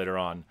coming up later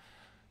on.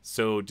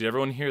 So did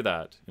everyone hear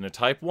that? In a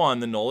type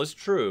 1, the null is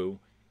true,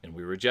 and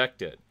we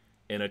reject it.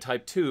 In a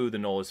type 2, the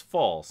null is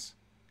false,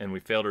 and we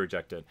fail to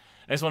reject it.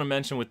 I just want to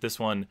mention with this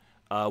one,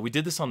 we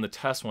did this on the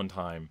test one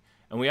time,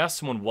 and we asked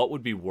someone what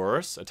would be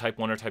worse, a type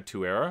 1 or type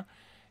 2 error.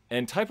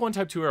 And type 1,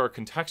 type 2 error are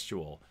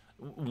contextual.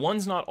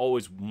 One's not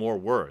always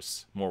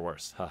worse.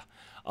 One's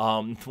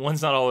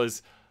not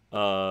always...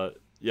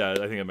 yeah,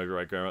 I think I might be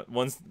right, Grandma.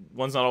 One's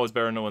not always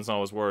better, no one's not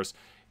always worse.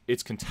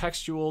 It's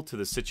contextual to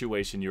the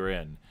situation you're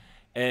in.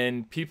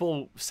 And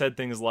people said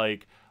things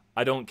like,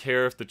 I don't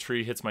care if the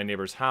tree hits my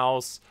neighbor's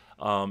house.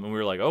 And we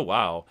were like, oh,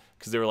 wow.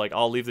 Because they were like,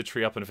 I'll leave the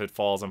tree up, and if it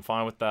falls, I'm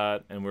fine with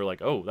that. And we were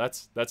like, oh,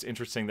 that's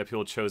interesting that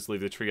people chose to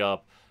leave the tree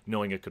up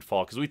knowing it could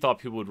fall. Because we thought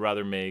people would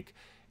rather make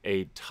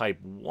a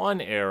type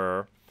 1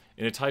 error.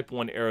 In a type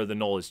 1 error, the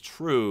null is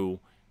true,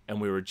 and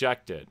we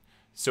reject it.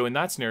 So in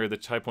that scenario, the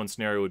type 1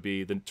 scenario would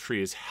be the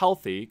tree is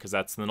healthy, because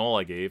that's the null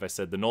I gave. I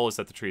said the null is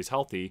that the tree is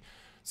healthy.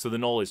 So the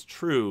null is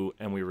true,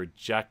 and we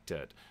reject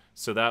it.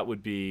 So that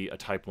would be a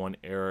type 1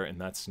 error in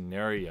that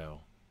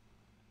scenario.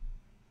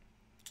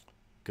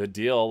 Good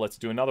deal. Let's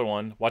do another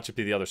one. Watch it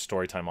be the other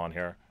story time on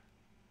here.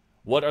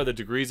 What are the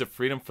degrees of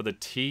freedom for the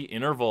t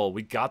interval?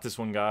 We got this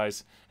one,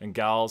 guys and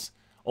gals.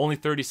 Only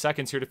 30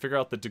 seconds here to figure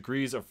out the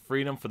degrees of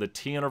freedom for the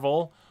t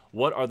interval.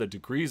 What are the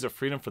degrees of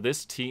freedom for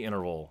this t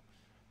interval?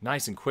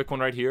 Nice and quick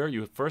one right here.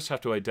 You first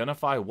have to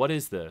identify what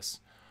is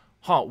this.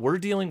 We're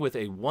dealing with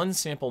a one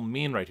sample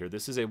mean right here.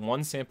 This is a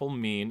one sample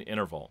mean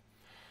interval.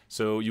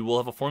 So you will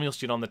have a formula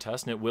sheet on the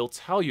test, and it will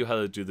tell you how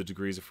to do the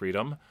degrees of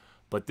freedom.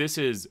 But this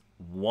is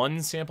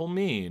one sample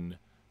mean,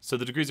 so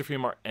the degrees of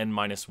freedom are n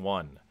minus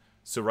 1.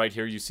 So right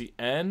here you see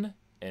n,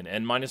 and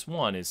n minus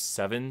 1 is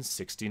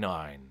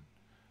 769.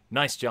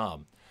 Nice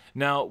job.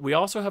 Now, we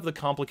also have the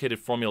complicated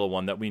formula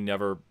one that we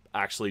never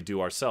actually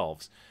do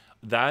ourselves.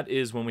 That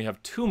is when we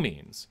have two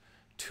means.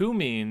 Two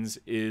means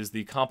is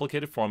the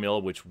complicated formula,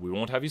 which we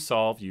won't have you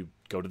solve. You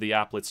go to the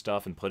applet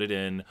stuff and put it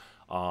in,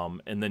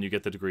 and then you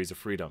get the degrees of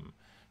freedom.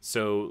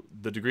 So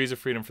the degrees of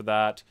freedom for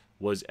that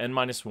was n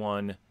minus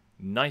 1.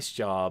 Nice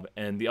job.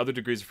 And the other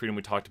degrees of freedom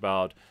we talked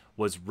about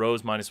was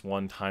rows minus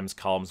 1 times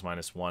columns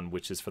minus 1,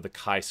 which is for the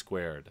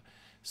chi-squared.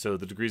 So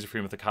the degrees of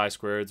freedom with the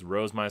chi-squareds,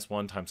 rows minus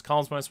 1 times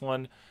columns minus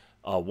 1.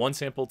 One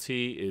sample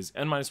t is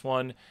n minus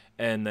 1,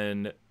 and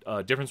then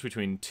difference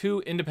between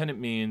two independent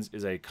means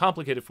is a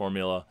complicated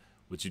formula,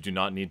 which you do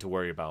not need to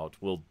worry about.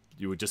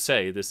 You would just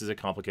say this is a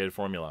complicated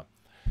formula.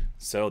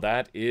 So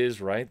that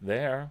is right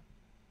there.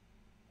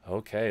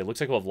 Okay, it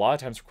looks like we'll have a lot of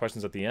times for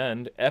questions at the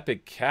end.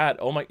 Epic Cat,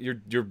 oh my,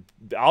 you're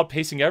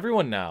outpacing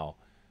everyone now.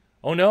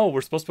 Oh no,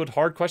 we're supposed to put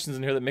hard questions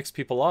in here that mix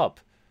people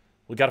up.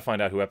 We got to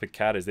find out who Epic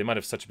Cat is. They might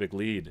have such a big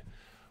lead.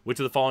 Which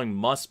of the following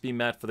must be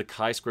met for the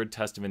chi-squared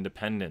test of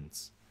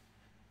independence?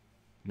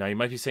 Now, you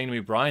might be saying to me,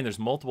 Brian, there's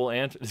multiple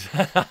answers.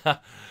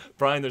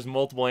 Brian, there's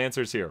multiple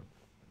answers here.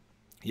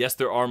 Yes,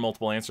 there are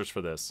multiple answers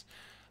for this.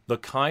 The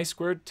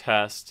chi-squared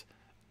test,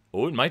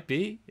 oh, it might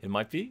be.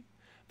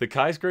 The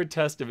chi-squared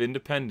test of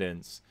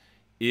independence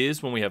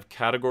is when we have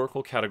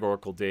categorical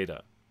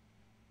data.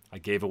 I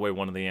gave away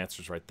one of the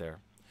answers right there.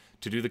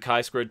 To do the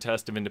chi-squared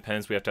test of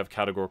independence, we have to have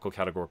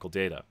categorical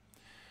data.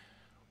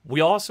 We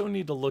also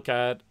need to look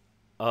at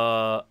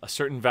a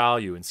certain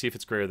value and see if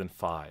it's greater than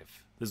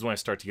 5. This is when I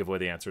start to give away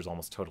the answers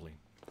almost totally.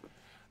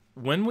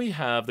 When we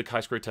have the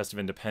chi-squared test of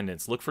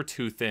independence, look for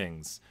two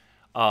things.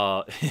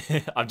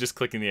 I'm just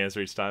clicking the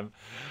answer each time.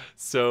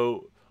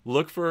 So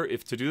look for,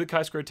 if to do the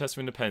chi-squared test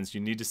of independence,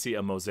 you need to see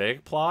a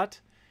mosaic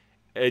plot,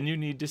 and you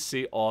need to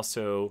see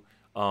also,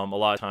 a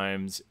lot of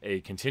times,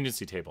 a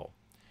contingency table.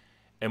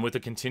 And with the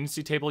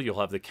contingency table, you'll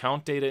have the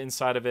count data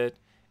inside of it,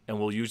 and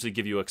we'll usually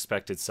give you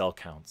expected cell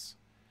counts.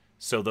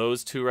 So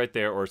those two right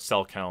there, or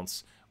cell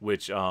counts,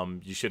 which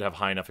you should have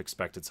high enough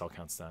expected cell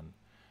counts then.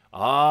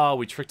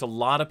 We tricked a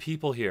lot of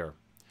people here.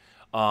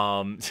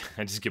 I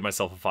just give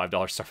myself a $5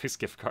 Starbucks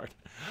gift card.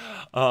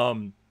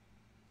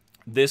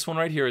 This one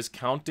right here is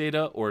count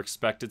data or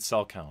expected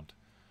cell count.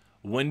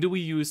 When do we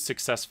use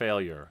success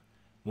failure?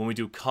 When we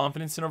do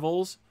confidence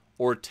intervals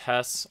or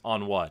tests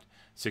on what?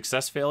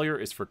 Success failure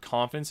is for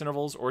confidence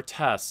intervals or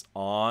tests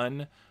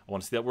on, I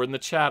want to see that word in the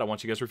chat. I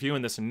want you guys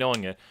reviewing this and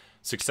knowing it.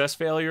 Success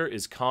failure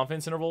is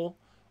confidence interval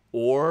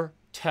or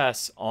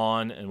tests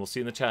on, and we'll see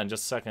in the chat in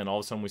just a second. All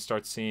of a sudden we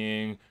start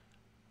seeing,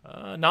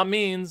 not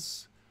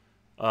means,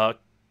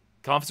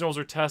 confidence intervals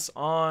or tests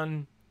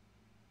on,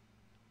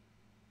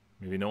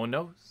 maybe no one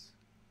knows.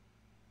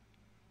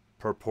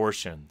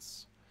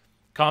 Proportions.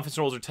 Confidence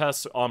intervals or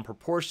tests on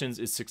proportions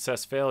is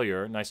success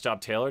failure. Nice job,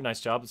 Taylor.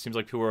 Nice job. It seems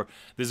like people are,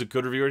 this is a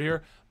good reviewer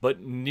here.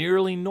 But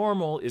nearly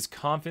normal is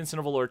confidence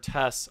interval or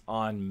tests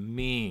on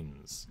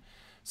means.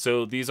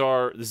 So this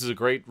is a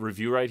great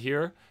review right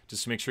here,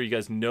 just to make sure you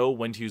guys know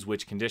when to use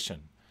which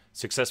condition.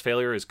 Success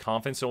failure is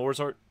confidence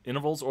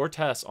intervals or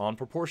tests on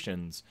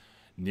proportions.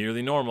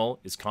 Nearly normal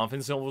is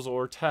confidence intervals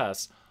or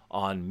tests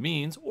on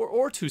means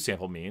or two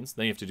sample means.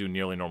 Then you have to do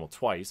nearly normal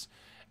twice.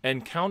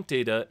 And count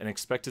data and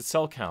expected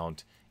cell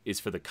count is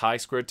for the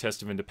chi-squared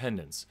test of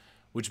independence,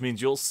 which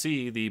means you'll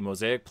see the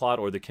mosaic plot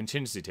or the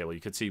contingency table. You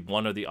could see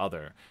one or the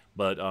other,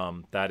 but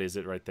that is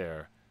it right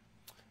there.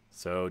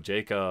 So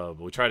Jacob,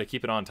 we try to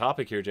keep it on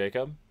topic here,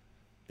 Jacob.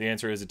 The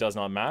answer is it does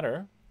not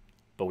matter,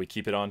 but we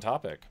keep it on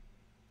topic.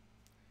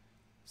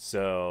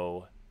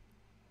 So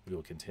we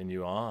will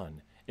continue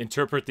on.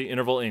 Interpret the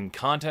interval in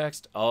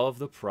context of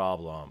the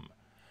problem.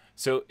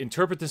 So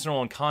interpret this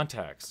interval in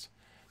context.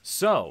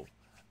 So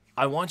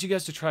I want you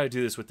guys to try to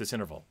do this with this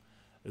interval.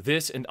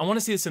 And I want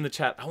to see this in the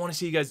chat. I want to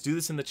see you guys do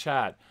this in the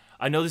chat.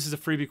 I know this is a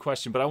freebie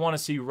question, but I want to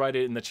see you write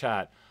it in the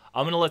chat.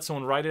 I'm going to let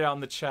someone write it out in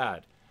the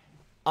chat.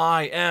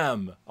 I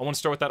want to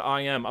start with that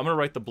I am. I'm going to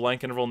write the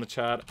blank interval in the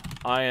chat.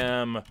 I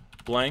am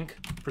blank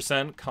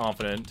 %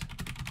 confident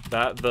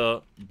that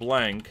the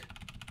blank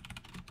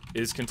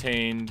is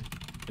contained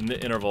in the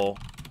interval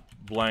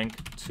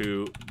blank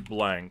to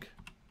blank.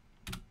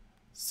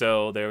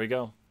 So there we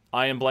go.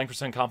 I am blank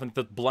 % confident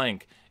that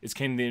blank is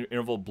contained in the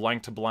interval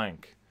blank to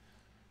blank.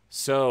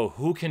 So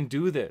who can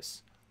do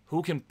this?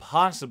 Who can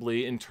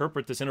possibly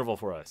interpret this interval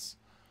for us?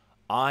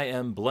 I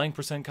am blank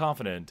 %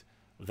 confident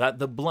that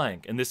the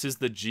blank, and this is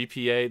the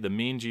GPA, the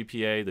mean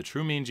GPA, the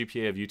true mean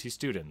GPA of UT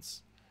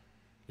students,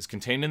 is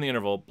contained in the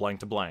interval blank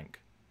to blank.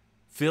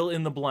 Fill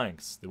in the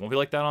blanks. They won't be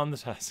like that on the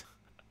test.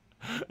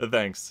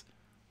 Thanks.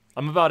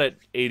 I'm about at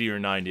 80 or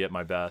 90 at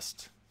my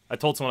best. I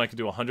told someone I could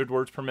do 100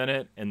 words per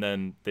minute, and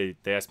then they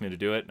asked me to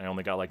do it, and I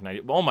only got like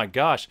 90. Oh my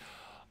gosh.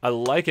 I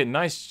like it.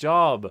 Nice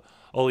job,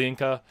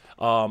 Olienka.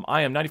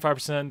 I am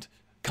 95%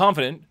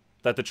 confident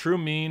that the true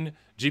mean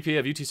GPA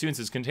of UT students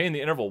is contained in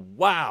the interval.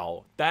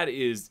 Wow, that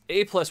is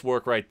A+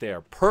 work right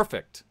there.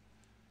 Perfect.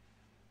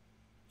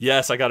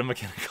 Yes, I got a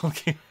mechanical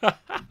keyboard.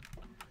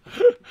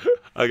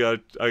 I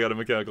got a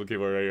mechanical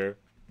keyboard right here.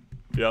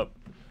 Yep.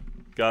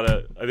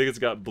 I think it's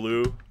got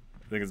blue.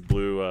 I think it's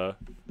blue.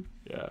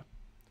 Yeah.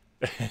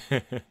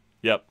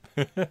 Yep.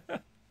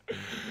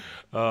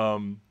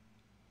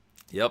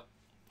 Yep.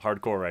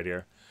 Hardcore right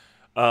here.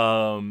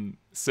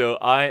 So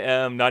I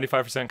am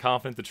 95%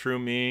 confident the true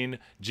mean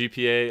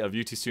GPA of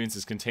UT students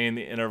is contained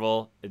in the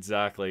interval.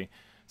 Exactly.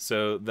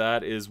 So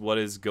that is what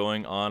is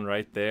going on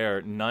right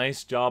there.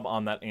 Nice job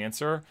on that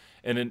answer.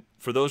 And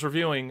for those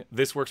reviewing,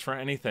 this works for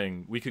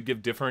anything. We could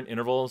give different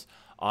intervals.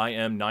 I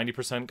am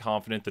 90%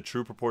 confident the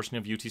true proportion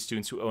of UT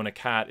students who own a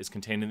cat is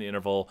contained in the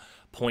interval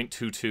 0.22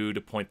 to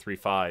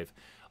 0.35.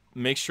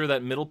 Make sure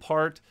that middle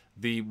part,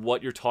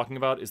 what you're talking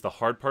about, is the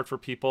hard part for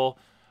people.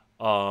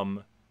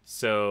 Oh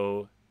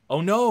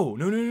no.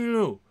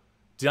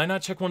 Did I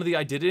not check one of the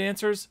I did it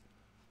answers?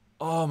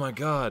 Oh my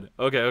god.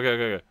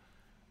 Okay.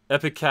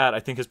 Epic Cat, I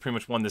think, has pretty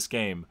much won this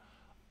game.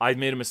 I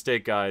made a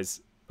mistake,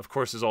 guys. Of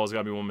course, there's always got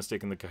to be one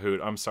mistake in the Kahoot.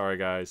 I'm sorry,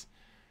 guys.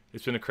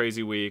 It's been a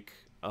crazy week.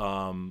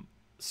 And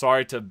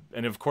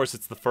of course,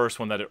 it's the first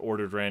one that it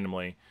ordered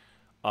randomly.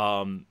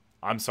 I'm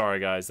sorry,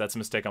 guys. That's a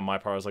mistake on my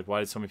part. I was like, why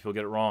did so many people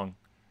get it wrong?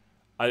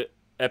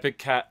 Epic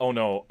Cat, oh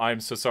no,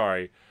 I'm so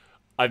sorry.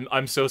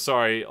 I'm so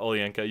sorry,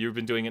 Olienka. You've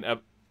been doing a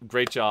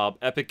great job.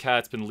 Epic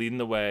Cat's been leading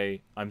the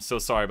way. I'm so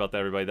sorry about that,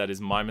 everybody. That is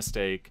my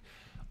mistake.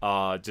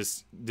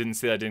 Just didn't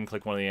see that. I didn't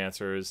click one of the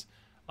answers.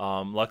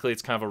 Luckily,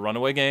 it's kind of a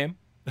runaway game.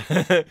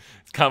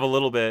 It's kind of a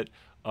little bit.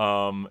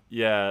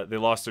 Yeah, they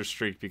lost their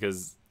streak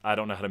because I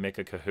don't know how to make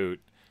a Kahoot.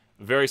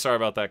 Very sorry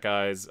about that,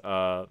 guys.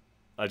 I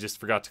just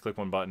forgot to click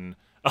one button.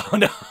 Oh,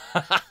 no.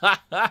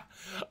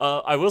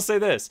 I will say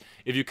this.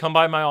 If you come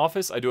by my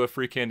office, I do have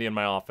free candy in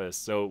my office.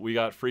 So we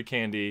got free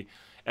candy,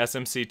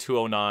 SMC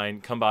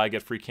 209. Come by,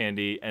 get free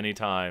candy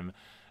anytime.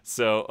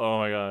 So, oh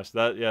my gosh.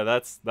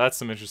 That's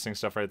some interesting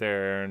stuff right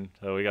there, Aaron.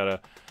 So we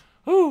got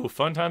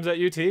fun times at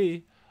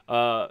UT.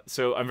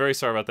 So I'm very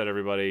sorry about that,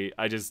 everybody.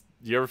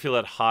 You ever feel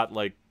that hot,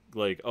 like,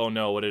 oh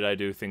no, what did I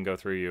do thing go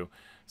through you?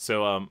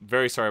 So,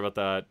 very sorry about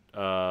that.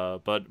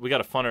 But we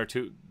got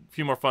a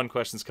few more fun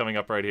questions coming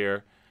up right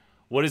here.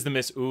 What is the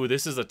miss? Ooh,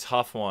 this is a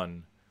tough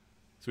one.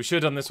 So we should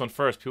have done this one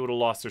first. People would have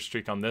lost their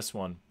streak on this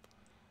one.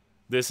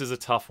 This is a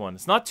tough one.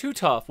 It's not too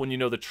tough when you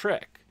know the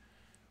trick.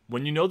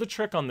 When you know the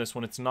trick on this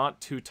one, it's not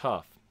too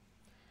tough.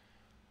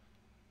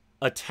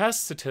 A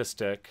test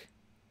statistic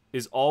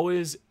is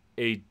always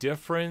a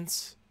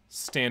difference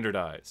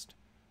standardized.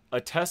 A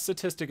test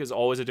statistic is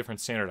always a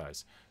difference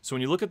standardized. So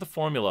when you look at the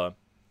formula,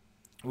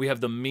 we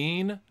have the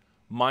mean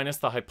minus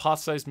the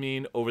hypothesized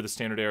mean over the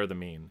standard error of the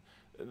mean.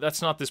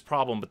 That's not this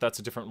problem, but that's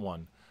a different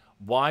one.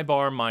 Y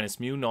bar minus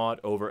mu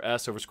naught over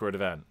S over square root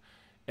of n.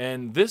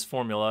 And this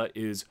formula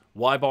is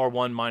y bar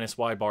 1 minus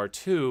y bar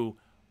 2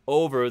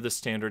 over the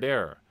standard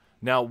error.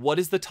 Now, what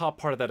is the top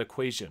part of that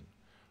equation?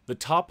 The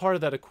top part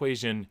of that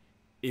equation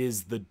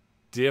is the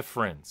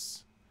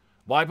difference.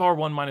 Y bar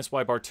 1 minus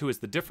y bar 2 is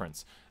the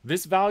difference.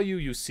 This value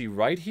you see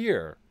right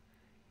here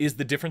is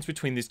the difference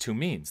between these two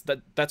means.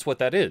 That's what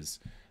that is.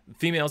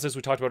 Females, as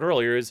we talked about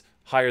earlier, is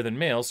higher than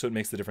males, so it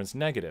makes the difference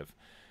negative.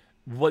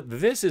 What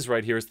this is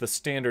right here is the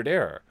standard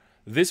error.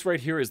 This right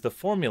here is the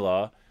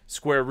formula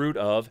square root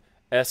of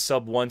s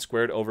sub 1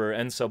 squared over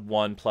n sub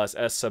 1 plus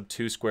s sub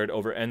 2 squared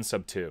over n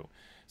sub 2.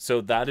 So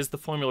that is the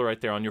formula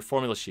right there on your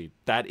formula sheet.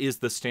 That is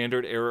the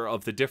standard error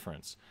of the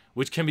difference,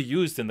 which can be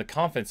used in the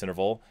confidence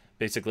interval.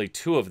 Basically,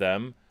 two of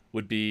them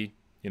would be,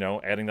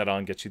 adding that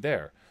on gets you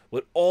there.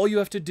 What all you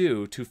have to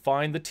do to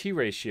find the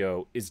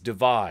t-ratio is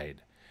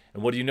divide.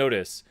 And what do you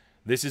notice?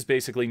 This is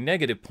basically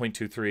negative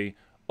 0.23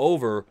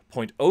 over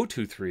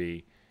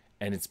 0.023,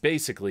 and it's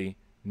basically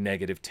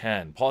negative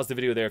 10. Pause the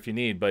video there if you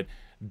need, but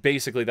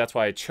basically that's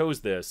why I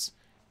chose this,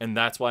 and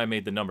that's why I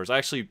made the numbers. I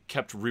actually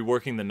kept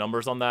reworking the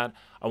numbers on that.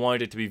 I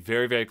wanted it to be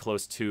very, very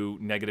close to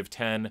negative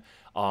 10,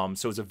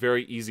 so it's a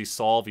very easy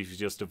solve if you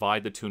just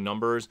divide the two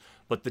numbers,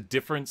 but the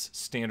difference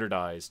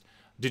standardized.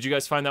 Did you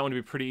guys find that one to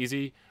be pretty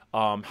easy?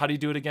 How do you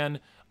do it again?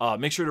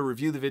 Make sure to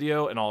review the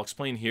video, and I'll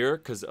explain here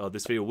because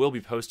this video will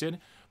be posted,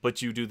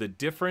 but you do the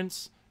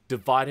difference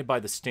divided by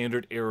the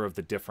standard error of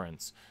the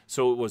difference.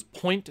 So it was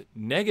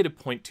negative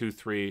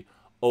 0.23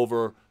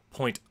 over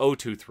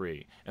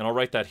 0.023. And I'll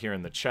write that here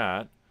in the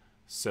chat.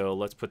 So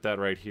let's put that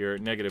right here,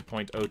 negative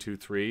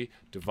 0.023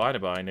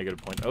 divided by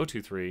negative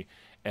 0.023.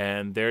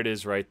 And there it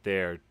is right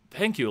there.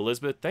 Thank you,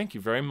 Elizabeth. Thank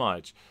you very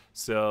much.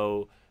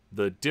 So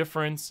the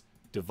difference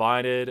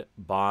divided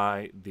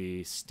by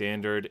the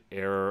standard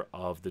error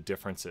of the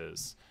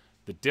differences.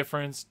 The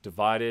difference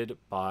divided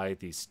by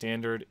the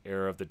standard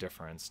error of the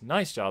difference.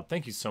 Nice job.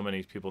 Thank you so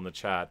many people in the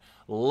chat.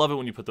 Love it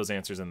when you put those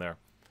answers in there.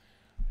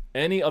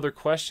 Any other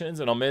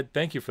questions? And Ahmed,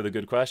 thank you for the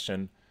good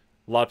question.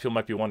 A lot of people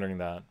might be wondering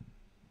that.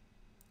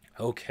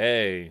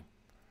 Okay.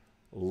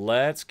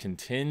 Let's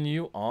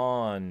continue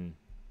on.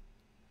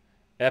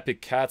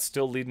 Epic Cat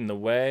still leading the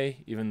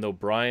way, even though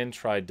Brian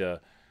tried to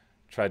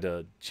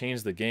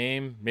change the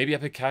game. Maybe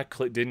Epic Cat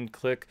didn't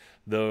click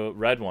the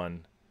red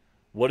one.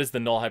 What is the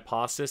null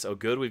hypothesis? Oh,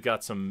 good. We've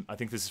got some, I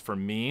think this is for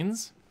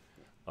means.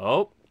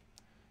 Oh,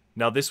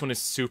 now this one is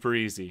super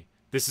easy.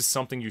 This is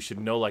something you should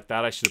know like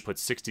that. I should have put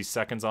 60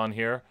 seconds on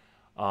here.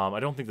 I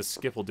don't think the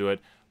skip will do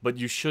it, but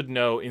you should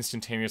know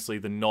instantaneously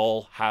the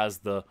null has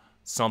the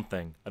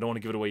something. I don't want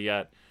to give it away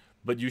yet,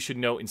 but you should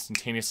know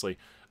instantaneously.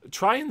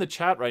 Try in the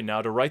chat right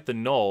now to write the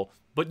null,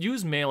 but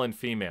use male and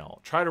female.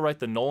 Try to write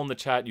the null in the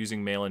chat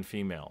using male and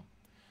female.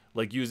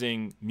 Like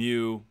using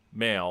mu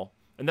male.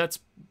 And that's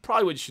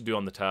probably what you should do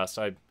on the test.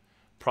 I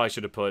probably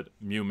should have put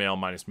mu male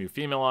minus mu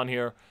female on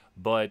here,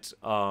 but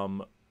I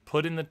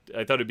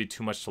thought it'd be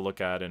too much to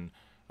look at, and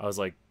I was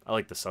like, I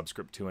like the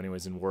subscript too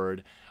anyways in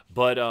Word.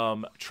 But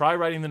try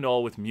writing the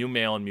null with mu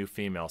male and mu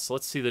female. So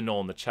let's see the null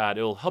in the chat.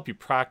 It'll help you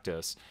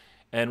practice.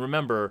 And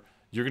remember,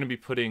 you're going to be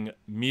putting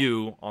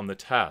mu on the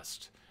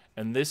test.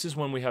 And this is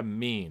when we have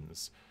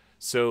means.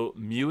 So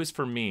mu is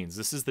for means.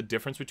 This is the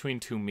difference between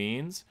two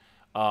means.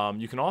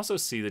 You can also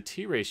see the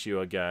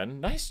t-ratio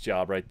again. Nice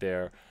job right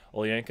there,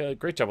 Olyanka.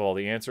 Great job with all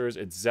the answers.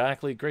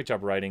 Exactly. Great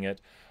job writing it.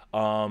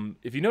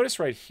 If you notice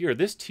right here,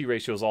 this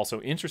t-ratio is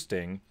also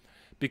interesting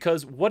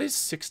because what is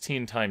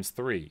 16 times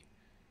 3?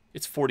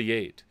 It's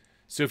 48.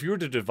 So if you were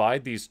to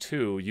divide these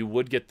two, you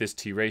would get this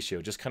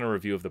t-ratio. Just kind of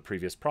review of the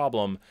previous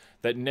problem,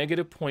 that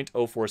negative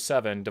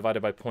 0.047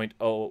 divided by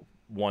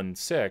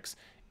 0.016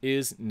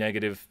 is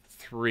negative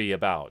 3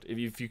 about.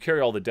 If you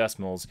carry all the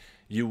decimals,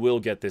 you will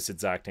get this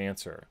exact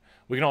answer.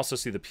 We can also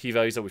see the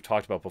p-values that we've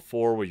talked about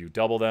before where you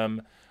double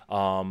them.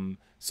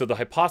 So the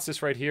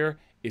hypothesis right here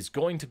is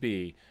going to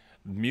be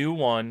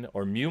mu1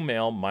 or mu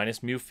male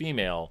minus mu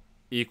female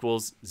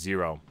equals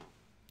 0.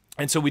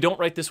 And so we don't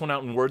write this one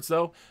out in words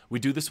though. We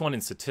do this one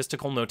in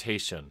statistical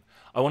notation.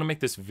 I want to make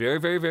this very,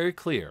 very, very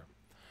clear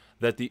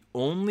that the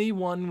only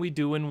one we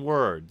do in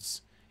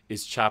words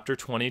is chapter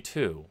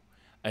 22.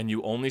 And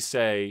you only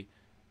say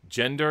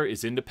gender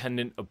is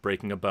independent of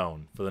breaking a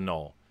bone for the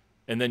null.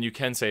 And then you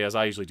can say, as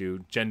I usually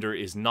do, gender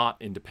is not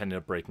independent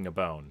of breaking a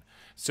bone.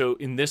 So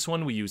in this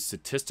one, we use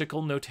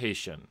statistical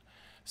notation.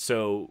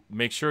 So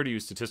make sure to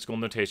use statistical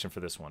notation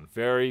for this one.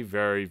 Very,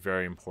 very,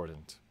 very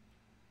important.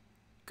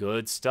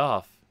 Good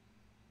stuff.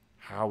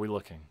 How are we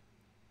looking?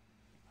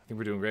 I think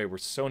we're doing great. We're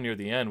so near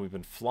the end. We've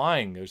been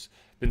flying. There's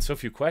been so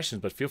few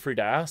questions, but feel free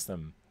to ask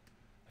them.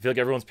 I I feel like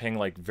everyone's paying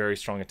like very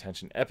strong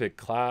attention. Epic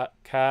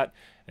Cat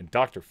and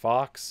Dr.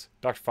 Fox.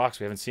 Dr. Fox,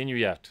 we haven't seen you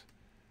yet.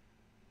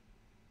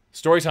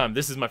 Story time.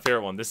 This is my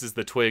favorite one. This is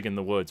the twig in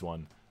the woods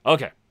one.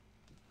 Okay.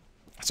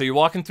 So you're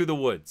walking through the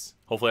woods.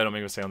 Hopefully I don't make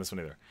a mistake on this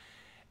one either.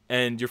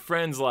 And your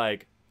friend's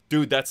like,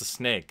 dude, that's a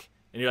snake.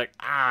 And you're like,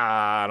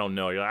 I don't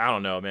know. You're like, I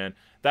don't know, man.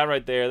 That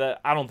right there,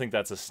 I don't think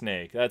that's a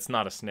snake. That's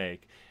not a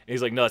snake. And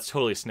he's like, no, it's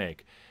totally a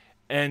snake.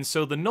 And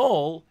so the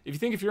knoll,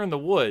 if you're in the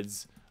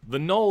woods, the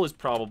knoll is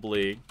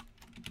probably,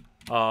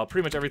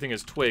 pretty much everything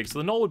is twig. So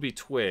the knoll would be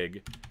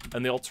twig,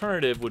 and the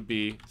alternative would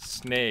be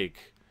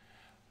snake.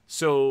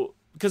 So,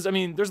 because, I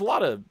mean, there's a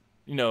lot of,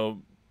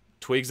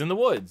 twigs in the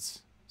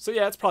woods. So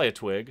yeah, it's probably a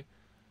twig.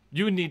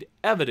 You would need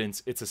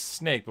evidence it's a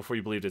snake before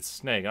you believed it's a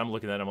snake. I'm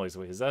looking at it, I'm like,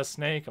 wait, is that a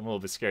snake? I'm a little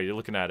bit scared. You're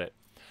looking at it.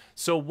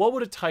 So what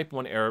would a type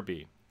 1 error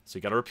be? So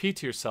you got to repeat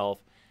to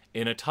yourself,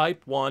 in a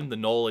type 1, the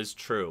null is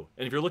true.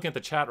 And if you're looking at the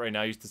chat right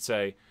now, you should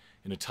say,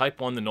 in a type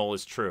 1, the null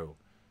is true.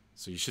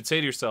 So you should say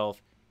to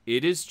yourself,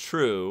 it is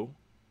true.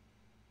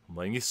 I'm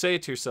letting you say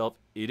it to yourself.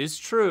 It is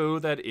true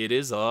that it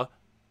is a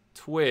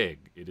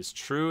twig. It is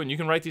true. And you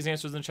can write these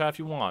answers in the chat if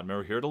you want.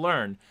 Remember, we're here to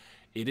learn.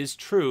 It is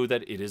true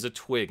that it is a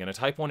twig. In a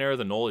type 1 error,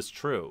 the null is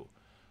true.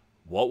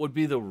 What would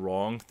be the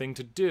wrong thing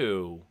to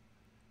do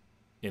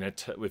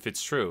if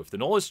it's true? If the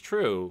null is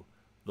true,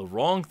 the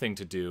wrong thing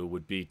to do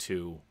would be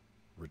to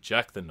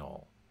reject the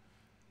null.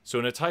 So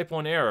in a type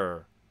 1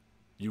 error,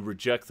 you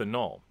reject the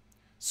null.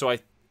 So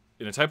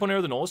in a type 1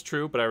 error, the null is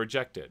true, but I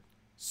reject it.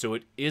 So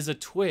it is a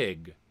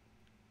twig,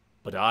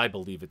 but I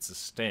believe it's a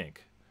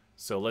snake.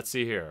 So let's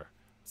see here.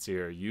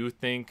 You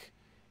think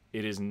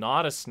it is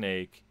not a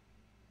snake,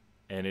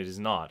 and it is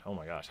not. Oh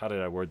my gosh, how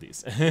did I word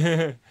these?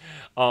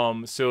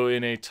 So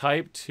in a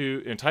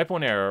type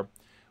 1 error,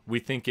 we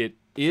think it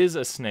is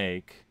a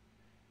snake,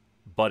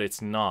 but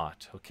it's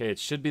not. Okay, it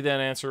should be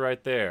that answer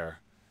right there.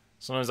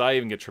 Sometimes I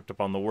even get tripped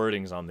up on the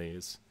wordings on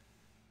these.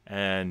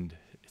 And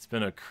it's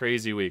been a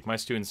crazy week. My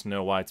students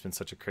know why it's been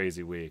such a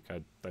crazy week.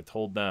 I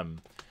told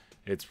them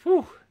it's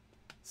whew.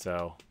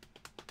 So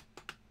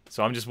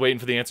I'm just waiting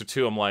for the answer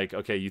too. I'm like,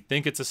 okay, you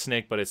think it's a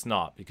snake, but it's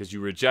not because you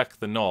reject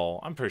the null.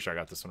 I'm pretty sure I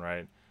got this one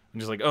right. I'm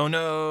just like, oh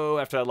no,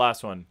 after that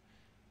last one.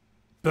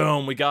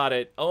 Boom, we got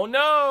it. Oh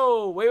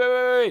no,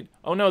 wait.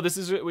 Oh no,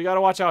 we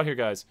gotta watch out here,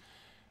 guys.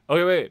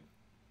 Okay, wait.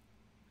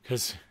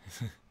 Because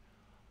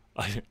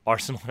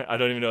Arsenal, I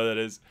don't even know what that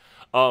is.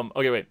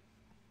 Okay, wait.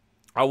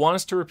 I want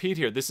us to repeat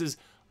here.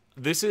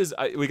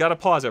 We gotta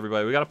pause,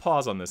 everybody. We gotta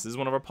pause on this. This is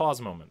one of our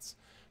pause moments.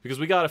 Because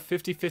we got a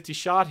 50-50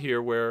 shot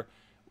here where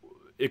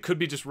it could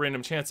be just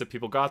random chance if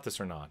people got this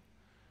or not.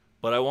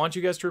 But I want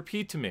you guys to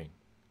repeat to me.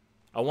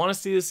 I want to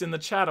see this in the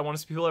chat. I want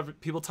to see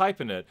people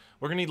typing it.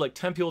 We're going to need like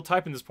 10 people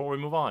typing this before we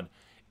move on.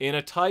 In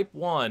a type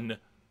 1,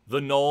 the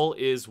null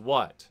is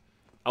what?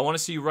 I want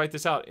to see you write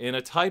this out. In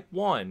a type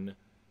 1,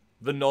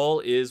 the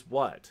null is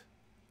what?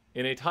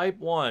 In a type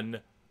 1,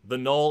 the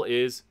null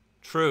is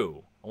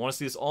true. I want to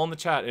see this all in the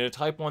chat. In a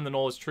type 1, the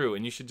null is true.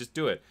 And you should just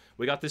do it.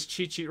 We got this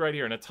cheat sheet right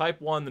here. In a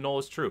type 1, the null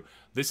is true.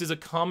 This is a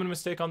common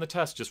mistake on the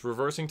test. Just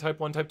reversing type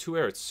 1, type 2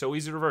 error. It's so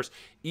easy to reverse.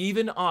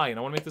 Even I, and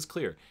I want to make this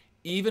clear,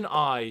 even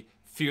I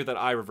fear that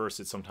I reverse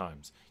it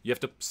sometimes. You have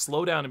to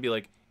slow down and be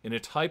like, in a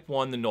type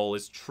 1, the null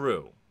is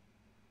true.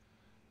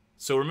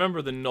 So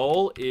remember, the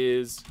null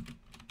is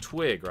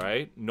twig,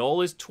 right?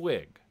 Null is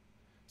twig.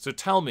 So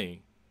tell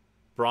me,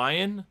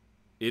 Brian,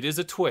 it is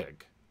a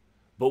twig.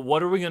 But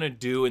what are we going to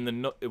do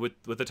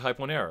with the type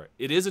 1 error?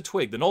 It is a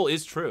twig. The null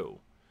is true.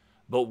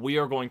 But we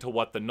are going to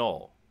what the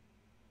null?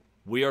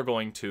 We are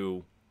going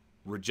to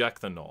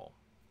reject the null.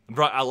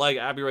 I like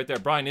Abby right there.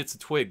 Brian, it's a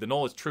twig. The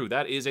null is true.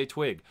 That is a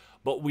twig.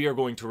 But we are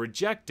going to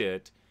reject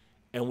it,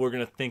 and we're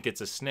going to think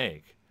it's a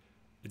snake.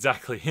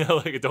 Exactly.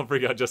 Like, don't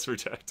freak out, just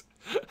reject.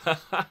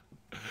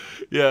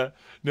 Yeah.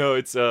 No,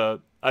 it's,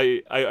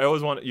 I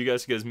always want you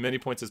guys to get as many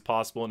points as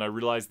possible, and I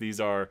realize these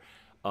are,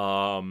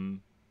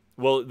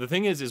 well, the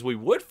thing is we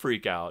would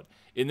freak out.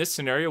 In this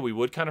scenario, we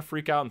would kind of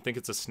freak out and think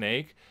it's a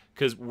snake,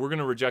 because we're going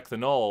to reject the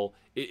null.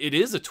 It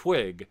is a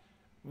twig.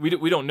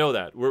 We don't know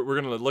that. We're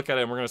going to look at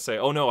it and we're going to say,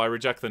 oh no, I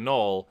reject the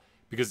null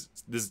because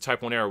this is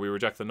type 1 error. We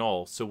reject the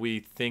null. So we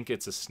think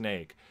it's a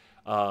snake.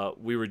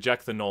 We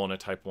reject the null in a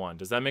type 1.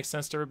 Does that make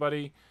sense to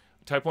everybody?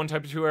 Type 1,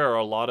 type 2 error,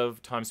 a lot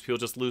of times people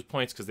just lose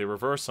points because they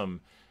reverse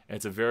them. And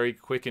it's a very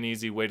quick and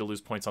easy way to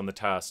lose points on the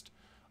test.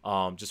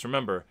 Just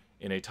remember,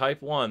 in a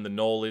type 1, the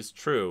null is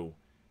true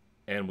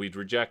and we'd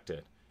reject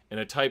it. In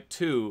a type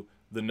 2,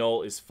 the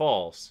null is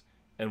false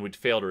and we'd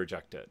fail to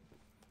reject it.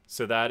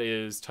 So that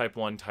is type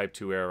 1, type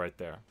 2 error right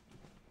there.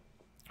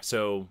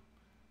 So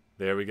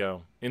there we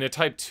go. In a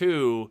type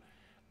 2,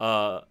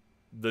 the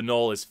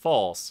null is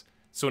false.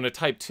 So in a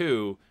type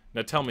 2,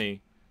 now tell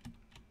me,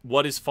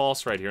 what is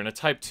false right here? In a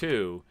type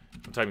 2,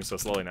 I'm typing so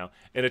slowly now.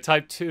 In a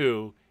type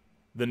 2,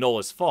 the null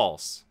is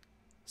false.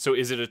 So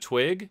is it a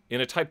twig?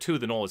 In a type 2,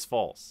 the null is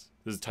false.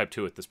 This is type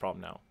 2 with this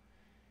problem now.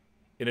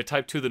 In a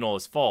type 2, the null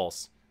is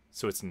false.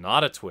 So it's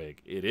not a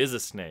twig. It is a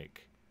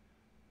snake.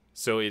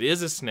 So it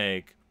is a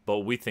snake, but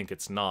we think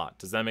it's not.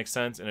 Does that make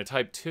sense? In a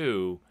type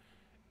 2,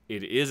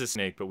 it is a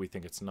snake, but we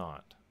think it's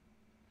not.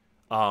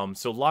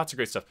 So lots of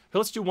great stuff.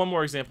 Let's do one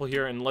more example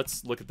here, and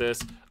let's look at this.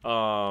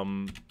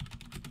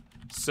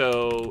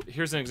 So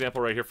here's an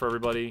example right here for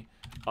everybody.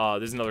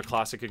 This is another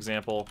classic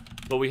example.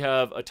 But we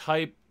have a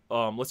type,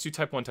 let's do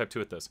type 1, type 2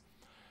 with this.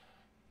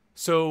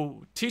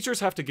 So teachers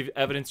have to give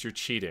evidence you're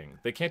cheating.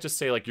 They can't just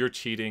say, like, you're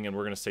cheating, and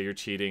we're going to say you're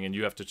cheating, and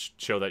you have to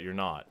show that you're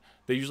not.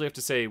 They usually have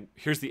to say,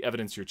 here's the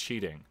evidence you're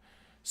cheating.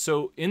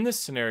 So in this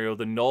scenario,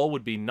 the null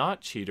would be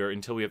not cheater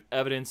until we have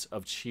evidence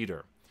of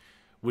cheater.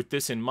 With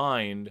this in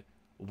mind,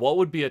 what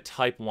would be a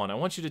type 1? I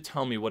want you to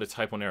tell me what a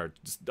type 1 error.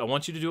 I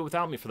want you to do it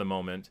without me for the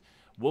moment.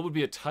 What would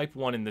be a type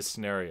 1 in this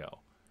scenario?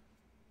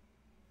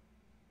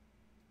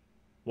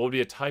 What would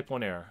be a type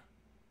 1 error?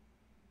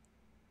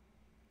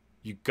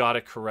 You got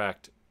it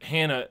correct.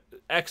 Hannah,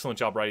 excellent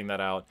job writing that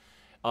out.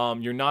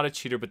 You're not a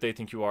cheater, but they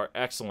think you are.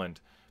 Excellent.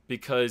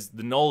 Because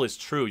the null is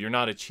true. You're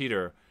not a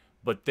cheater,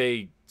 but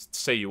they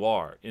say you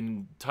are.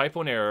 In type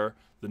 1 error,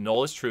 the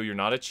null is true. You're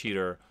not a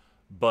cheater,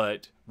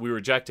 but we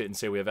reject it and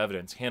say we have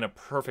evidence. Hannah,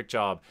 perfect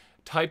job.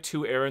 Type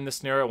 2 error in this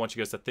scenario, I want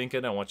you guys to think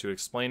it. I want you to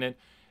explain it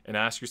and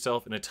ask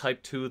yourself, in a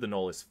type 2, the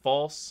null is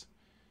false,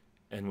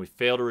 and we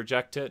fail to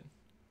reject it.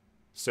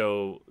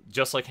 So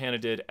just like Hannah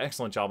did,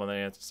 excellent job on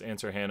that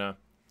answer, Hannah.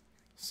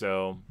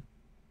 So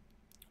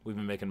we've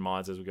been making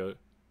mods as we go.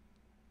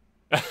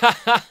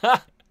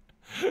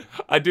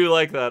 I do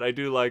like that. I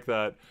do like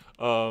that.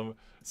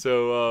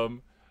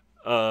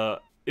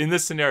 In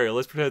this scenario,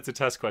 let's pretend it's a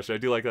test question. I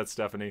do like that,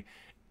 Stephanie.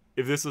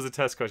 If this was a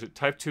test question,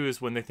 type 2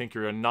 is when they think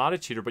you're not a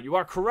cheater, but you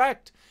are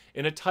correct.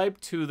 In a type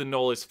 2, the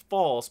null is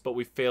false, but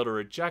we fail to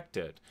reject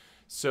it.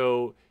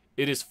 So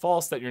it is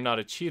false that you're not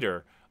a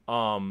cheater.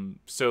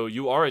 So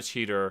you are a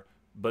cheater,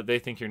 but they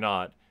think you're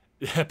not.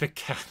 Epic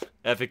Cat.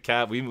 Epic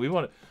Cat. We're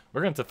going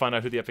to have to find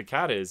out who the Epic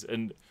Cat is,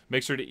 and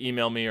make sure to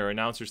email me or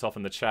announce yourself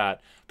in the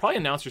chat. Probably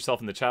announce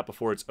yourself in the chat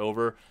before it's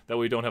over. That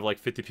way we don't have like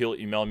 50 people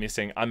emailing me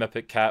saying, I'm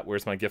Epic Cat,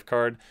 where's my gift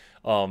card?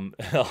 I'll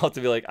have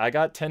to be like, I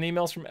got 10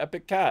 emails from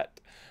Epic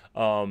Cat.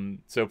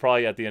 So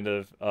probably at the end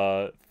of,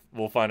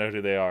 we'll find out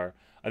who they are.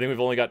 I think we've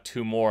only got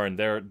 2 more, and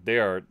they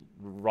are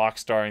rock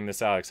starring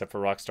this out, except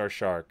for Rockstar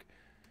Shark.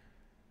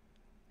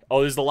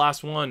 Oh, this is the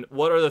last one.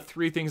 What are the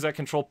 3 things that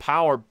control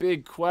power?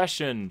 Big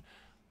question.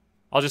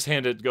 I'll just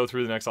go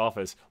through the next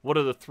office. What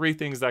are the 3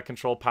 things that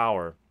control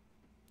power?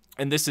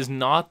 And this is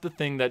not the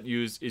thing that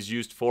is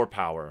used for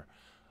power.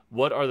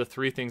 What are the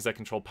 3 things that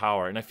control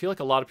power? And I feel like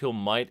a lot of people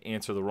might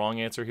answer the wrong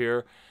answer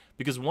here,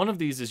 because one of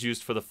these is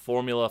used for the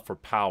formula for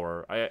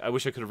power. I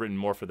wish I could have written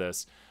more for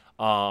this.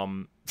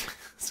 Some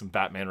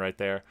Batman right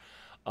there.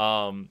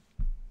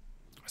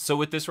 So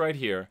with this right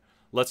here,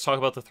 let's talk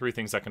about the 3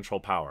 things that control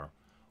power.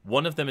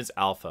 One of them is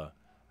alpha.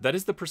 That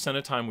is the percent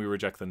of time we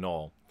reject the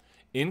null.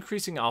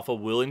 Increasing alpha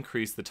will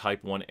increase the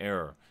type 1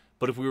 error,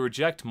 but if we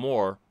reject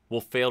more, we'll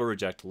fail to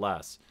reject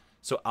less.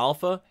 So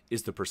alpha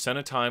is the percent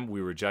of time we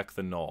reject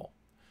the null.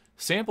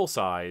 Sample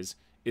size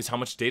is how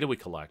much data we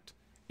collect.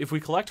 If we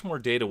collect more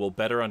data, we'll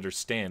better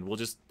understand. We'll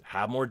just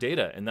have more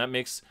data, and that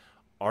makes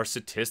our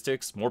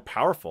statistics more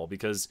powerful,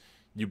 because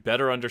you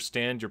better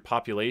understand your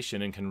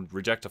population and can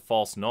reject a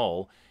false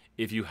null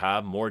if you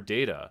have more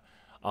data.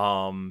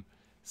 Oh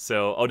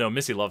no,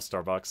 Missy loves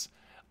Starbucks.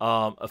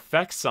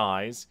 Effect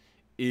size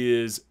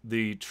is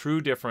the true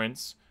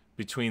difference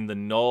between the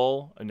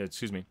null,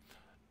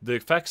 the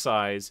effect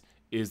size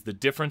is the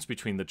difference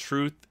between the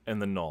truth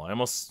and the null. I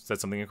almost said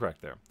something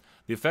incorrect there.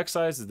 The effect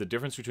size is the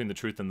difference between the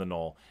truth and the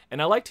null.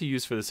 And I like to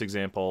use for this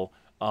example,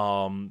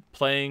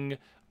 playing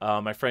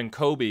my friend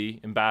Kobe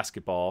in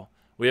basketball.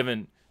 I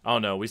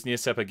don't know, we need to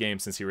set up a game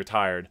since he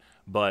retired,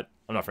 but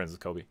I'm not friends with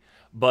Kobe.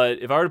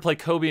 But if I were to play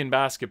Kobe in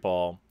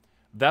basketball,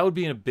 that would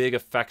be a big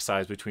effect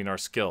size between our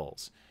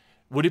skills.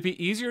 Would it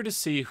be easier to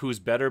see who's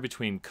better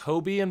between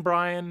Kobe and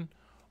Brian,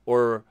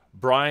 or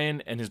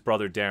Brian and his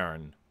brother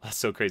Darren? That's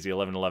so crazy,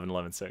 11, 11,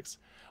 11, 6.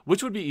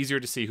 Which would be easier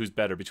to see who's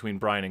better between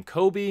Brian and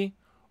Kobe,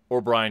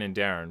 or Brian and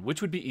Darren?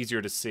 Which would be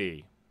easier to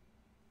see?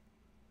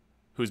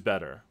 Who's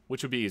better?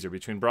 Which would be easier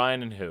between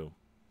Brian and who?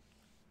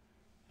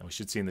 And we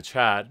should see in the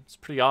chat, it's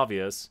pretty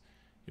obvious.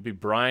 It'd be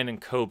Brian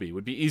and Kobe. It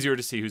would be easier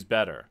to see who's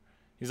better.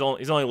 He's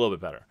only a little bit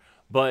better.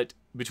 But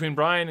between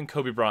Brian and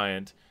Kobe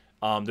Bryant,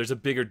 there's a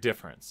bigger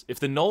difference. If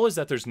the null is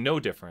that there's no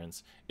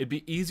difference, it'd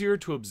be easier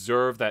to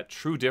observe that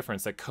true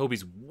difference, that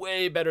Kobe's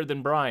way better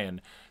than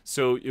Brian.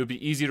 So it would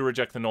be easy to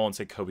reject the null and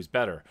say Kobe's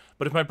better.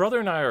 But if my brother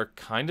and I are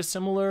kind of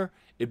similar,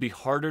 it'd be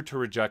harder to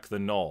reject the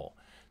null.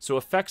 So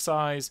effect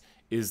size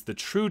is the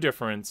true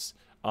difference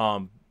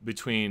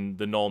between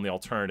the null and the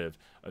alternative.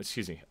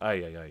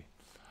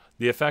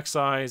 The effect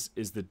size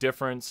is the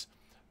difference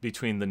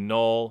between the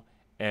null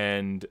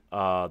and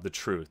the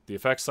truth. The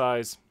effect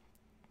size,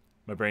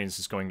 my brain is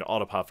just going to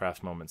autopilot for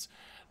half moments.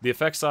 The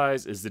effect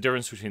size is the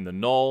difference between the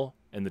null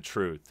and the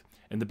truth.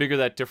 And the bigger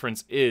that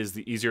difference is,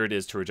 the easier it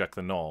is to reject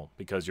the null,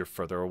 because you're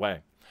further away.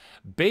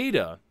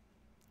 Beta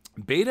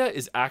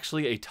is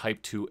actually a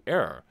type 2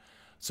 error.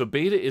 So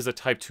beta is a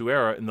type 2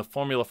 error, and the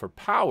formula for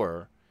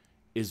power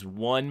is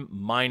 1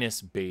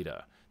 minus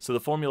beta. So the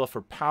formula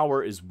for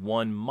power is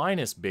 1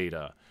 minus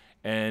beta.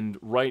 And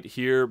right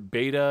here,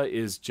 beta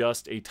is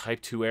just a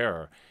type 2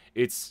 error.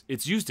 It's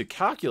used to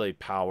calculate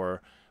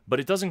power, but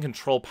it doesn't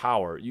control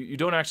power. You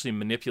don't actually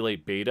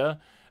manipulate beta.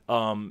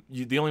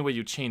 The only way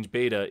you change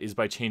beta is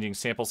by changing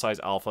sample size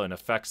alpha and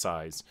effect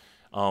size.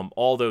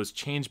 All those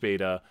change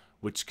beta,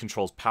 which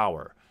controls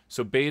power.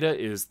 So beta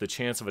is the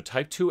chance of a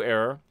type 2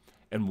 error,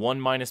 and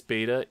 1 minus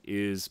beta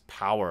is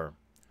power.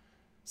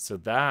 So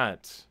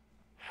that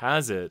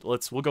has it.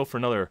 We'll go for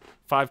another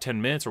 5-10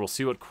 minutes, or we'll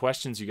see what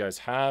questions you guys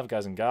have,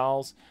 guys and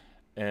gals.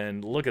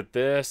 And look at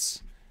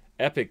this.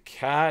 Epic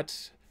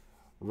Cat,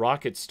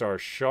 Rocket Star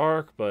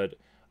Shark, but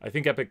I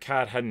think Epic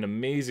Cat had an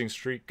amazing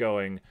streak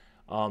going.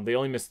 They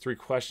only missed 3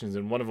 questions,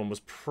 and one of them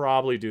was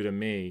probably due to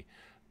me.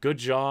 Good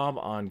job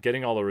on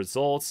getting all the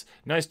results.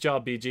 Nice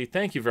job, BG.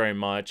 Thank you very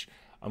much.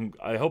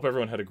 I hope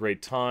everyone had a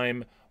great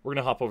time. We're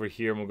going to hop over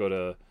here, and we'll go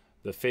to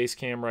the face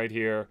cam right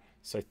here.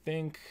 So I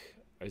think,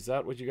 is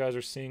that what you guys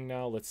are seeing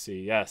now? Let's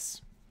see.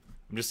 Yes.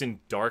 I'm just in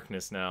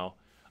darkness now.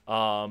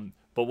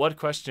 But what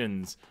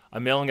questions?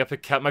 I'm mailing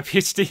Epic Cat my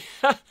PhD.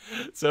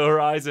 So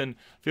Horizon,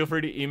 feel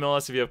free to email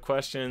us if you have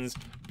questions.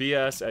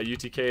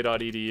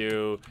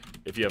 bs@utk.edu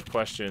if you have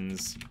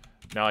questions.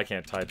 Now I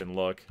can't type and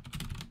look.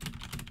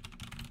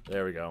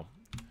 There we go.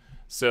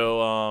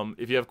 So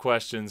if you have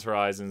questions,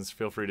 Horizons,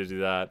 feel free to do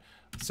that.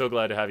 So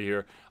glad to have you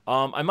here.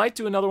 I might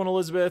do another one,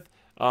 Elizabeth.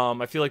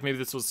 I feel like maybe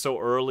this was so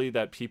early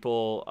that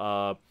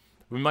people...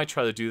 we might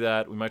try to do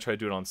that. We might try to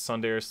do it on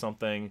Sunday or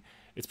something.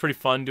 It's pretty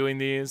fun doing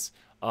these.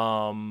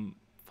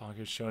 Fog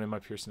is shown in my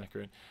Pearson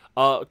accurate.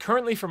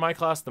 Currently for my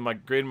class, the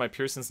grade in my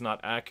Pearson's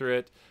not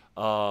accurate.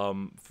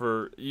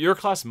 For your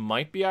class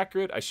might be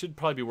accurate. I should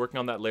probably be working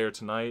on that later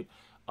tonight.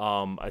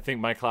 I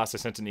think my class, I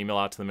sent an email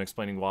out to them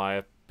explaining why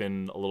I've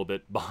been a little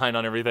bit behind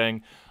on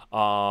everything.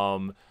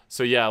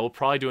 So yeah, we'll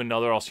probably do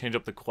another. I'll change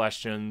up the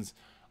questions.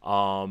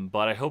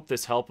 But I hope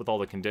this helped with all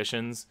the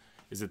conditions.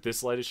 Is it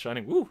this light is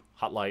shining? Woo,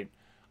 hot light.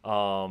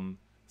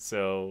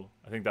 So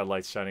I think that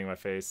light's shining in my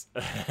face.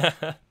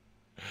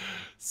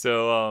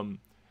 So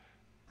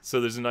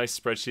there's a nice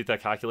spreadsheet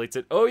that calculates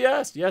it. Oh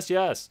yes, yes,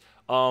 yes.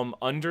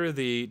 Under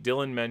the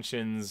Dylan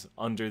mentions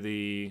under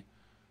the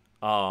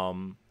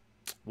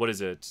what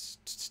is it?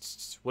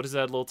 What is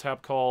that little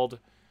tab called?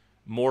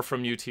 More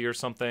from UT or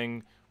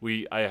something.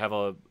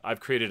 I've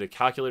created a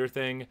calculator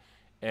thing,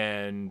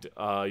 and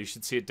you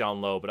should see it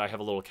down low. But I have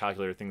a little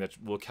calculator thing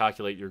that will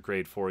calculate your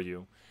grade for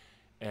you.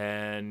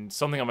 And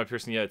something on my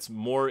Pearson, yeah, it's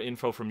more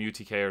info from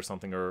UTK or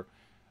something, or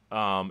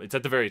it's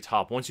at the very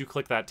top. Once you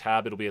click that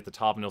tab, it'll be at the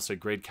top, and it'll say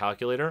grade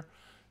calculator.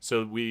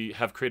 So we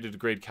have created a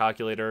grade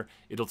calculator.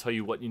 It'll tell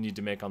you what you need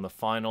to make on the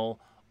final,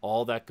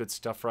 all that good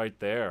stuff right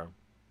there.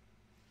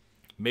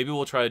 Maybe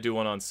we'll try to do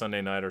one on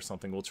Sunday night or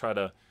something. We'll try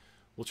to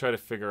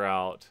figure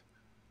out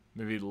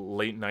maybe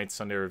late night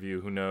Sunday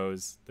review. Who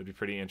knows? That'd be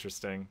pretty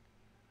interesting.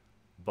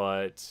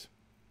 But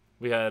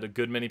we had a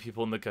good many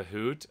people in the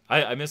Kahoot.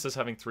 I miss us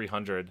having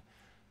 300.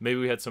 Maybe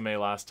we had so many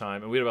last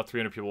time, and we had about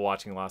 300 people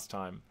watching last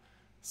time.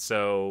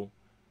 So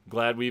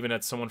glad we even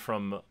had someone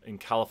from in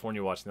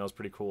California watching. That was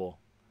pretty cool.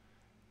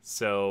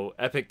 So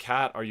Epic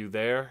Cat, are you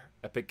there?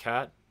 Epic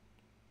Cat?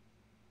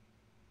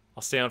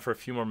 I'll stay on for a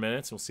few more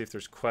minutes. And we'll see if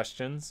there's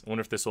questions. I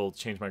wonder if this will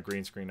change my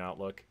green screen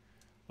outlook.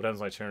 What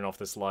happens when I turn off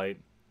this light?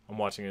 I'm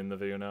watching it in the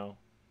video now.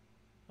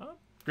 Oh,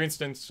 green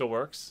screen still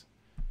works.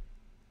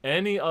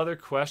 Any other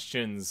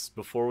questions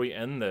before we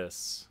end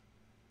this?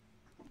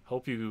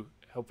 Hope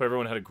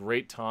everyone had a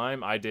great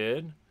time. I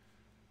did.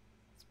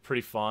 It's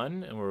pretty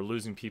fun, and we're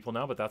losing people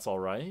now, but that's all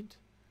right.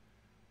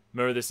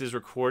 Remember, this is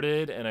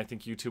recorded, and I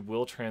think YouTube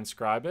will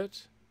transcribe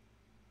it.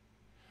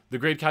 The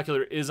grade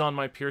calculator is on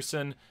my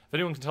Pearson. If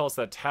anyone can tell us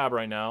that tab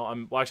right now,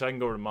 well, actually, I can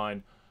go over to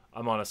mine.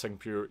 I'm on a second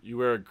computer. You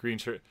wear a green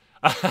shirt.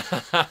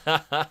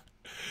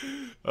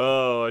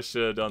 Oh, I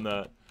should have done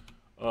that.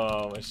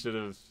 Oh, I should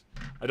have.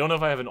 I don't know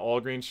if I have an all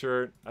green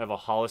shirt. I have a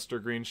Hollister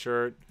green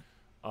shirt.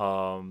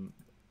 I'm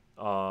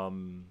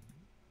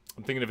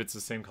thinking if it's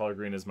the same color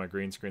green as my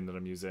green screen that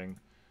I'm using.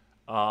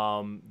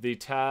 The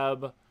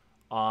tab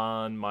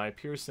on my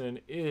Pearson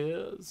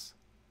is...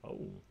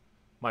 Oh,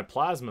 my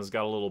plasma's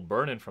got a little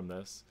burn-in from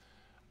this.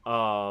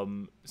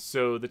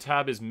 So the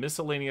tab is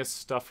miscellaneous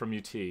stuff from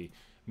UT.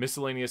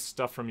 Miscellaneous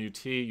stuff from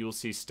UT, you'll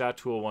see Stat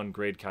 201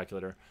 grade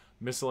calculator.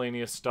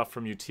 Miscellaneous stuff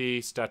from UT,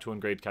 Stat 201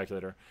 grade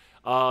calculator.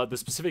 The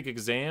specific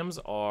exams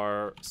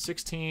are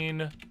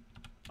 16,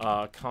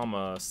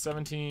 comma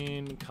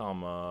 17,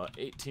 comma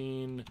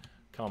 18,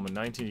 comma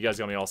 19. You guys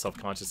got me all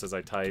self-conscious as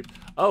I type.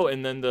 Oh,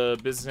 and then the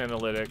business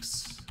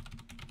analytics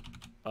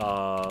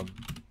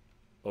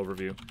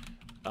overview.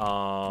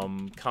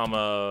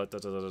 Comma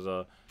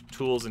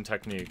tools and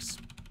techniques.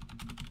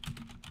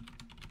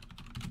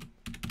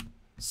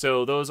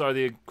 So those are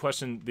the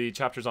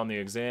chapters on the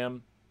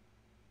exam.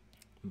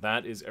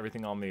 That is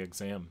everything on the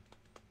exam.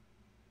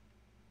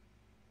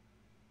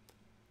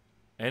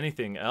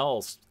 Anything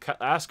else?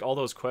 Ask all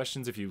those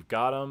questions if you've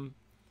got them.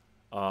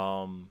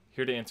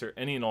 Here to answer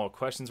any and all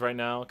questions right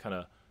now. Kind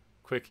of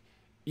quick.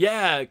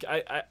 Yeah,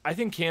 I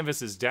think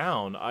Canvas is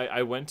down.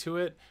 I went to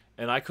it,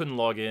 and I couldn't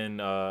log in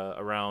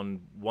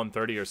around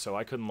 1:30 or so.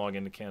 I couldn't log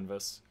into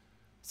Canvas,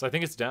 so I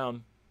think it's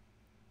down.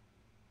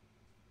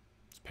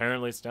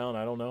 Apparently it's down.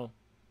 I don't know.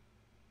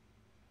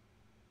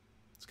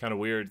 It's kind of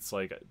weird. It's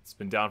like it's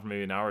been down for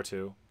maybe an hour or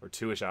two, or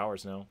 2-ish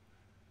hours now.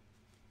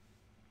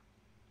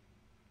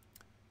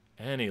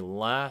 Any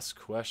last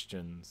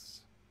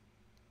questions?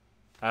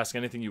 Ask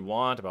anything you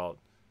want about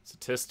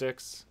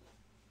statistics.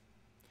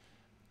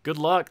 Good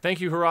luck.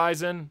 Thank you,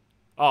 Horizon.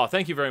 Oh,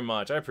 thank you very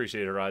much. I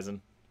appreciate it,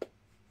 Horizon.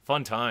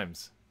 Fun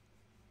times.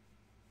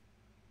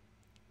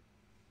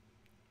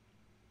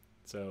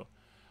 So,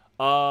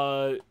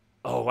 oh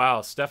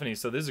wow, Stephanie.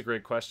 So this is a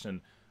great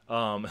question.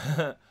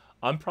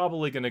 I'm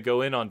probably gonna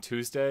go in on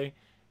Tuesday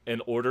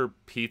and order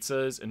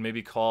pizzas and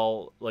maybe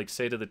call, like,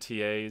 say to the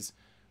TAs,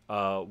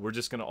 we're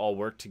just gonna all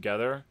work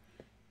together,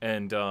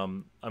 and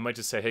I might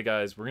just say, hey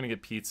guys, we're gonna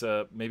get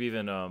pizza, maybe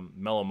even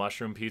mellow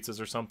mushroom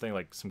pizzas or something,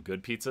 like some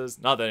good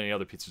pizzas. Not that any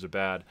other pizzas are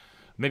bad.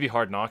 Maybe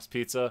Hard Knocks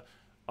pizza,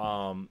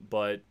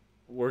 but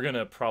we're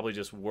gonna probably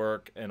just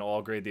work and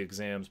all grade the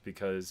exams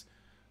because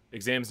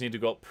exams need to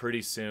go up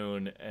pretty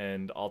soon,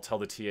 and I'll tell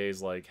the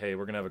TAs, like, hey,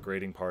 we're gonna have a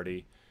grading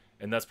party,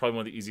 and that's probably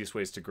one of the easiest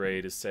ways to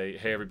grade is say,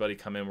 hey, everybody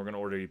come in, we're gonna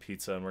order you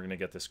pizza and we're gonna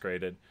get this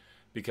graded,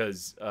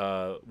 because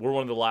we're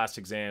one of the last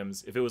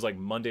exams. If it was like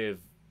Monday of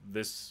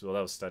this, well,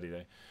 that was study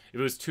day. If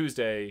it was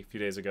Tuesday a few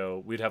days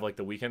ago, we'd have like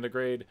the weekend to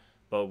grade,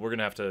 but we're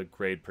gonna have to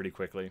grade pretty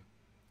quickly,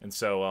 and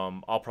so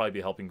I'll probably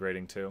be helping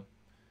grading too.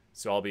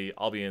 So I'll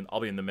be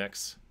in the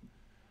mix.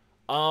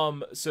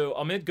 So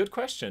Amit, good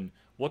question.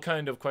 What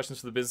kind of questions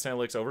for the business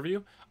analytics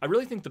overview? I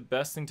really think the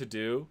best thing to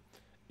do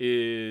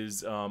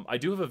is I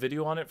do have a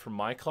video on it for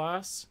my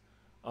class.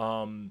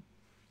 I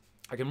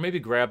can maybe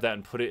grab that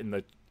and put it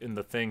in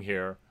the thing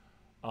here.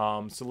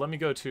 So let me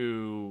go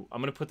to.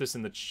 I'm gonna put this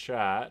in the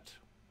chat.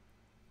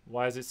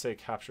 Why does it say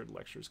captured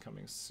lectures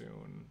coming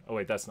soon? Oh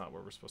wait, that's not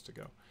where we're supposed to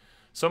go.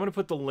 So I'm gonna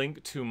put the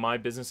link to my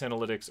business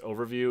analytics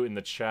overview in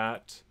the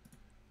chat.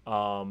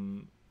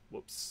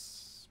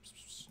 Whoops,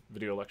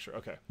 video lecture.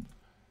 Okay.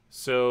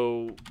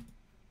 So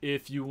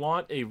if you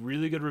want a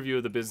really good review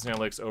of the business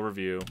analytics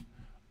overview,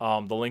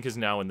 the link is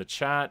now in the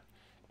chat.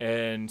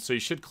 And so you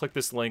should click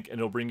this link and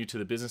it'll bring you to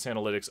the business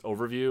analytics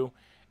overview.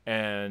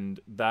 And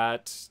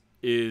that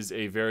is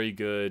a very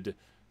good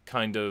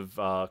kind of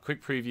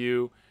quick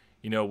preview.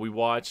 You know, we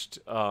talked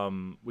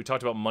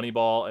about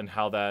Moneyball and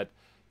how that,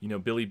 you know,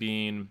 Billy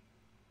Bean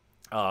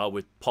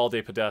with Paul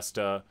De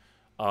Podesta,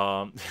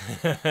 John,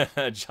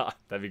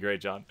 that'd be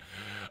great, John.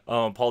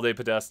 Paul De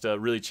Podesta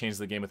really changed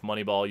the game with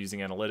Moneyball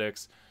using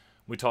analytics.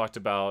 We talked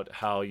about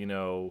how, you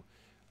know,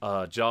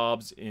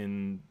 jobs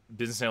in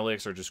business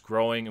analytics are just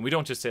growing. And we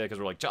don't just say that because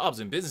we're like, jobs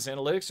in business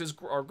analytics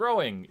are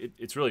growing.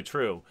 It's really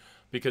true.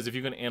 Because if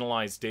you can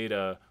analyze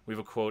data, we have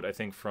a quote, I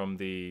think, from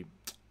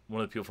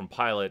one of the people from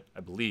Pilot, I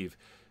believe,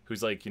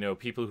 who's like, you know,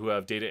 people who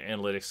have data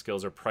analytics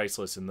skills are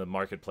priceless in the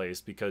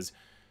marketplace because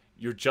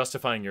you're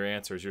justifying your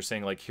answers. You're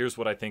saying, like, here's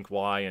what I think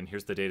why, and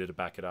here's the data to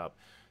back it up.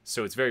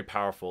 So it's very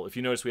powerful. If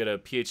you notice, we had a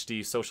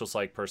PhD social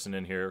psych person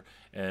in here,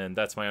 and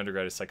that's my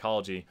undergrad is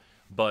psychology.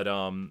 But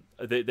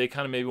they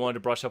kind of maybe wanted to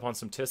brush up on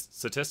some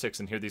statistics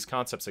and hear these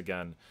concepts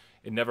again.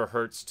 It never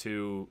hurts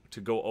to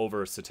go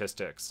over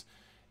statistics.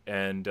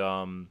 And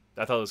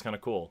I thought it was kind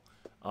of cool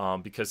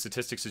because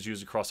statistics is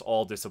used across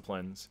all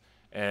disciplines.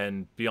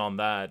 And beyond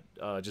that,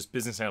 just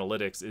business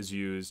analytics is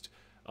used.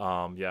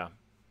 Business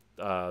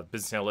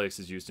analytics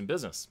is used in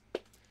business.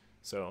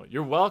 So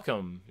you're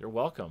welcome. You're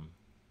welcome.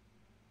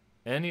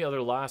 Any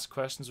other last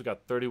questions? We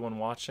got 31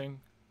 watching.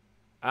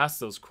 Ask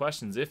those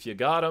questions if you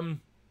got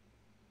them.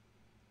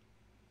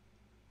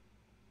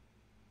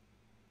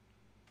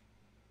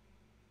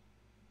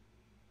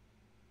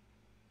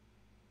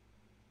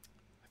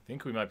 I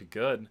think we might be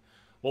good.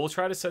 Well, we'll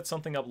try to set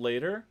something up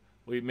later.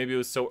 Maybe it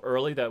was so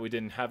early that we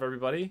didn't have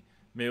everybody.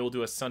 Maybe we'll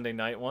do a Sunday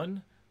night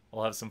one.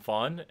 We'll have some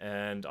fun,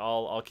 and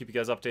I'll keep you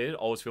guys updated.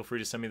 Always feel free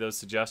to send me those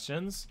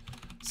suggestions.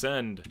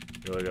 Send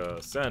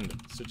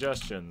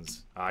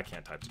suggestions. I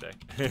can't type today.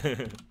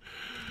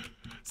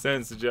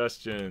 Send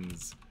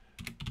suggestions.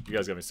 You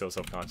guys got me so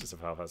self-conscious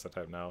of how fast I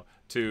type now.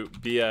 To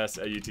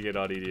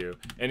bs@utk.edu.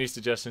 Any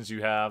suggestions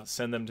you have,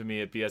 send them to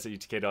me at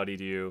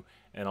bs@utk.edu,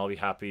 and I'll be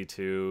happy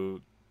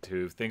to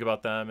think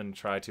about them and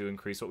try to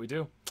increase what we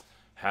do.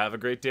 Have a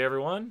great day,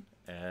 everyone,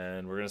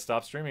 and we're going to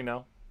stop streaming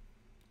now.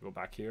 Go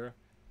back here,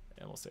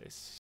 and we'll say